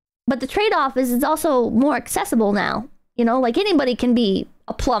 But the trade-off is it's also more accessible now. You know, like, anybody can be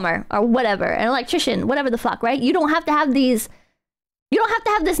a plumber or whatever, an electrician, whatever the fuck, right? You don't have to have these... You don't have to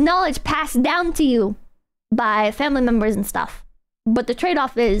have this knowledge passed down to you by family members and stuff. But the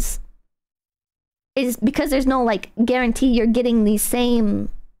trade-off is because there's no, like, guarantee you're getting these same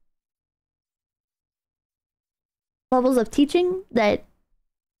levels of teaching that,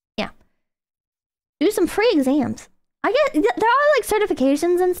 yeah. Do some free exams. I guess there are, like,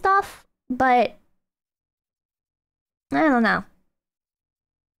 certifications and stuff, but I don't know.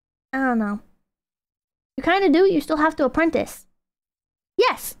 You kind of do. You still have to apprentice.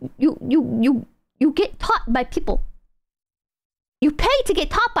 Yes, you get taught by people. You pay to get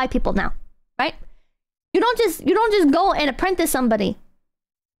taught by people now, right? You don't just go and apprentice somebody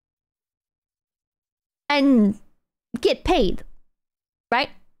and get paid, right?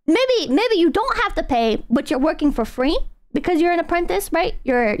 maybe you don't have to pay, but you're working for free because you're an apprentice, right?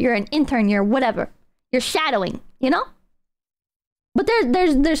 You're an intern, you're whatever. You're shadowing, you know? But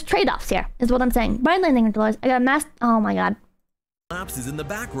there's trade-offs here, is what I'm saying. Brian Landing, I got a mask. Oh my god. Lapses in the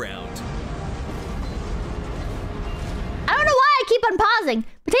background. I don't know why I keep on pausing.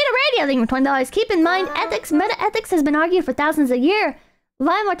 Potato Radio, thank you for $20. Keep in mind, ethics, meta-ethics has been argued for thousands of years.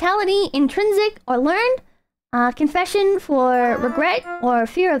 Via mortality, intrinsic or learned. Confession for regret or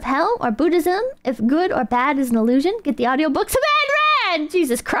fear of hell or Buddhism. If good or bad is an illusion. Get the audiobooks. Red!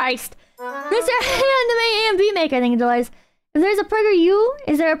 Jesus Christ. Mr. Anime AMV Maker, thank you for $20. If there's a PragerU,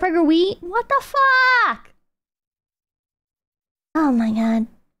 is there a PragerWe? What the fuck? Oh my god.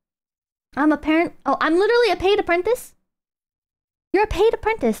 I'm a parent. Oh, I'm literally a paid apprentice? You're a paid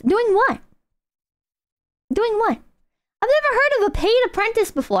apprentice. Doing what? Doing what? I've never heard of a paid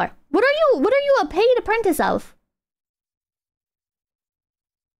apprentice before. What are you a paid apprentice of?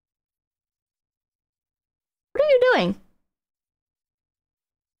 What are you doing?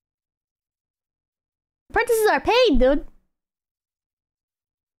 Apprentices are paid, dude.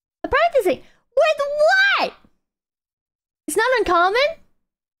 Apprenticing? With what? It's not uncommon?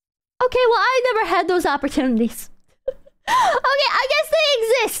 Okay, well, I never had those opportunities. Okay, I guess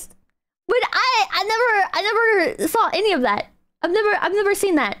they exist. But I never saw any of that. I've never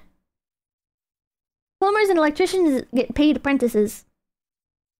seen that. Plumbers and electricians get paid apprentices.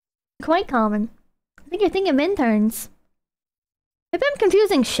 Quite common. I think you're thinking of interns. Maybe I'm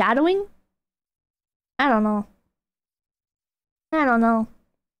confusing shadowing? I don't know. I don't know.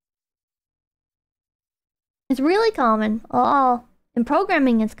 It's really common. Oh, in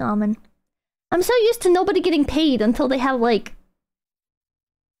programming it's common. I'm so used to nobody getting paid until they have like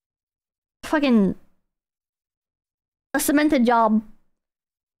fucking a cemented job.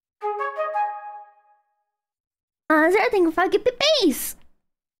 Is there anything if I get the base?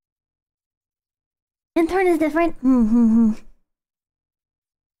 Intern is different.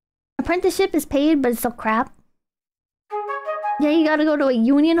 Apprenticeship is paid, but it's still crap. Yeah, you gotta go to a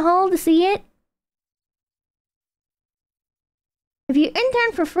union hall to see it. If you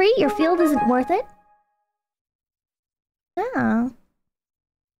intern for free, your field isn't worth it. Oh.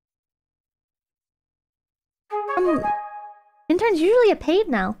 Interns usually are paid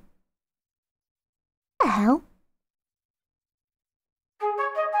now. What the hell?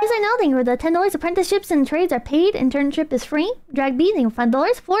 Yes, I know. Thank you for the $10. Apprenticeships and trades are paid. Internship is free. Drag B, thank you for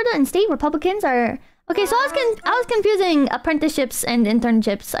 $5. Florida and state Republicans are... Okay, so I was confusing apprenticeships and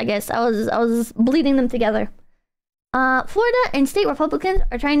internships, I guess. I was bleeding them together. Florida and state Republicans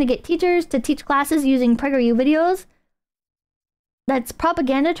are trying to get teachers to teach classes using PragerU videos. That's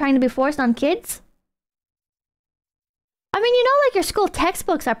propaganda trying to be forced on kids. I mean, you know, like your school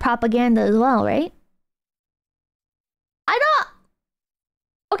textbooks are propaganda as well, right? I don't...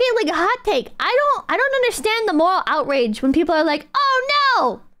 Okay, like a hot take. I don't understand the moral outrage when people are like, oh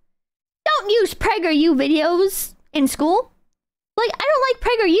no! Don't use PragerU videos in school. Like, I don't like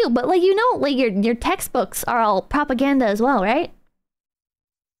PragerU, but like, you know, like your textbooks are all propaganda as well, right?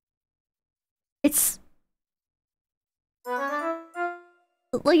 It's...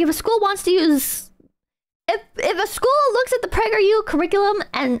 Like, if a school wants to use... If a school looks at the PragerU curriculum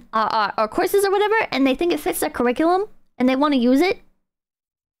and or courses or whatever, and they think it fits their curriculum, and they want to use it,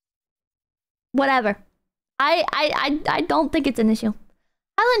 whatever. I don't think it's an issue.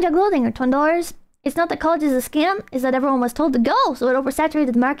 Highland Jug Clothing are $20. It's not that college is a scam, it's that everyone was told to go, so it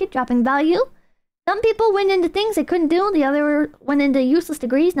oversaturated the market, dropping value. Some people went into things they couldn't do, the other went into useless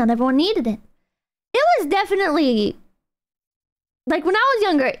degrees, not everyone needed it. It was definitely... Like, when I was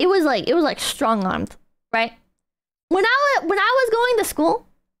younger, it was like strong-armed, right? When I was going to school,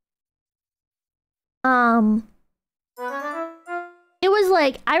 it was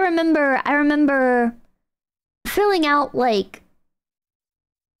like, I remember filling out, like,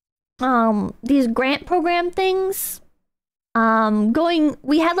 these grant program things.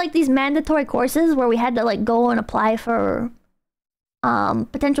 We had, like, these mandatory courses where we had to, like, go and apply for,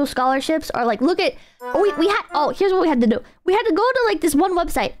 potential scholarships, or, like, look at... here's what we had to do. We had to go to, like, this one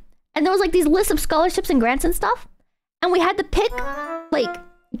website, and there was, like, these lists of scholarships and grants and stuff, and we had to pick, like,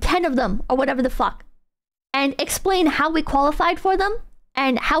 10 of them, or whatever the fuck, and explain how we qualified for them,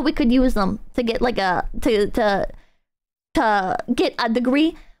 and how we could use them to get, like, to get a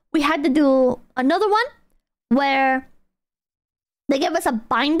degree. We had to do another one where they gave us a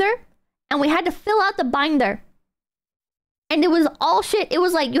binder, and we had to fill out the binder. And it was all shit. It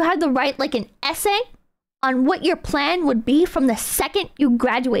was like you had to write like an essay on what your plan would be from the second you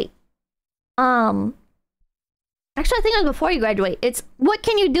graduate. Actually, I think it was before you graduate. It's what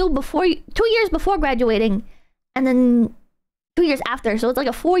can you do before 2 years before graduating, and then 2 years after. So it's like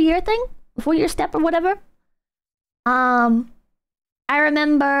a 4-year thing, a 4-year step or whatever. I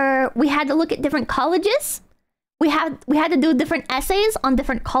remember we had to look at different colleges. We had to do different essays on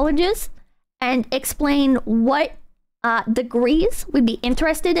different colleges and explain what degrees we'd be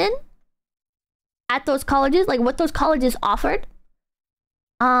interested in at those colleges, like what those colleges offered.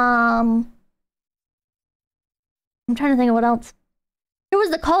 I'm trying to think of what else. There was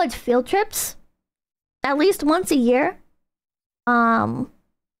the college field trips, at least once a year.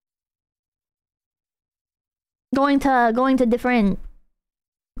 Going to different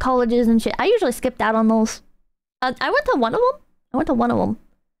colleges and shit. I usually skipped out on those. I went to one of them.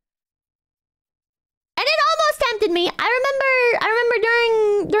 And it almost tempted me. I remember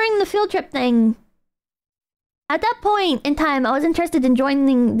during the field trip thing. At that point in time, I was interested in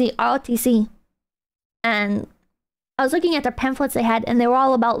joining the ROTC. And I was looking at the pamphlets they had, and they were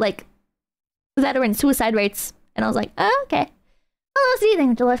all about, like, veteran suicide rates. And I was like, oh, okay. Oh, see,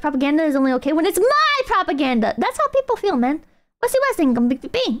 Dolores, propaganda is only okay when it's my propaganda. That's how people feel, man. What's the West income?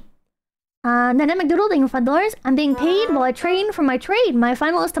 Big B. Dynamic doodling for dollars. I'm being paid while I train for my trade. My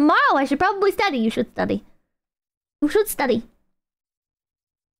final is tomorrow. I should probably study. You should study. You should study.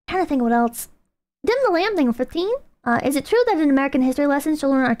 I'm trying to think of what else. Dim the Lamb thing 15. Is it true that in American history lessons,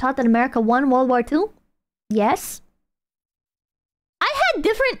 children are taught that America won World War II? Yes. I had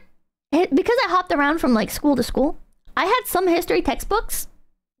different... Because I hopped around from, like, school to school, I had some history textbooks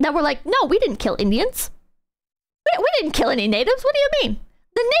that were like, no, we didn't kill Indians. We didn't kill any natives. What do you mean?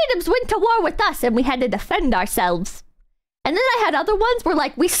 The natives went to war with us and we had to defend ourselves. And then I had other ones where,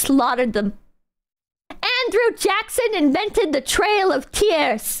 like, we slaughtered them. Andrew Jackson invented the Trail of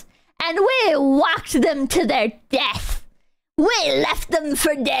Tears. And we walked them to their death. We left them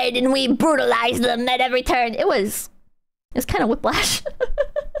for dead and we brutalized them at every turn. It was kind of whiplash.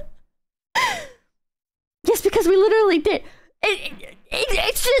 Just because we literally did.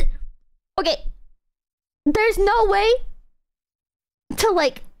 It's just... Okay. There's no way to,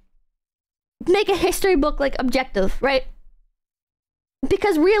 like, make a history book, like, objective, right?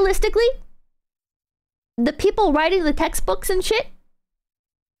 Because realistically, the people writing the textbooks and shit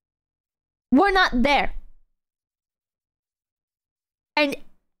were not there. And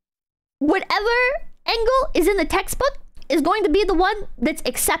whatever angle is in the textbook is going to be the one that's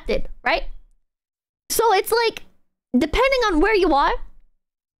accepted, right? So it's like, depending on where you are,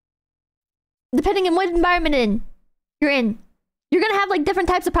 depending on what environment you're in, you're gonna have, like, different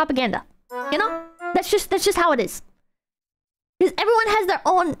types of propaganda. You know? That's just how it is. Because everyone has their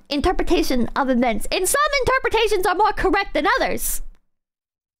own interpretation of events. And some interpretations are more correct than others.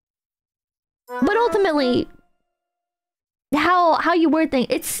 But ultimately, how you word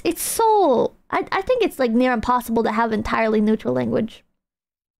things, it's so... I think it's, like, near impossible to have entirely neutral language.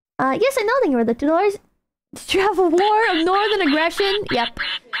 Yes, I know. Thank you for the $2. Did you have a war of northern aggression? Yep.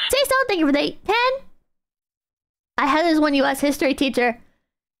 Say so. Thank you for the 10. I had this one U.S. history teacher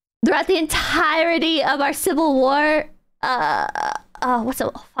throughout the entirety of our Civil War. What's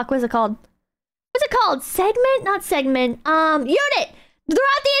it called? What's it called? Segment? Not segment. Unit.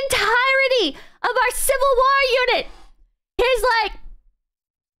 Throughout the entirety of our Civil War unit, he's like,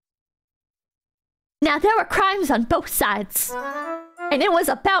 now there were crimes on both sides. And it was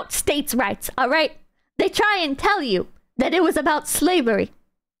about states' rights, alright? They try and tell you that it was about slavery.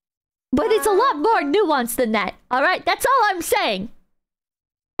 But it's a lot more nuanced than that, alright? That's all I'm saying.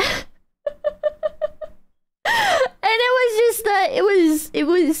 And it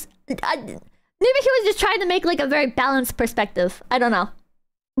was maybe he was just trying to make, like, a very balanced perspective. I don't know.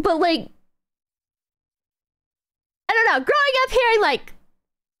 But, like, I don't know. Growing up hearing, like,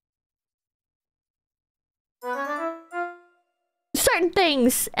 certain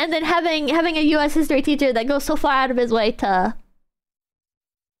things, and then having a U.S. history teacher that goes so far out of his way to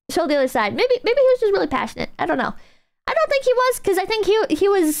show the other side. Maybe he was just really passionate. I don't know. I don't think he was, because I think he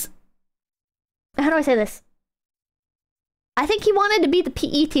was... How do I say this? I think he wanted to be the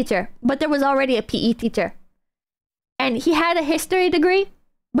PE teacher, but there was already a PE teacher. And he had a history degree,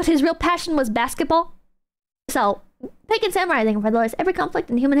 but his real passion was basketball. So, Pagan Samurai, I think, for those, every conflict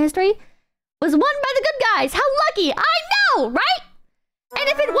in human history was won by the good guys. How lucky! I know, right? And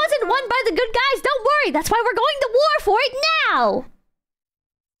if it wasn't won by the good guys, don't worry. That's why we're going to war for it now.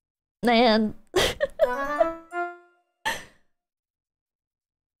 Man.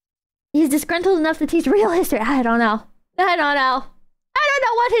 He's disgruntled enough to teach real history. I don't know. I don't know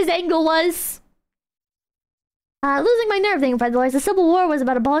what his angle was. Losing my nerve thing, by the way. The Civil War was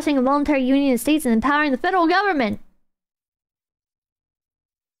about abolishing a voluntary union of states and empowering the federal government.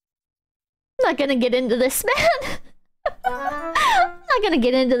 I'm not gonna get into this, man. I'm not gonna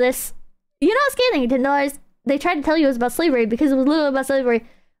get into this. You know, scaling $10. they tried to tell you it was about slavery because it was literally about slavery.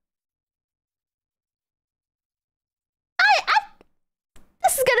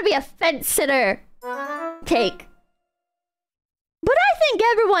 This is gonna be a fence-sitter take. But I think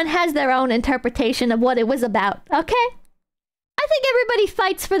everyone has their own interpretation of what it was about, okay? I think everybody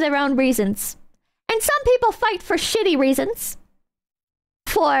fights for their own reasons. And some people fight for shitty reasons.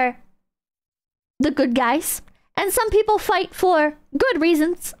 For the good guys. And some people fight for good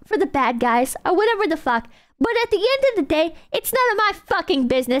reasons for the bad guys. Or whatever the fuck. But at the end of the day, it's none of my fucking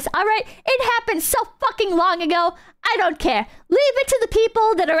business, alright? It happened so fucking long ago. I don't care. Leave it to the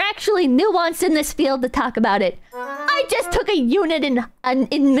people that are actually nuanced in this field to talk about it. I just took a unit in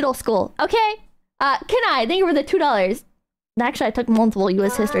middle school, okay? Thank you for the $2. Actually, I took multiple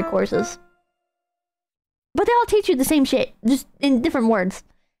US history courses. But they all teach you the same shit, just in different words.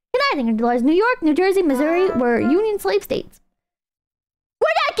 Thank you for $2. New York, New Jersey, Missouri were Union slave states. We're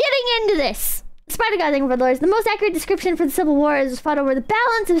not getting into this! Spider God, thank you for $2. The most accurate description for the Civil War is fought over the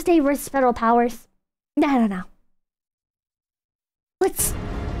balance of state versus federal powers. I don't know. Let's...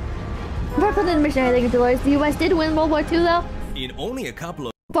 Purple the missionary, thank you for $2. The US did win World War II, though. In only a couple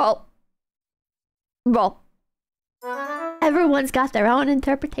of... Bro. Everyone's got their own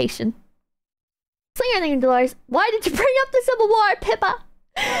interpretation. Slinger, thank you for $2. Why did you bring up the Civil War, Pippa?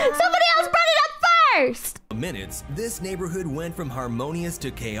 Somebody else brought it up first! Minutes, this neighborhood went from harmonious to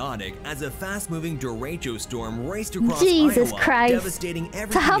chaotic as a fast-moving derecho storm raced across Jesus Iowa, Christ. devastating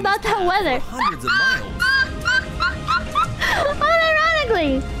everything So how in its about that path weather? for hundreds of miles.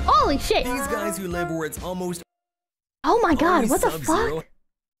 Unironically! Holy shit! These guys who live where it's almost... Oh my god, what the fuck?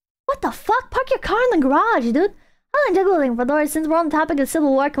 What the fuck? Park your car in the garage, dude. I'm juggling for $2. Since we're on the topic of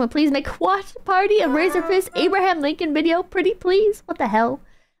Civil War, can we please make a watch party of Razor Fist Abraham Lincoln video? Pretty please? What the hell?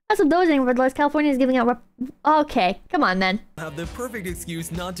 That's what those things for $2. California is giving out okay, come on, man. Have the perfect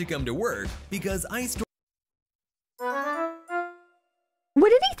excuse not to come to work because ice storm...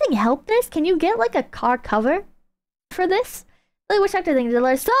 Would anything help this? Can you get like a car cover for this? I wish I could think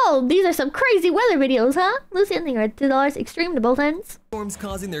 $2. So, these are some crazy weather videos, huh? Lucy, I think are $2 extreme to both ends. Storms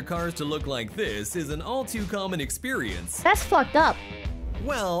causing their cars to look like this is an all too common experience. That's fucked up.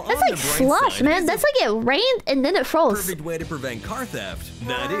 Well, that's like slush, man. That's like it rained and then it froze. Perfect way to prevent car theft.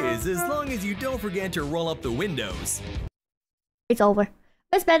 That is, as long as you don't forget to roll up the windows. It's over.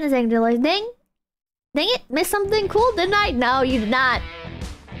 What's bad is $2. Dang it, missed something cool, didn't I? No, you did not.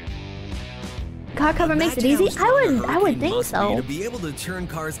 Car cover makes it easy? I would think so. To be able to turn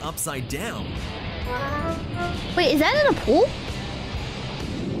cars upside down. Wait, is that in a pool?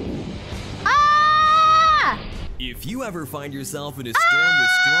 Ah! If you ever find yourself in a storm with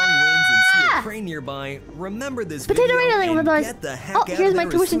strong winds and see a crane nearby, remember this video and get the heck out of here's my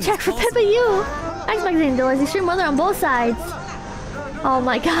tuition check for Pippa U. Thanks, $2. Extreme weather on both sides. Oh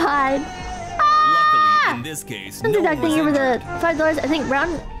my god. Luckily, in this case, I'm deducting you for the $5. I think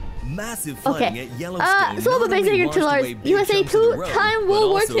round. Massive flooding at Yellowstone. 𝐶𝐿 $2. USA 2-time World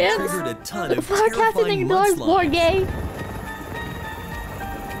War champs. Forecasting $2 board game.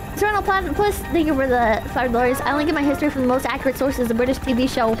 Eternal Platypus, thank you for the $5. I only get my history from the most accurate sources, the British TV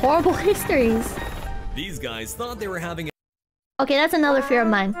show Horrible Histories. These guys thought they were having okay, that's another fear of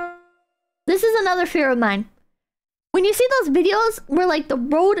mine. This is another fear of mine. When you see those videos where like the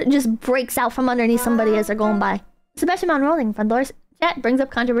road just breaks out from underneath somebody as they're going by. Sebastian Monroe, thank you for $5. Chat brings up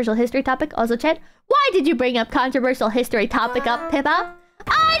controversial history topic. Also, chat, why did you bring up controversial history topic up, Pippa?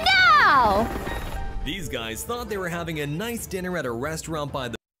 I know! These guys thought they were having a nice dinner at a restaurant by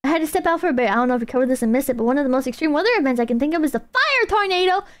the... I had to step out for a bit. I don't know if you covered this and missed it, but one of the most extreme weather events I can think of is the fire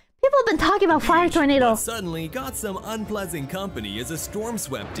tornado. People have been talking about fire tornado. But suddenly got some unpleasant company as a storm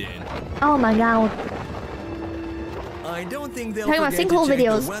swept in. Oh my god. I don't think they'll talking about sinkhole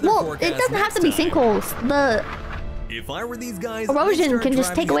videos. Well, it doesn't have to be sinkholes. If I were these guys, erosion can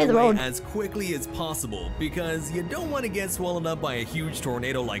just take away the road as quickly as possible because you don't want to get swallowed up by a huge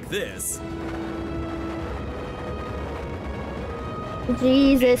tornado like this.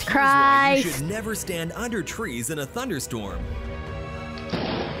 Jesus Christ! You should never stand under trees in a thunderstorm.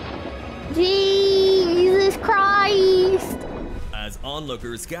 Jesus Christ! As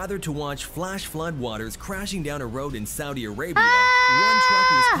onlookers gathered to watch flash floodwaters crashing down a road in Saudi Arabia, one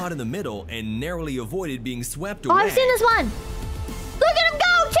truck was caught in the middle and narrowly avoided being swept away. Oh, I've seen this one! Look at him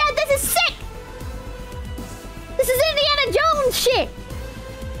go, Chad! This is sick! This is Indiana Jones shit!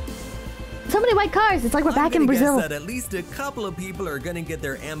 So many white cars, it's like we're back in Brazil. Guess that at least a couple of people are gonna get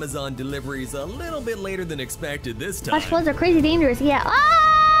their Amazon deliveries a little bit later than expected this time. Flash floods are crazy dangerous, yeah.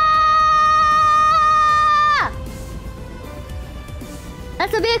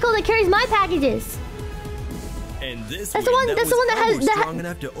 That's the vehicle that carries my packages. And this That's the one. That's the one that has almost that. strong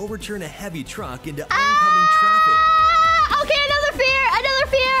enough to overturn a heavy truck into oncoming traffic. Okay, another fear. Another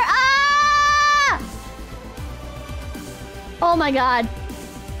fear. Oh my god.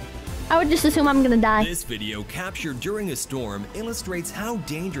 I would just assume I'm gonna die. This video, captured during a storm, illustrates how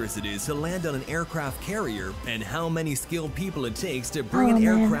dangerous it is to land on an aircraft carrier and how many skilled people it takes to bring an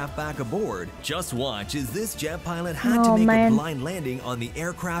aircraft back aboard. Just watch as this jet pilot had to make a blind landing on the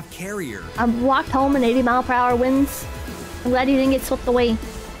aircraft carrier. I walked home in 80-mile-per-hour winds. I'm glad you didn't get swept away.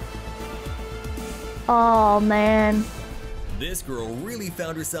 Oh man. This girl really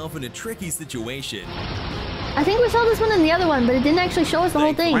found herself in a tricky situation. I think we saw this one in the other one, but it didn't actually show us the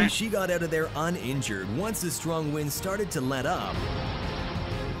whole thing. She got out of there uninjured once the strong wind started to let up.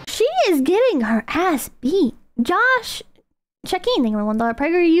 She is getting her ass beat. Josh, check-in. Thank you for $1.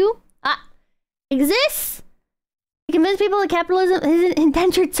 PragerU exists to convince people that capitalism isn't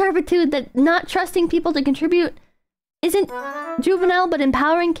indentured servitude, that not trusting people to contribute isn't juvenile, but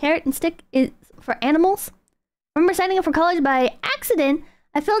empowering. Carrot and stick is for animals. Remember signing up for college by accident?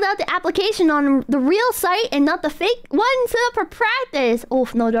 I filled out the application on the real site and not the fake one for practice. Oh,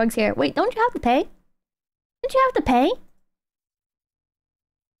 no drugs here. Wait, don't you have to pay? Don't you have to pay?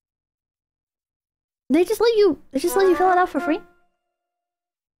 They just let you fill it out for free?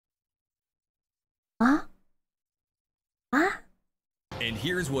 Huh? Huh? And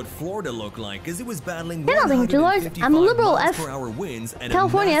here's what Florida looked like as it was battling I'm a liberal F. winds and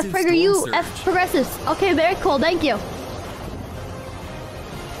California F. PragerU F. Progressives. Okay, very cool. Thank you.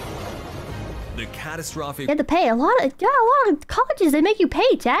 The catastrophic. You have to pay a lot of colleges. They make you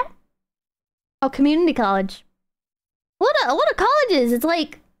pay, chat. Oh, community college. What a colleges? It's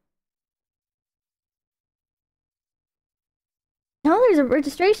like, no, there's a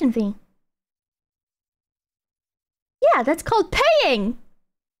registration fee. Yeah, that's called paying.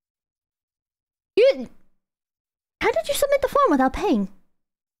 How did you submit the form without paying?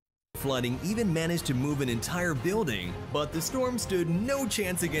 Flooding even managed to move an entire building, but the storm stood no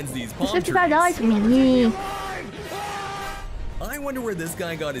chance against these palm trees. $55 for me. I wonder where this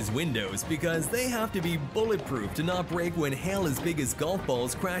guy got his windows, because they have to be bulletproof to not break when hail as big as golf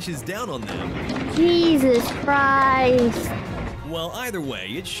balls crashes down on them. Jesus Christ. Well, either way,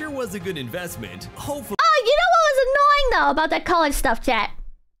 it sure was a good investment. Hopefully. Oh, you know what was annoying though about that college stuff, chat?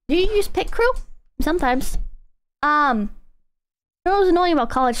 Do you use pit crew? Sometimes. You know what was annoying about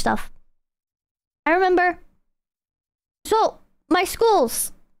college stuff? I remember. So, my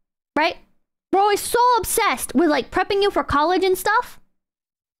schools, right? We're always so obsessed with like prepping you for college and stuff.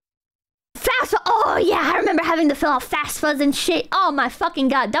 Oh yeah, I remember having to fill out FAFSAs and shit. Oh my fucking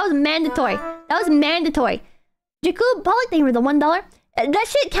god, that was mandatory. That was mandatory. 𝐿𝐴𝐻 thank you for the $1. That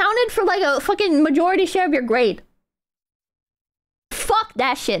shit counted for like a fucking majority share of your grade. Fuck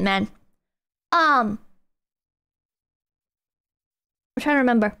that shit, man. I'm trying to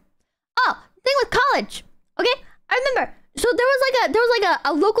remember. Oh, thing with college. Okay, I remember. So there was like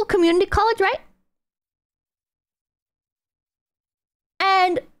a local community college, right?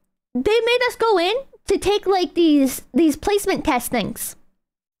 And they made us go in to take like these placement test things.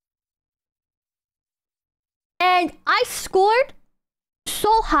 And I scored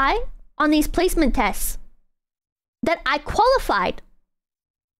so high on these placement tests that I qualified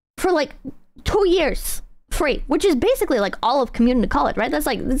for like 2 years free, which is basically like all of community college, right? That's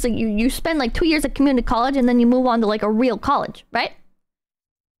like you spend like 2 years at community college and then you move on to like a real college, right?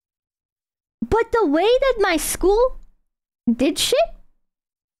 But the way that my school did shit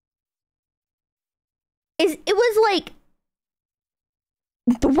is it was like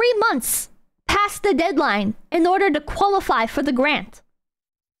 3 months past the deadline in order to qualify for the grant.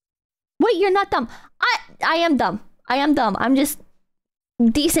 Wait, you're not dumb. I am dumb. I am dumb. I'm just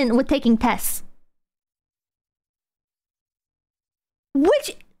decent with taking tests. Why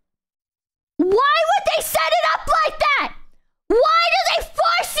would they set it up like that? Why do they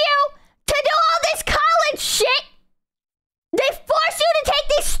force you to do all this college shit? They force you to take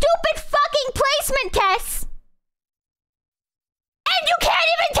these stupid fucking placement tests. And you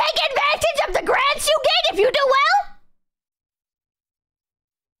can't even take advantage of the grants you get if you do well?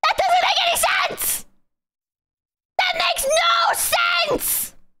 That doesn't make any sense! That makes no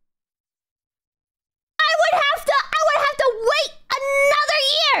sense! I would have to wait another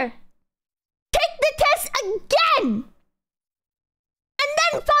year! Take the test again! And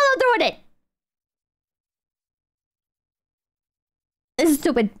then follow through with it! This is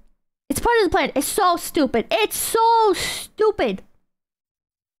stupid. It's part of the plan. It's so stupid. It's so stupid.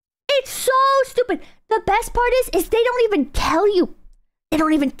 It's so stupid. The best part is they don't even tell you. They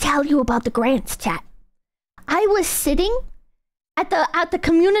don't even tell you about the grants, chat. I was sitting at the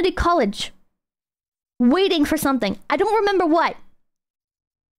community college waiting for something. I don't remember what.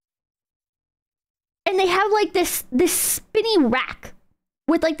 And they have like this spinny rack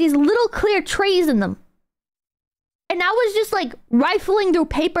with like these little clear trays in them. And I was just like rifling through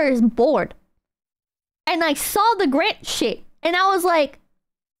papers bored. And I saw the grant sheet and I was like,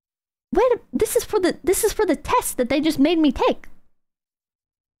 wait, this is for the test that they just made me take.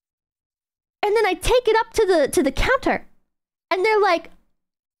 And then I take it up to the counter. And they're like,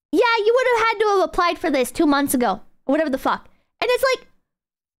 yeah, you would have had to have applied for this 2 months ago. Or whatever the fuck. And it's like...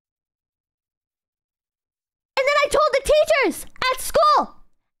 And then I told the teachers at school.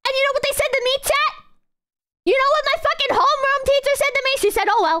 And you know what they said to me, chat? You know what my fucking homeroom teacher said to me? She said,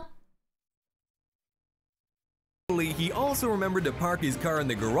 oh well. He also remembered to park his car in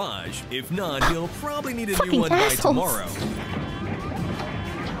the garage. If not, he'll probably need a Fucking new one assholes. by tomorrow.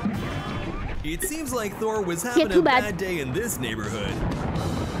 It seems like Thor was having a bad day in this neighborhood.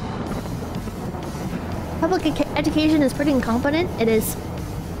 Public education is pretty incompetent. It is.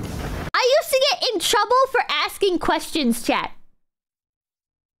 I used to get in trouble for asking questions, chat.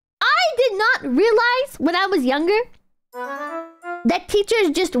 I did not realize when I was younger that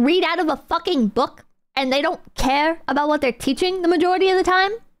teachers just read out of a fucking book and they don't care about what they're teaching the majority of the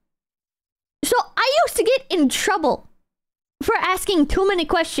time. So I used to get in trouble for asking too many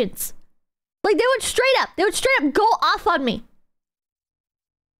questions. Like they would straight up go off on me.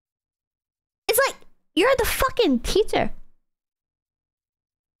 It's like, you're the fucking teacher.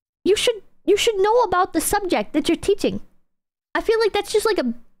 You should know about the subject that you're teaching. I feel like that's just like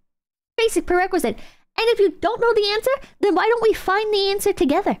a basic prerequisite. And if you don't know the answer, then why don't we find the answer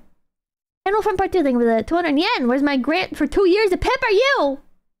together? Annual fund part 2 thing with the 200 yen. Where's my grant for 2 years to pimp are you?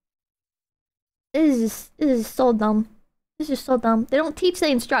 This is so dumb. This is so dumb. They don't teach,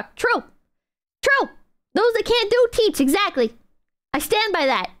 they instruct. True. True. Those that can't do teach. Exactly. I stand by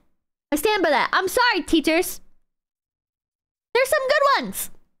that. I stand by that. I'm sorry, teachers. There's some good ones.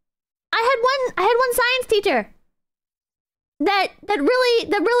 I had one science teacher that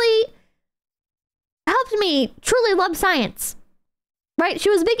really helped me truly love science. Right? She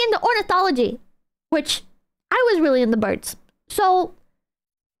was big into ornithology, which I was really into birds. So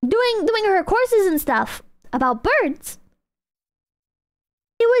doing her courses and stuff about birds,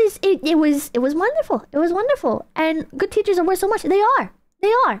 it was wonderful. It was wonderful. And good teachers are worth so much. They are.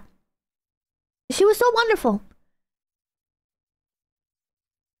 They are. She was so wonderful.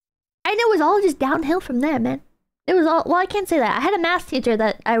 And it was all just downhill from there, man. It was all... Well, I can't say that. I had a math teacher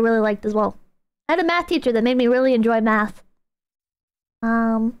that I really liked as well. I had a math teacher that made me really enjoy math.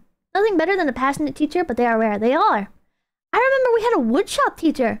 Nothing better than a passionate teacher, but they are rare. They are. I remember we had a woodshop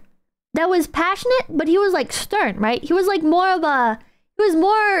teacher that was passionate, but he was like stern, right? He was like more of a... He was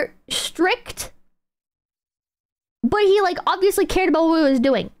more strict. But he like obviously cared about what he was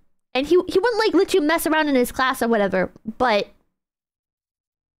doing. And he wouldn't like let you mess around in his class or whatever, but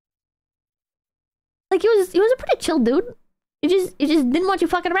like he was a pretty chill dude. He just didn't want you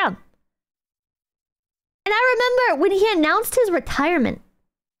fucking around. And I remember when he announced his retirement,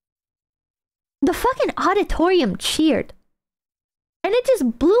 the fucking auditorium cheered. And it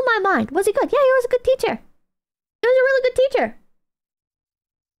just blew my mind. Was he good? Yeah, he was a good teacher. He was a really good teacher.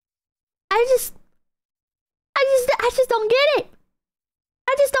 I just don't get it.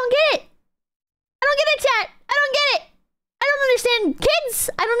 I just don't get it. I don't get it, chat. I don't get it. I don't understand kids.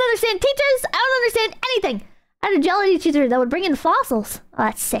 I don't understand teachers. I don't understand anything. I had a geology teacher that would bring in fossils. Oh,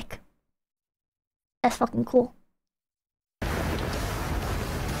 that's sick. That's fucking cool.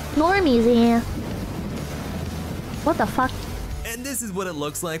 Normies, yeah. What the fuck? And this is what it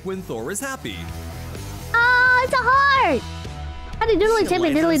looks like when Thor is happy. Ah, it's a heart. Howdy doodly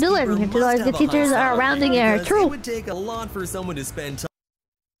champion diddly doodler. $2. Good teachers are rounding error. True. It would take a lot for someone to spend time.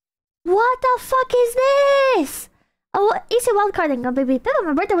 What the fuck is this? Oh, it's a wildcarding. Oh, baby. Peppa,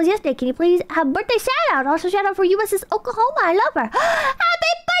 my birthday was yesterday. Can you please have birthday shout out? Also, shout out for USS Oklahoma. I love her.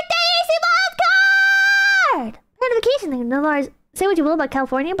 Happy birthday, AC Wildcard! Notification thing. In other words, say what you will about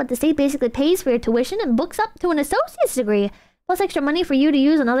California, but the state basically pays for your tuition and books up to an associate's degree, plus extra money for you to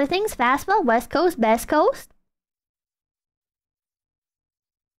use on other things. FAFSA, West Coast, Best Coast.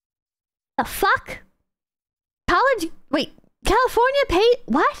 The fuck? College? Wait, California paid?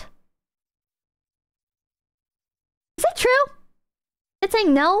 What? Is that true? It's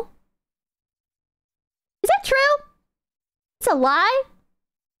saying no? Is that true? It's a lie?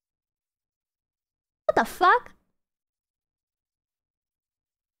 What the fuck?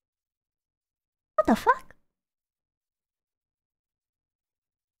 What the fuck?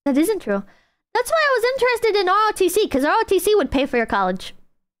 That isn't true. That's why I was interested in ROTC, because ROTC would pay for your college.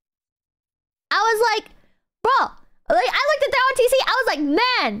 I was like, bro, like, I looked at the ROTC, I was like,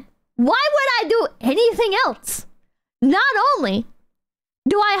 man, Why would I do anything else? Not only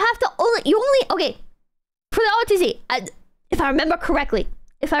do I have to okay, for the ROTC, if I remember correctly,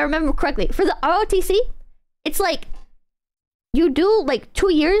 for the ROTC, it's like, you do like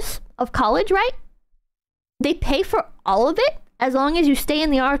 2 years of college, right? They pay for all of it as long as you stay in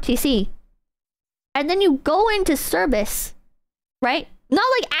the ROTC. And then you go into service, right? Not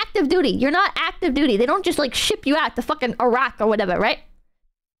like active duty. You're not active duty. They don't just like ship you out to fucking Iraq or whatever, right?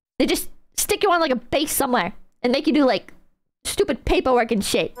 They just stick you on like a base somewhere and make you do like stupid paperwork and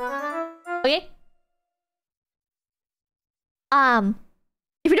shit. Okay?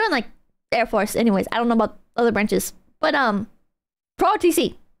 If you're doing like Air Force, anyways, I don't know about other branches, but for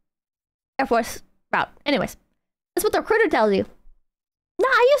ROTC, Air Force route. Anyways, that's what the recruiter tells you. No,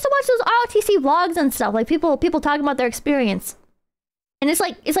 I used to watch those ROTC vlogs and stuff, like people talking about their experience, and it's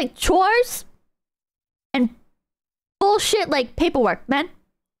like chores and bullshit like paperwork, man.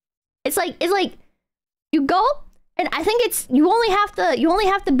 It's like you go, and I think it's you only have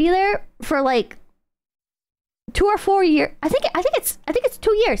to be there for like 2 or 4 years. I think it's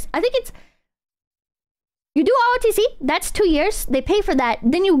 2 years. I think it's you do ROTC, that's 2 years. They pay for that.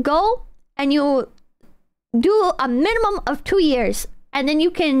 Then you go and you do a minimum of 2 years, and then you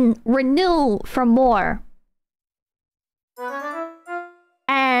can renew for more.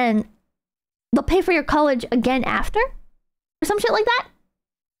 And they'll pay for your college again after, or some shit like that.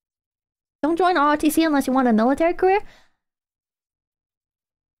 Don't join ROTC unless you want a military career.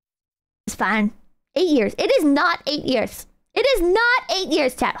 It's fine. 8 years. It is not 8 years. It is not 8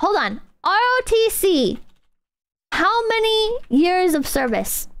 years, chat. Hold on. ROTC. How many years of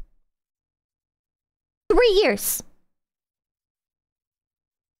service? 3 years.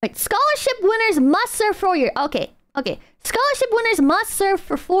 Wait, scholarship winners must serve 4 years. Okay. Scholarship winners must serve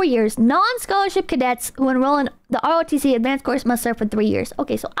for 4 years. Non-scholarship cadets who enroll in the ROTC advanced course must serve for 3 years.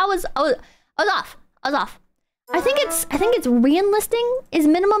 Okay, so I was off. I think it's re-enlisting is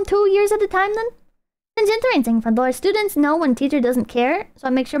minimum 2 years at a time then. It's interesting for those students know when teacher doesn't care, so I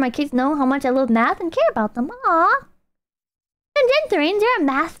make sure my kids know how much I love math and care about them. Aww. And you're a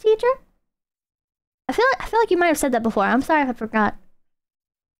math teacher? I feel like you might have said that before. I'm sorry if I forgot.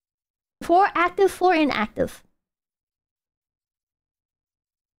 4 active, 4 inactive.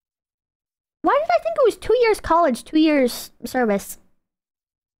 Why did I think it was 2 years college, 2 years service?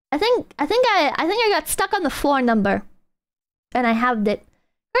 I think I got stuck on the 4 number, and I halved it.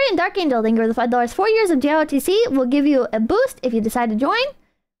 Guardian Dark Angel, thank you for the $5. 4 years of JROTC will give you a boost if you decide to join.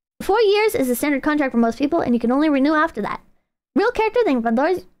 4 years is the standard contract for most people, and you can only renew after that. Real character, thank you for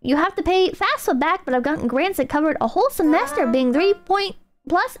 $5. You have to pay FAFSA back, but I've gotten grants that covered a whole semester, being 3-point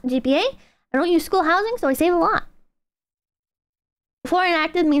plus GPA. I don't use school housing, so I save a lot. 4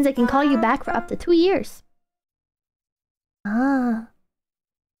 inactive means I can call you back for up to 2 years. Ah.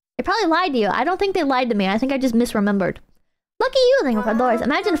 They probably lied to you. I don't think they lied to me. I think I just misremembered. Lucky you, thank you for $5.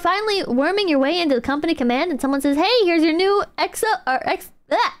 Imagine finally worming your way into the company command and someone says, hey, here's your new XO,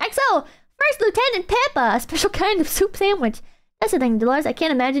 First Lieutenant Peppa, a special kind of soup sandwich. That's the thing, Dolores. I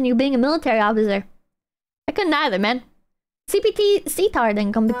can't imagine you being a military officer. I couldn't either, man. CPT CTAR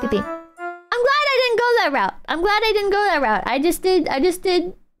didn't come to PP. I'm glad I didn't go that route. I just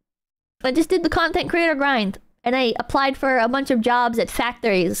did the content creator grind. And I applied for a bunch of jobs at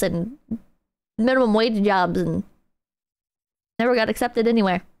factories and minimum wage jobs and never got accepted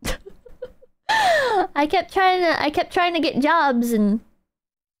anywhere. I kept trying to get jobs, and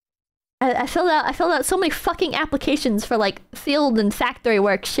I filled out so many fucking applications for like field and factory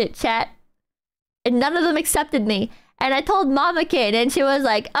work shit, chat. And none of them accepted me. And I told Mama Kid, and she was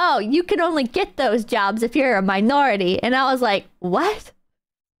like, oh, you can only get those jobs if you're a minority. And I was like, what?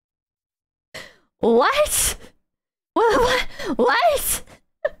 What? What?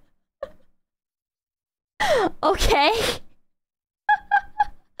 Okay.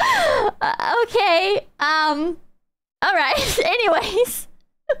 Okay. All right. Anyways.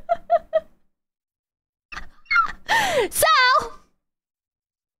 So.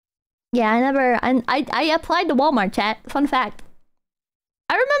 Yeah, I applied to Walmart, chat. Fun fact.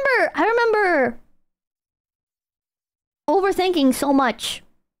 I remember overthinking so much.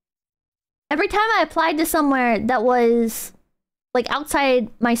 Every time I applied to somewhere that was like outside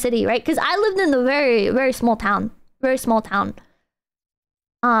my city, right? Because I lived in a very, very small town. Very small town.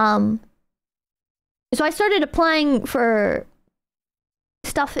 So I started applying for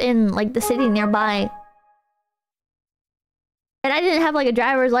stuff in like the city nearby. And I didn't have like a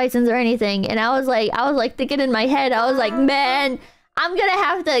driver's license or anything. And I was like thinking in my head, I was like, man, I'm gonna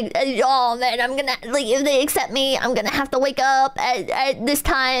have to, oh man, I'm gonna, like, if they accept me, I'm gonna have to wake up at this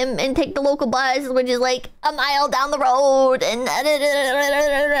time and take the local bus, which is like a mile down the road, and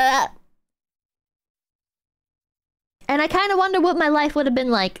I kind of wonder what my life would have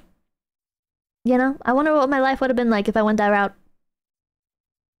been like. You know? I wonder what my life would have been like if I went that route.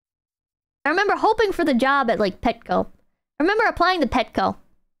 I remember hoping for the job at, like, Petco. I remember applying to Petco.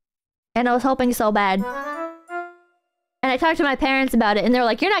 And I was hoping so bad. And I talked to my parents about it, and they're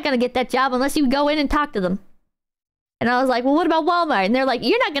like, you're not gonna get that job unless you go in and talk to them. And I was like, well, what about Walmart? And they're like,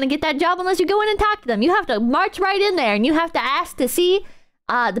 you're not gonna get that job unless you go in and talk to them. You have to march right in there, and you have to ask to see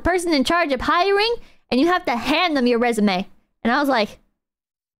the person in charge of hiring, and you have to hand them your resume. And I was like,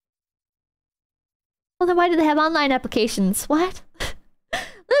 well, then why do they have online applications? What?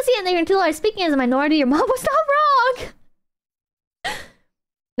 Lucy and they until I was speaking as a minority, your mom was not wrong.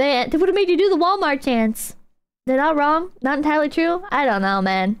 They would have made you do the Walmart chance. They're not wrong? Not entirely true? I don't know,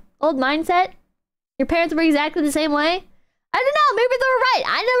 man. Old mindset? Your parents were exactly the same way? I don't know, maybe they were right.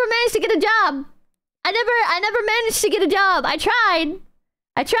 I never managed to get a job. I never managed to get a job. I tried.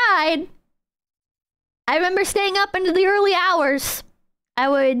 I remember staying up into the early hours. I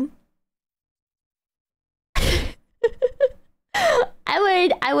would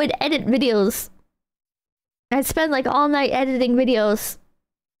edit videos. I'd spend like all night editing videos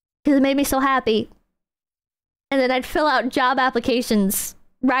because it made me so happy. And then I'd fill out job applications,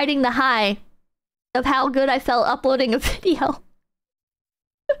 riding the high of how good I felt uploading a video.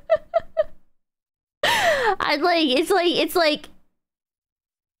 It's like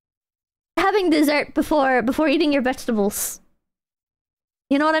having dessert before eating your vegetables.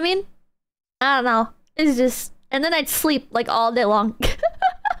 You know what I mean? I don't know. It's just, and then I'd sleep like all day long.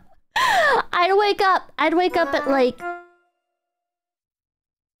 I'd wake up at like,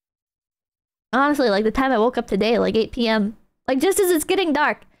 honestly, like the time I woke up today, like 8 p.m. Like just as it's getting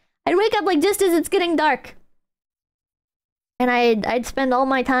dark. I'd wake up like just as it's getting dark. And I'd spend all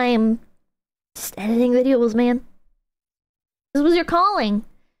my time just editing videos, man. This was your calling.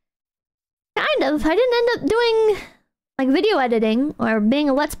 Kind of. I didn't end up doing like video editing or being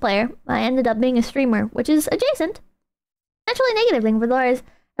a Let's Player. I ended up being a streamer, which is adjacent. Actually, a negative thing for Lars.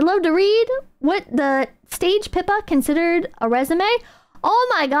 I'd love to read what the stage Pippa considered a resume.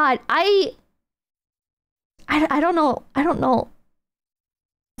 Oh my god, I don't know.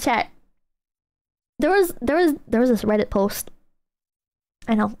 Chat. There was this Reddit post.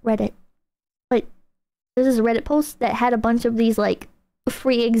 I know, Reddit. But there's this Reddit post that had a bunch of these like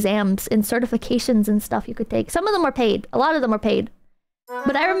free exams and certifications and stuff you could take. Some of them were paid. A lot of them were paid.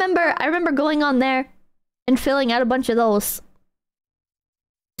 But I remember going on there and filling out a bunch of those.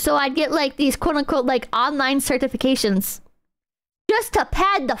 So I'd get like these quote-unquote like online certifications just to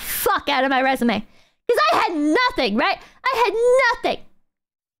pad the fuck out of my resume. Because I had nothing, right? I had nothing.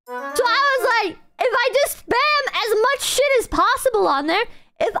 So I was like, if I just spam as much shit as possible on there,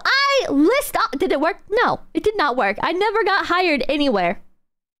 if I list off... Did it work? No, it did not work. I never got hired anywhere.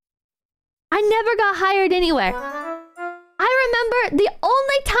 I remember the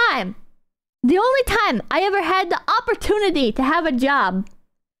only time I ever had the opportunity to have a job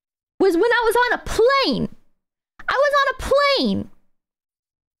was when I was on a plane. I was on a plane.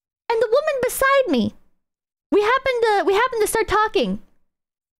 And the woman beside me, we happened to start talking.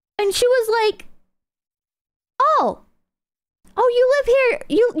 And she was like, oh, you live here.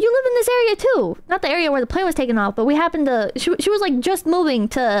 You live in this area too. Not the area where the plane was taken off, but we happened to... She was like just moving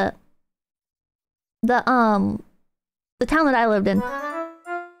to the town that I lived in.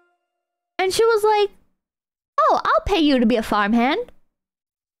 And she was like, oh, I'll pay you to be a farmhand.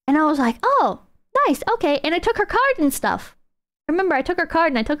 And I was like, oh, nice, okay. And I took her card and stuff. I remember I took her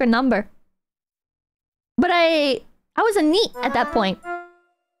card and I took her number. But I was a NEET at that point.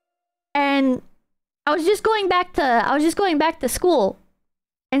 And I was just going back to school.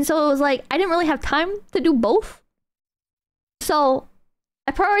 And so it was like I didn't really have time to do both. So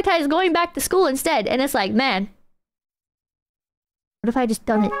I prioritized going back to school instead. And it's like, man, what if I just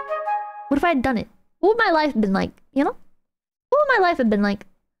done it? What if I had done it? What would my life have been like, you know? What would my life have been like?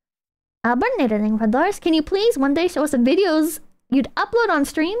 Buttonator for Doris, can you please one day show us some videos you'd upload on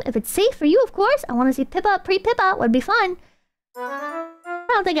stream? If it's safe for you, of course. I want to see Pippa, pre-Pippa, would be fun. I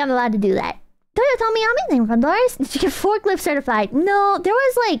don't think I'm allowed to do that. Toyo told me anything for Doris. Did you get forklift certified? No, there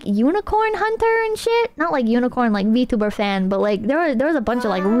was like Unicorn Hunter and shit. Not like Unicorn like VTuber fan, but like there was a bunch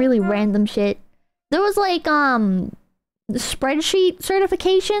of like really random shit. There was like spreadsheet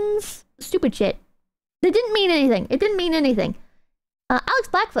certifications. Stupid shit. That didn't mean anything. It didn't mean anything. Alex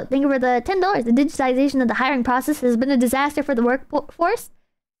Blackfoot, thank you for the $10. The digitization of the hiring process has been a disaster for the workforce.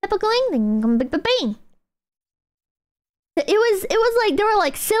 Typical England, bing. it was like there were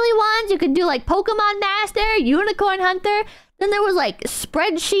like silly ones. You could do like Pokemon Master, Unicorn Hunter. Then there was like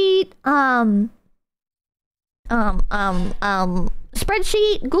spreadsheet,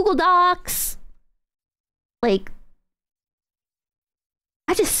 spreadsheet, Google Docs. Like,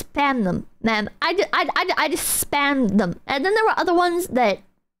 I just spammed them, man. I just spammed them. And then there were other ones that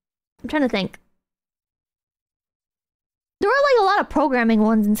I'm trying to think. There were like a lot of programming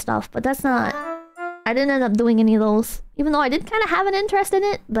ones and stuff, but that's not. I didn't end up doing any of those, even though I did kind of have an interest in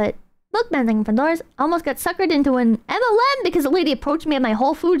it. But look, man, thank you for doors. I almost got suckered into an MLM because a lady approached me at my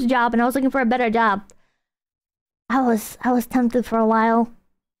Whole Foods job, and I was looking for a better job. I was tempted for a while.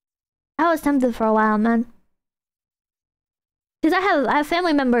 I was tempted for a while, man. Because I have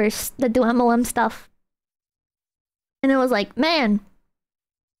family members that do MLM stuff. And it was like, man,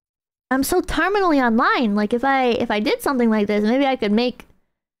 I'm so terminally online. Like, if I did something like this, maybe I could make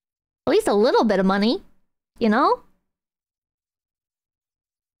at least a little bit of money, you know?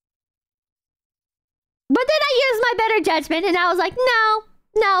 But then I used my better judgment, and I was like,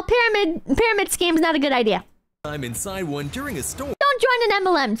 no, pyramid scheme's not a good idea. I'm inside one during a storm. Don't join an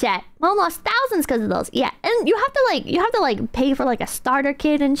MLM chat. Mom lost thousands because of those. Yeah, and you have to pay for like a starter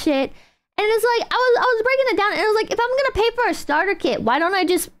kit and shit. And it's like I was breaking it down, and it was like, if I'm gonna pay for a starter kit, why don't I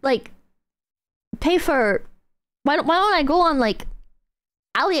just like pay for? Why don't I go on like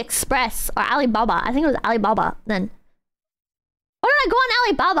AliExpress or Alibaba? I think it was Alibaba then. Why don't I go on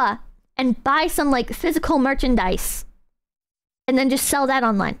Alibaba and buy some like physical merchandise, and then just sell that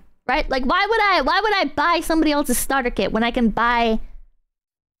online? Right? Like, why would I buy somebody else's starter kit when I can buy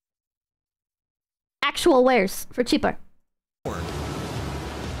actual wares for cheaper? You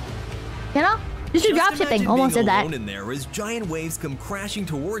know? Just do drop shipping. Almost did that. In there as giant waves come crashing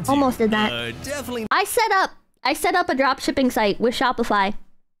towards Almost you. did that. Definitely. I set up a drop shipping site with Shopify.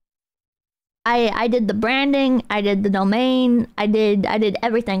 I did the branding, I did the domain, I did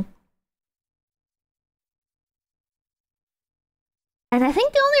everything. And I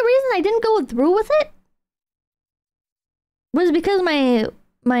think the only reason I didn't go through with it was because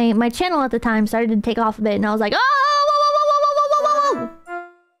my channel at the time started to take off a bit, and I was like, oh, whoa.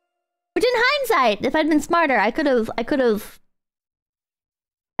 Which in hindsight, if I'd been smarter, I could have,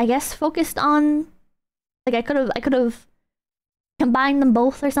 I guess, focused on, like, I could have combined them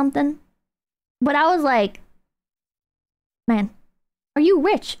both or something. But I was like, man, are you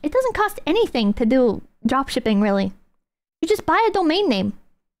rich? It doesn't cost anything to do dropshipping, really. You just buy a domain name.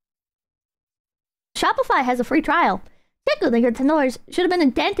 Shopify has a free trial. Technically, your $10 should have been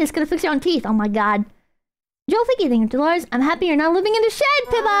a dentist, could have fixed your own teeth. Oh my god. Joe Ficky, thank you, $10. I'm happy you're not living in the shed,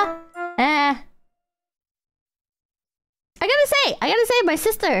 Pibba. I gotta say, my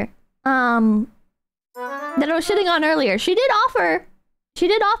sister, that I was shitting on earlier, she did offer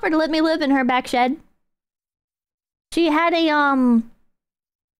to let me live in her back shed. She had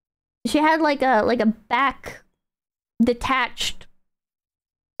like a back detached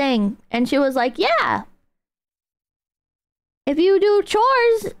thing, and she was like, yeah, if you do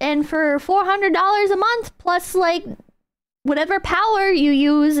chores and for $400 a month plus like whatever power you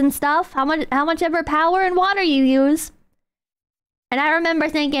use and stuff, how much ever power and water you use. And I remember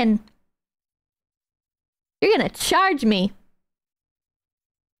thinking, you're gonna charge me,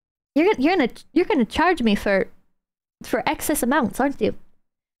 you're gonna charge me for excess amounts, aren't you?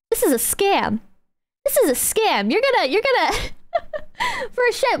 This is a scam. This is a scam. You're gonna for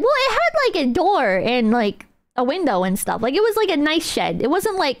a shed. Well, it had like a door and like a window and stuff. Like, it was like a nice shed. It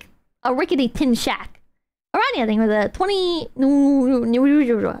wasn't like a rickety tin shack or anything with a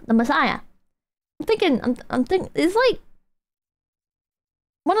the Messiah. I'm thinking it's like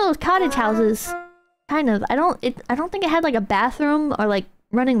one of those cottage houses, kind of. I don't think it had like a bathroom or like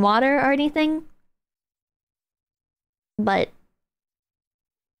running water or anything, but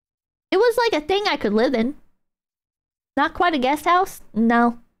it was like a thing I could live in. Not quite a guest house,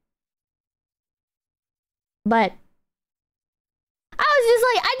 no. But I was just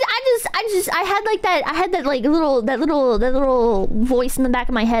like, I had that like little voice in the back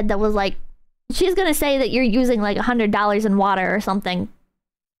of my head that was like, she's gonna say that you're using like $100 in water or something,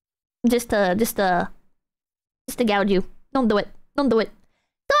 just to gouge you. Don't do it. Don't do it.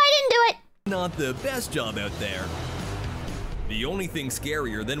 So I didn't do it. Not the best job out there. The only thing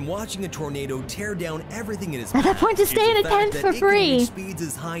scarier than watching a tornado tear down everything in its path. At that point, just stay in a tent for free. Speeds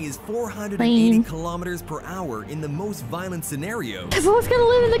as high as 480 kilometers per hour in the most violent scenarios. Everyone's gonna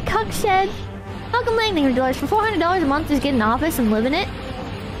live in the cuck shed. Welcome, $99 for $400 a month. Just get an office and live in it.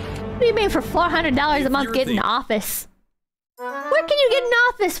 What do you mean for $400 a month? Get an office. Where can you get an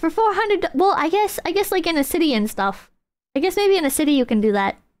office for $400? Well, I guess like in a city and stuff. I guess maybe in a city you can do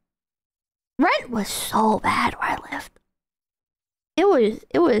that. Rent was so bad where I lived.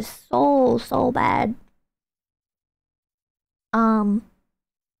 It was so bad. I'm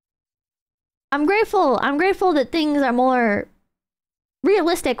grateful that things are more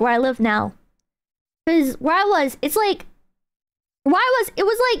realistic where I live now. Because where I was, it's like really,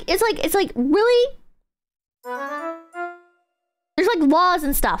 there's like laws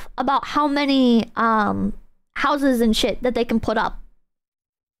and stuff about how many houses and shit that they can put up.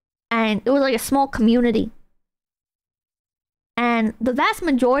 And it was like a small community. And the vast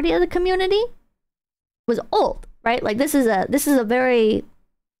majority of the community was old, right? Like this is a very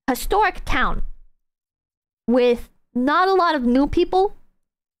historic town with not a lot of new people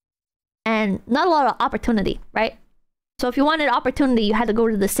and not a lot of opportunity, right? So if you wanted opportunity, you had to go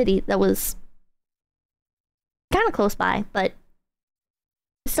to the city that was kind of close by, but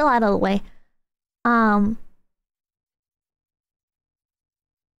still out of the way.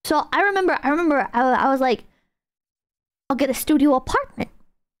 So I remember I was like, I'll get a studio apartment.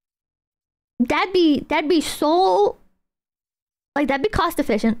 That'd be so, like, that'd be cost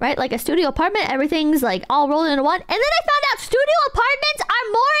efficient, right? Like a studio apartment, everything's like all rolled into one. And then I found out studio apartments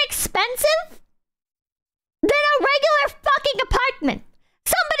are more expensive than a regular fucking apartment.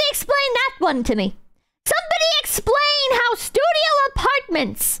 Somebody explain that one to me. Somebody explain how studio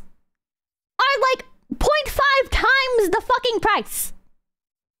apartments are like 0.5 times the fucking price.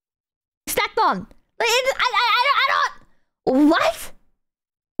 Stacked on. Like, I don't... What?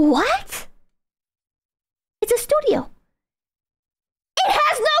 What? It's a studio. It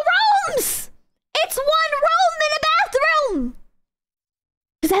has no rooms! It's one room and a bathroom!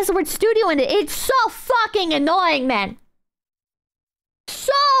 Because it has the word studio in it. It's so fucking annoying, man.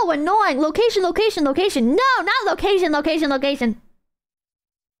 So annoying. Location, location, location. No, not location, location, location.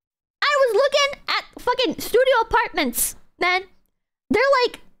 I was looking at fucking studio apartments, man. They're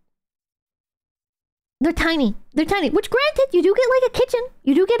like... They're tiny. They're tiny. Which, granted, you do get like a kitchen.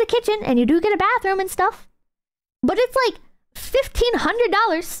 You do get a kitchen and you do get a bathroom and stuff. But it's like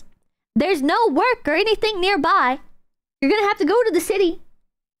 $1,500. There's no work or anything nearby. You're gonna have to go to the city.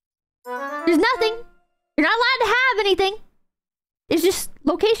 There's nothing. You're not allowed to have anything. It's just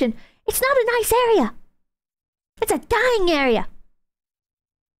location. It's not a nice area. It's a dying area.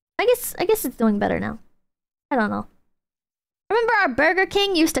 I guess it's doing better now. I don't know. Remember our Burger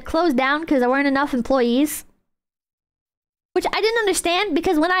King used to close down because there weren't enough employees? Which I didn't understand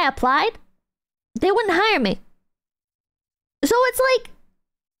because when I applied, they wouldn't hire me. So it's like,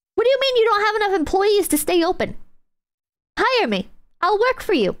 what do you mean you don't have enough employees to stay open? Hire me. I'll work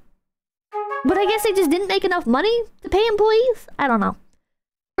for you. But I guess they just didn't make enough money to pay employees? I don't know.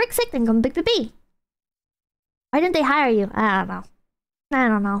 Frick's sake, then come 𝐵𝐵𝐵. Why didn't they hire you? I don't know. I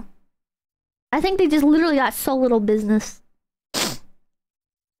don't know. I think they just literally got so little business.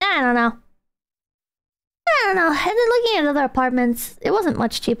 I don't know. I don't know. And then looking at other apartments, it wasn't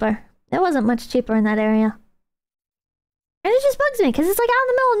much cheaper. It wasn't much cheaper in that area. And it just bugs me because it's like out in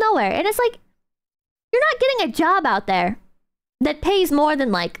the middle of nowhere. And it's like, you're not getting a job out there that pays more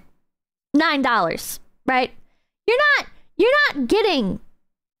than like $9, right? You're not getting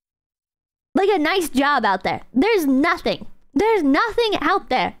like a nice job out there. There's nothing. There's nothing out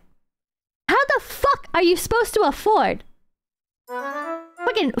there. How the fuck are you supposed to afford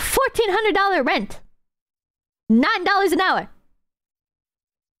fucking $1,400 rent? $9 an hour.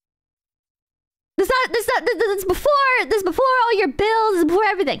 This before all your bills, this before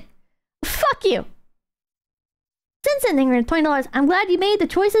everything. Fuck you. Since sending her $20, I'm glad you made the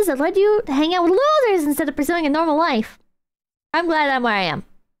choices that led you to hang out with losers instead of pursuing a normal life. I'm glad I'm where I am.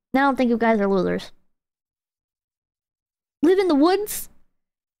 I don't think you guys are losers. Live in the woods?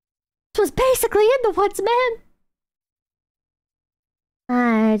 This was basically in the woods, man.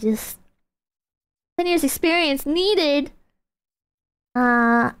 I just... 10 years experience needed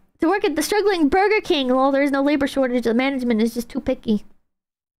to work at the struggling Burger King. Well, there is no labor shortage. The management is just too picky.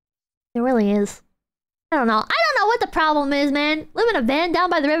 It really is. I don't know. I don't know what the problem is, man. Live in a van down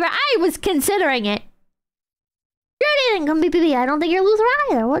by the river. I was considering it. Sure didn't come 𝐵𝐵𝐵. I don't think you're a loser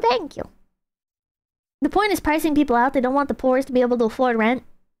either. Well, thank you. The point is pricing people out. They don't want the poorest to be able to afford rent.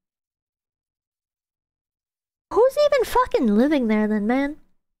 Who's even fucking living there then, man?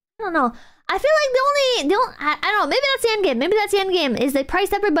 I don't know. I feel like I don't know. Maybe that's the end game. Maybe that's the end game. Is they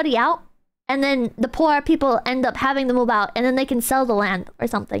price everybody out, and then the poor people end up having to move out, and then they can sell the land or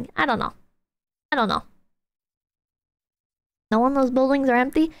something. I don't know. I don't know. No one of those buildings are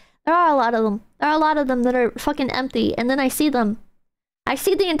empty. There are a lot of them. There are a lot of them that are fucking empty, and then I see them. I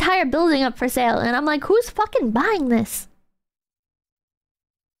see the entire building up for sale, and I'm like, who's fucking buying this?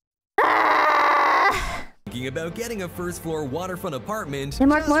 Thinking about getting a first floor waterfront apartment?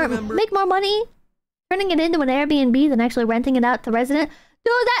 Make more money. Turning it into an Airbnb, then actually renting it out to resident.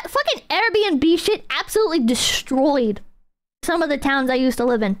 Dude, that fucking Airbnb shit absolutely destroyed some of the towns I used to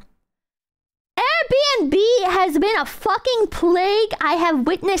live in. Airbnb has been a fucking plague I have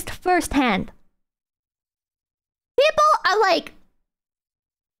witnessed firsthand. People are like,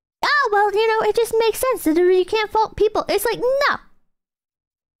 oh, well, you know, it just makes sense. You can't fault people. It's like, no.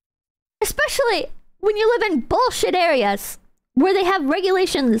 Especially when you live in bullshit areas where they have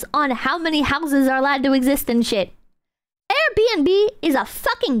regulations on how many houses are allowed to exist and shit. Airbnb is a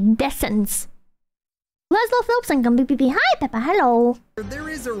fucking decence. Laszlo Phillips and BBB. Hi, Peppa. Hello. There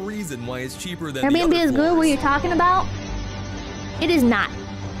is a reason why it's cheaper than Airbnb the other is good. What you're talking about? It is not.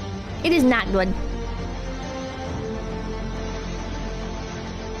 It is not good.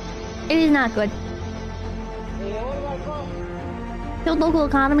 It is not good. Killed local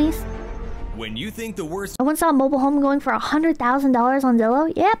economies. When you think the worst I once saw a mobile home going for $100,000 on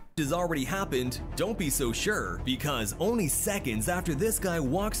Zillow. Yep. has already happened, don't be so sure, because only seconds after this guy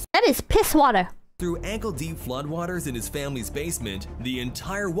walks That is piss water. through ankle-deep floodwaters in his family's basement, the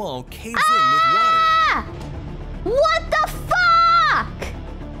entire wall caves in with water. What the fuck?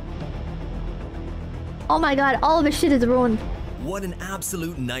 Oh my god, all of his shit is ruined. What an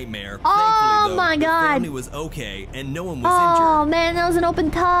absolute nightmare. Oh Thankfully, though, my the god. family was okay and no one was Oh injured. man, that was an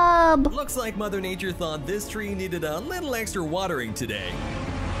open tub. Looks like Mother Nature thought this tree needed a little extra watering today.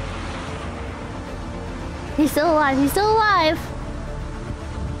 He's still alive. He's still alive.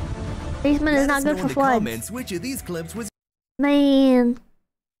 Basement is Let not us good know for in the floods. comments which of these clips was Man.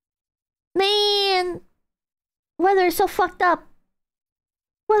 Man. Weather is so fucked up.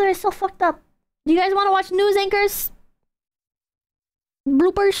 Weather is so fucked up. Do you guys want to watch news anchors?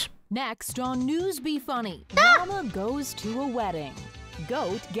 Bloopers? Next on News Be Funny, Mama goes to a wedding.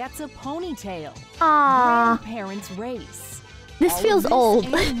 Goat gets a ponytail. Ah. Grandparents race. This All of feels this old.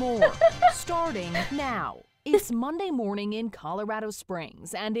 and more, starting now. It's Monday morning in Colorado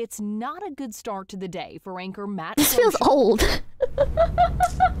Springs, and it's not a good start to the day for anchor Matt. This feels old.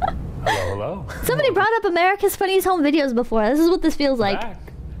 Hello. Somebody brought up America's Funniest Home Videos before. This is what this feels like.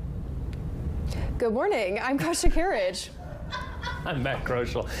 Good morning. I'm 𝐂𝐡𝐚𝐭 𝐑𝐮𝐿. I'm Matt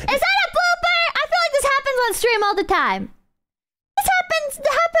Groeschel. Is that a blooper? I feel like this happens on stream all the time. This happens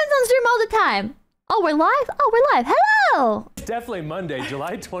on stream all the time. Oh, we're live? Oh, we're live. Hello! It's definitely Monday,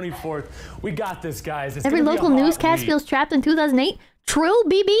 July 24th. We got this, guys. It's Every gonna be a local hot newscast week. feels trapped in 2008. True,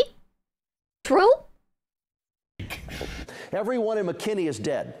 BB? True? Everyone in McKinney is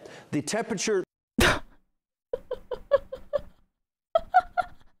dead. The temperature...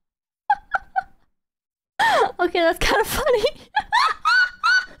 Okay, that's kind of funny.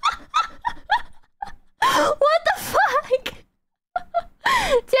 What the fuck? Check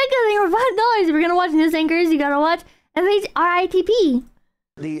the thing for $5. If you're gonna watch news anchors, you gotta watch FHRITP.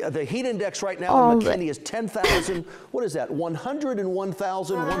 The heat index right now Oh, in McKinney is 10,000. What is that?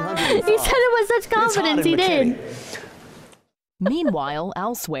 101,105. He said it with such confidence. He did. Meanwhile,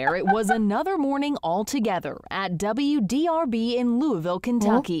 elsewhere, it was another morning altogether at WDRB in Louisville,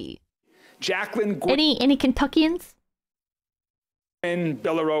 Kentucky. Jacqueline Any Kentuckians? Gwen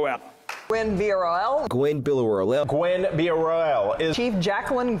Billaroel. Gwen Billaroel. Gwen Billaroel. Gwen Billaroel is Chief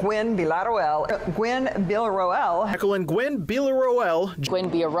Jacqueline Gwen Billaroel. Gwen Billaroel. Jacqueline Gwen Billaroel.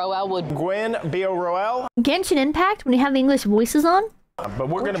 Gwen Billaroel would. Gwen Billaroel. Genshin Impact when you have the English voices on. But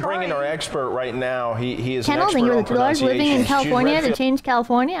we're going to bring in our expert right now. He is Kendall, an thank you expert for on the $2 living in pronunciations. California Jude to change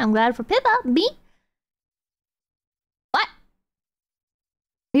California. I'm glad for Pippa. B. What?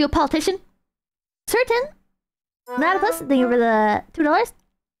 Are you a politician? Certain. Platypus, thank you for the $2.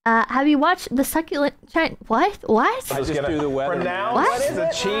 Have you watched the succulent What? What? I just do the weather. For now, what is the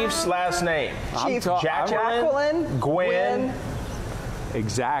Chief's last name? Chief Jacqueline Gwen.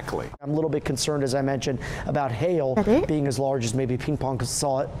 Exactly. I'm a little bit concerned, as I mentioned, about hail being as large as maybe ping pong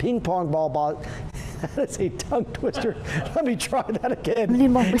ball. That is a tongue twister. Let me try that again. We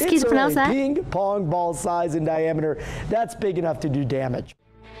need more whiskey to pronounce that. Ping pong ball size and diameter. That's big enough to do damage.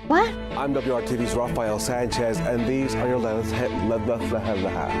 What? I'm WRTV's Rafael Sanchez, and these are your These are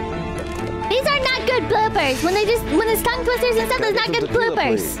not good bloopers. When it's tongue twisters and stuff, there's not good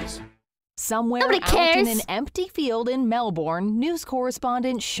bloopers. Somewhere Nobody out cares. in an empty field in Melbourne, news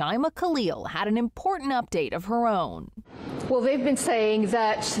correspondent 𝐏𝐡𝐚𝐭 𝐬𝐿 had an important update of her own. Well, they've been saying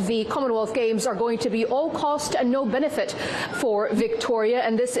that the Commonwealth Games are going to be all cost and no benefit for Victoria,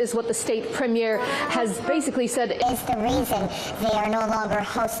 and this is what the state premier has basically said is the reason they are no longer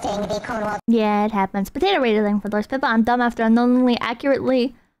hosting the Commonwealth. Yeah, it happens. Potato rating for those people. I'm dumb after unknowingly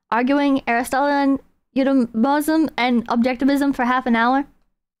accurately arguing Aristotelian Judaism and objectivism for half an hour.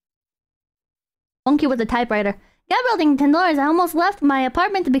 Monkey with a typewriter. Building $10. I almost left my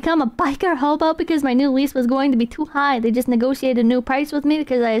apartment to become a biker hobo because my new lease was going to be too high. They just negotiated a new price with me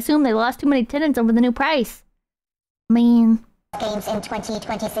because I assumed they lost too many tenants over the new price. I mean... Games in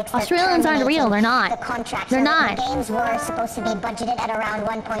 2026. Australians aren't real, they're not. They're not. The games were supposed to be budgeted at around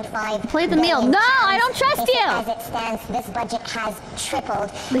 1.5. Play the meal. No, I don't trust you! As it stands, this budget has tripled.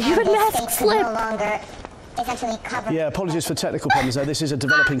 The human mask slip. No longer essentially covered. Yeah, apologies for technical problems there. This is a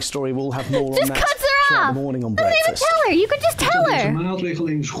developing story. We'll have more just on that cuts her throughout off. the morning on Don't even breakfast. tell her. You could just tell her. Deze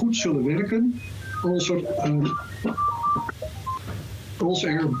maatregelen eens goed zullen werken als er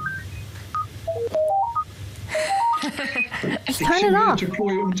Just turn it off.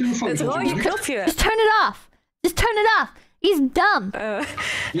 Just turn it off. Just turn it off. He's dumb.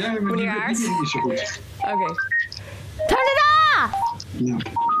 Ja, maar die niet zo goed. Oké. Turn it off! Ja.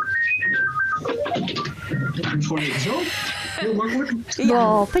 Gewoon even zo. Heel makkelijk.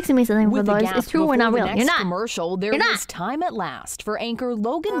 Whoa, fixing me something for With the those. gap It's true, we're not before real. the You're next not. commercial, there You're was time at last for anchor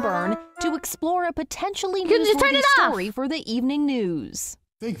Logan Byrne to explore a potentially You just turn newsworthy it off. story for the evening news.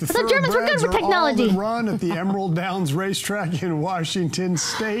 I think the The Germans were good thoroughbreds with are technology. all on the run at the Emerald Downs racetrack in Washington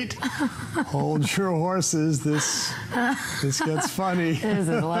State. Hold your horses. This gets funny. This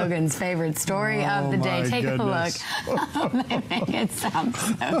is Logan's favorite story of the day. Take a look. They make it sound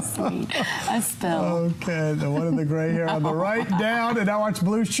so sweet. A spill. Okay, the one in the gray hair on the right down, and now watch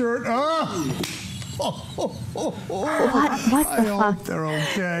blue shirt. Oh! What I the hope fuck? they're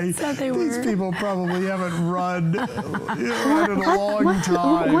okay. Thought they These were. people probably haven't run in a long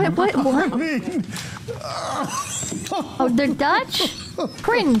time. What? I mean, Oh, they're Dutch?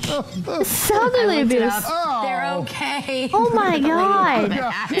 Cringe. Cellular abuse. They're okay. Oh my god.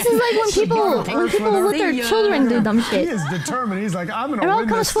 This is like when people let their children do dumb he shit. is determined. He's like, I'm going It to all win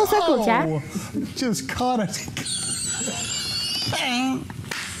comes this. full circle, Jack. Just caught it.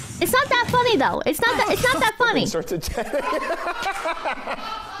 It's not that funny though. It's not that funny.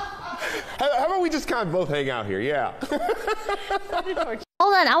 How about we just kind of both hang out here? Yeah.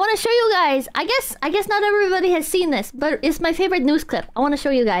 Hold on, I want to show you guys. I guess not everybody has seen this, but it's my favorite news clip. I want to show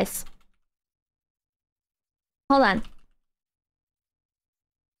you guys. Hold on.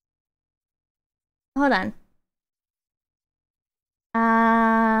 Hold on.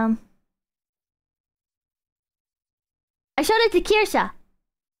 I showed it to Kirsha.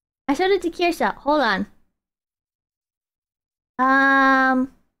 Hold on.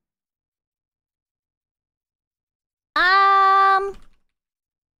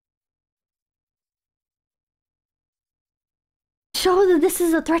 Show that this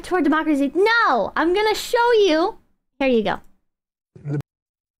is a threat to our democracy. No! I'm gonna show you. Here you go.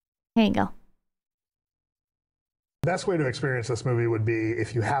 Here you go. The best way to experience this movie would be,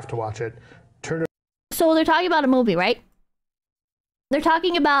 if you have to watch it, turn it. So they're talking about a movie, right? They're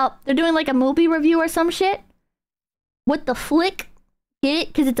doing like a movie review or some shit. With the flick. Get it?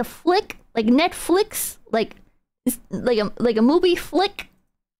 Because it's a flick. Like Netflix. Like a movie flick.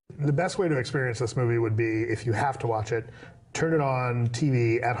 The best way to experience this movie would be, if you have to watch it, turn it on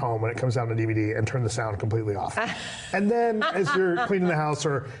TV at home when it comes down to DVD and turn the sound completely off. And then as you're cleaning the house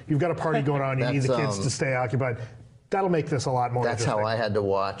or you've got a party going on, you need the kids to stay occupied, that'll make this a lot more That's interesting. how I had to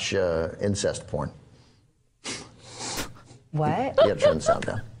watch incest porn. What? You have to turn the sound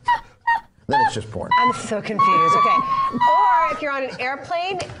down. Then it's just porn. I'm so confused. Okay. Or if you're on an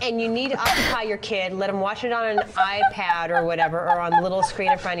airplane and you need to occupy your kid, let them watch it on an iPad or whatever, or on the little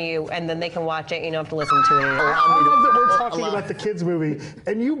screen in front of you, and then they can watch it. You don't have to listen to it anymore. I love that we're talking about the kids movie,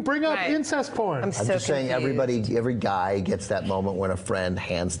 and you bring up incest porn. I'm just saying, every guy gets that moment when a friend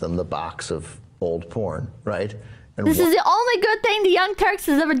hands them the box of old porn, right? And This is the only good thing the Young Turks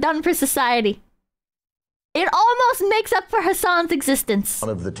has ever done for society. It almost makes up for Hassan's existence. one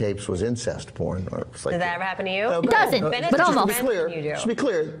of the tapes was incest porn. Or it was like Did that ever happen to you? No, It doesn't, but almost. Just to be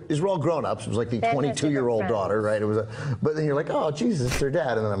clear, these were all grown-ups. It was like the 22-year-old daughter, right? It was but then you're like, oh, Jesus, it's their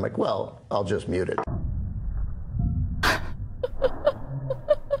dad. And then I'm like, well, I'll just mute it.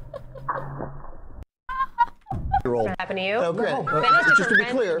 Happen to you? No, great. No. Just to be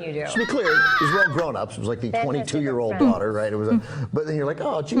clear, these were all grown-ups. It was like the 22-year-old daughter, right? It was but then you're like,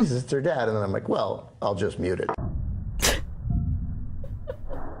 oh, Jesus, it's their dad. And then I'm like, well, I'll just mute it.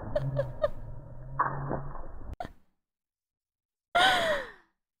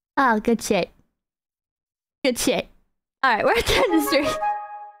 Oh, good shit. Good shit. Alright, we're at the end of the street.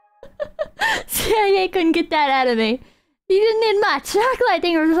 CIA couldn't get that out of me. You didn't need much. I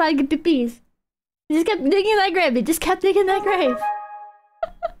think it was like pippies. He just kept digging that grave. He just kept digging that grave.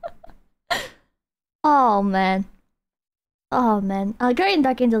 Oh, man. Oh, man. Great and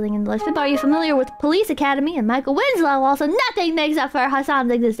Dark Angel in the list. Are you familiar with Police Academy and Michael Winslow? Also, nothing makes up for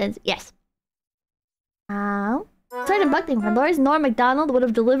Hassan's existence. Yes. Sorry to buck thing for Doris. Norm MacDonald would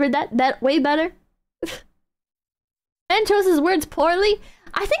have delivered that way better. Man chose his words poorly.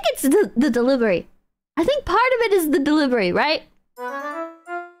 I think it's the delivery. I think part of it is the delivery, right? Because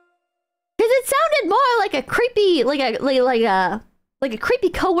it sounded more like a creepy, like a creepy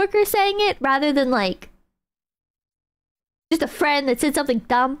coworker saying it rather than like just a friend that said something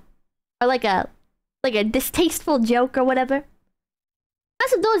dumb or like a distasteful joke or whatever.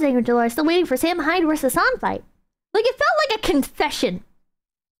 That's what those angry Dolores still waiting for Sam Hyde versus Hassan fight. Like it felt like a confession.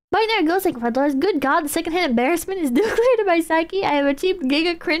 Binary Ghost like Dolores. Good God, the secondhand embarrassment is declared to my psyche. I have achieved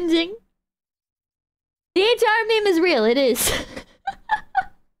giga cringing. The HR meme is real. It is.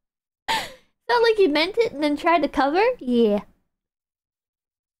 Felt like he meant it and then tried to cover. Yeah.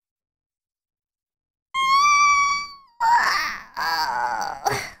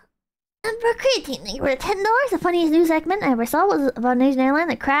 And for creatine, thank you for $10. The funniest news segment I ever saw was about an Asian airline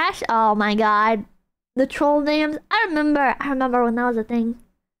that crashed. Oh my God. The troll names. I remember when that was a thing.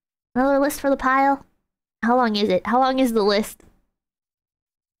 Another list for the pile. How long is it? How long is the list?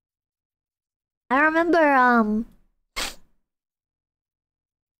 I remember,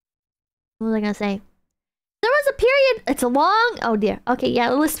 what was I gonna say? There was a period. It's a long. Oh dear. Okay, yeah,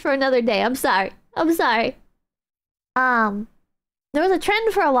 the list for another day. I'm sorry. There was a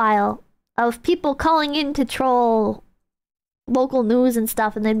trend for a while of people calling in to troll local news and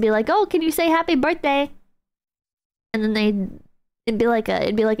stuff, and they'd be like, "Oh, can you say happy birthday?" And then it'd be like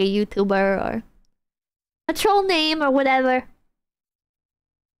a YouTuber or a troll name or whatever.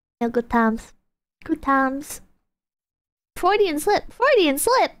 Yeah, good times. Good times. Freudian slip. Freudian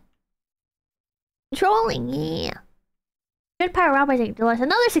slip. Trolling, yeah. Good Power Robbery Dolores.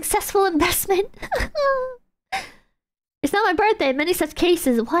 Another successful investment. It's not my birthday. Many such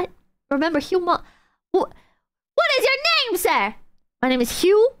cases. What? Remember, Hugh What is your name, sir? My name is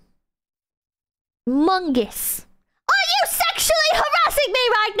Hugh Mungus. Are you sexually harassing me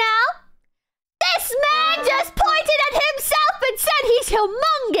right now? This man just pointed at himself and said he's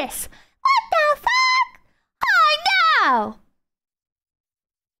humongous. What the fuck? I know.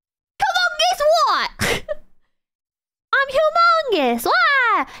 Humongous what? I'm humongous.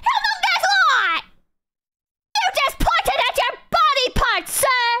 Why? Humongous what? You just pointed at your body parts, sir.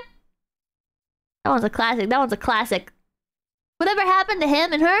 That one's a classic. That one's a classic. Whatever happened to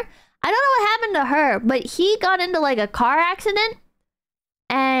him and her? I don't know what happened to her, but he got into like a car accident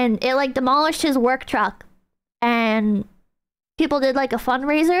and it like demolished his work truck. And people did like a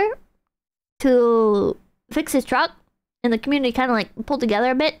fundraiser to fix his truck, and the community kind of like pulled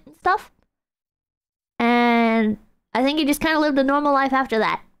together a bit and stuff. And I think he just kind of lived a normal life after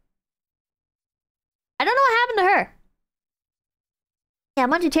that. I don't know what happened to her. Yeah, a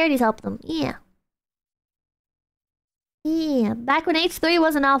bunch of charities helped them. Yeah. Yeah, back when H3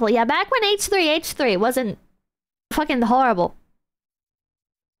 wasn't awful. Yeah, back when H3 wasn't fucking horrible.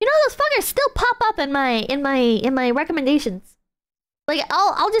 You know, those fuckers still pop up in my recommendations. Like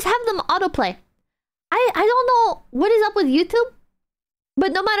I'll just have them autoplay. I don't know what is up with YouTube,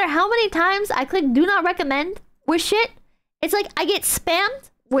 but no matter how many times I click do not recommend with shit, it's like I get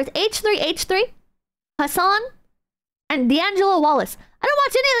spammed with H3, Hassan, and D'Angelo Wallace. I don't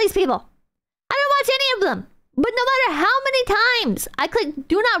watch any of these people. I don't watch any of them. But no matter how many times I click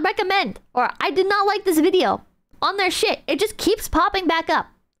do not recommend or I did not like this video on their shit, it just keeps popping back up.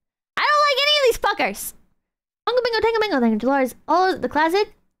 I don't like any of these fuckers. Uncle Bingo, Tango Bingo, thank you, Dolores. Oh, the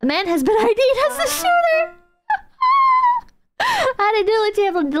classic. A man has been ID'd as the shooter. How did do it? You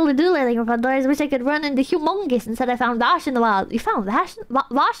have a do thank you, Dolores. Wish I could run into Humongous instead. I found Vash in the wild. You found Vash in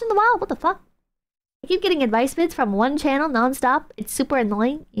the wild? What the fuck? I keep getting advice vids from one channel nonstop. It's super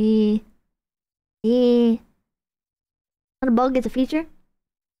annoying. Not a bug, it's a feature.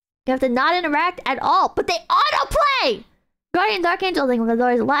 You have to not interact at all, but they autoplay! Guardian Dark Angel, thank you for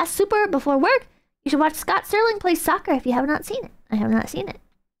the last super before work. You should watch Scott Sterling play soccer if you have not seen it. I have not seen it.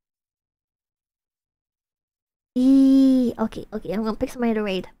 Okay, I'm gonna pick somebody to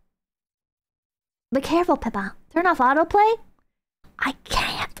raid. Be careful, Peppa. Turn off autoplay? I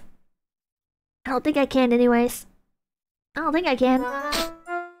can't. I don't think I can anyways. I don't think I can. I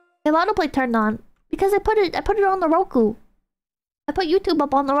have autoplay turned on because I put it on the Roku. I put YouTube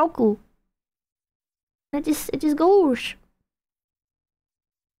up on the Roku. It just goes.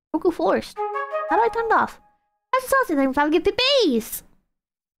 Roku forced. How do I turn it off? That's a saucy thing. 5 get PPs.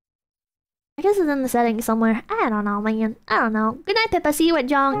 I guess it's in the settings somewhere. I don't know, man. I don't know. Good night, Pippa. See you at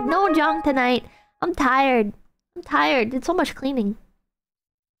Jong. No Jong tonight. I'm tired. I'm tired. Did so much cleaning.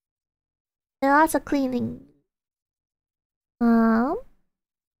 Lots of cleaning. Trying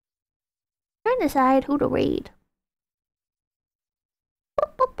to decide who to raid.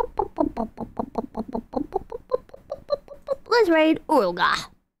 let's raid Olga.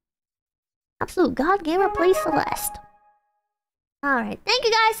 Absolute God Gamer plays Celeste. Alright, thank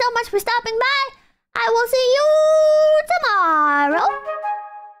you guys so much for stopping by. I will see you tomorrow.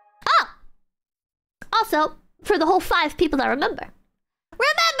 Oh! Also, for the whole 5 people that remember.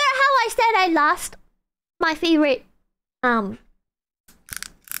 Remember how I said I lost my favorite,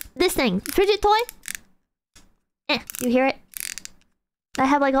 this thing, fidget toy? You hear it? I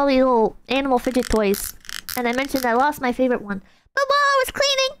have like all these little animal fidget toys. And I mentioned I lost my favorite one. But while I was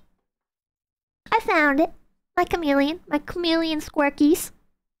cleaning, I found it. My chameleon squirkies.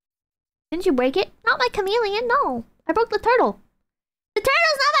 Didn't you break it? Not my chameleon, no. I broke the turtle. The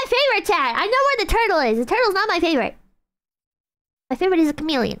turtle's not my favorite, chat. I know where the turtle is. The turtle's not my favorite. My favorite is a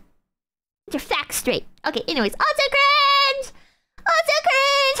chameleon. Get your facts straight. Okay, anyways. 𝐂𝐡𝐚𝐭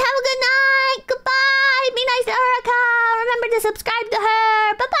𝐑𝐮𝐥𝐞𝐬. Have a good night. Goodbye. Be nice to Erica. Remember to subscribe.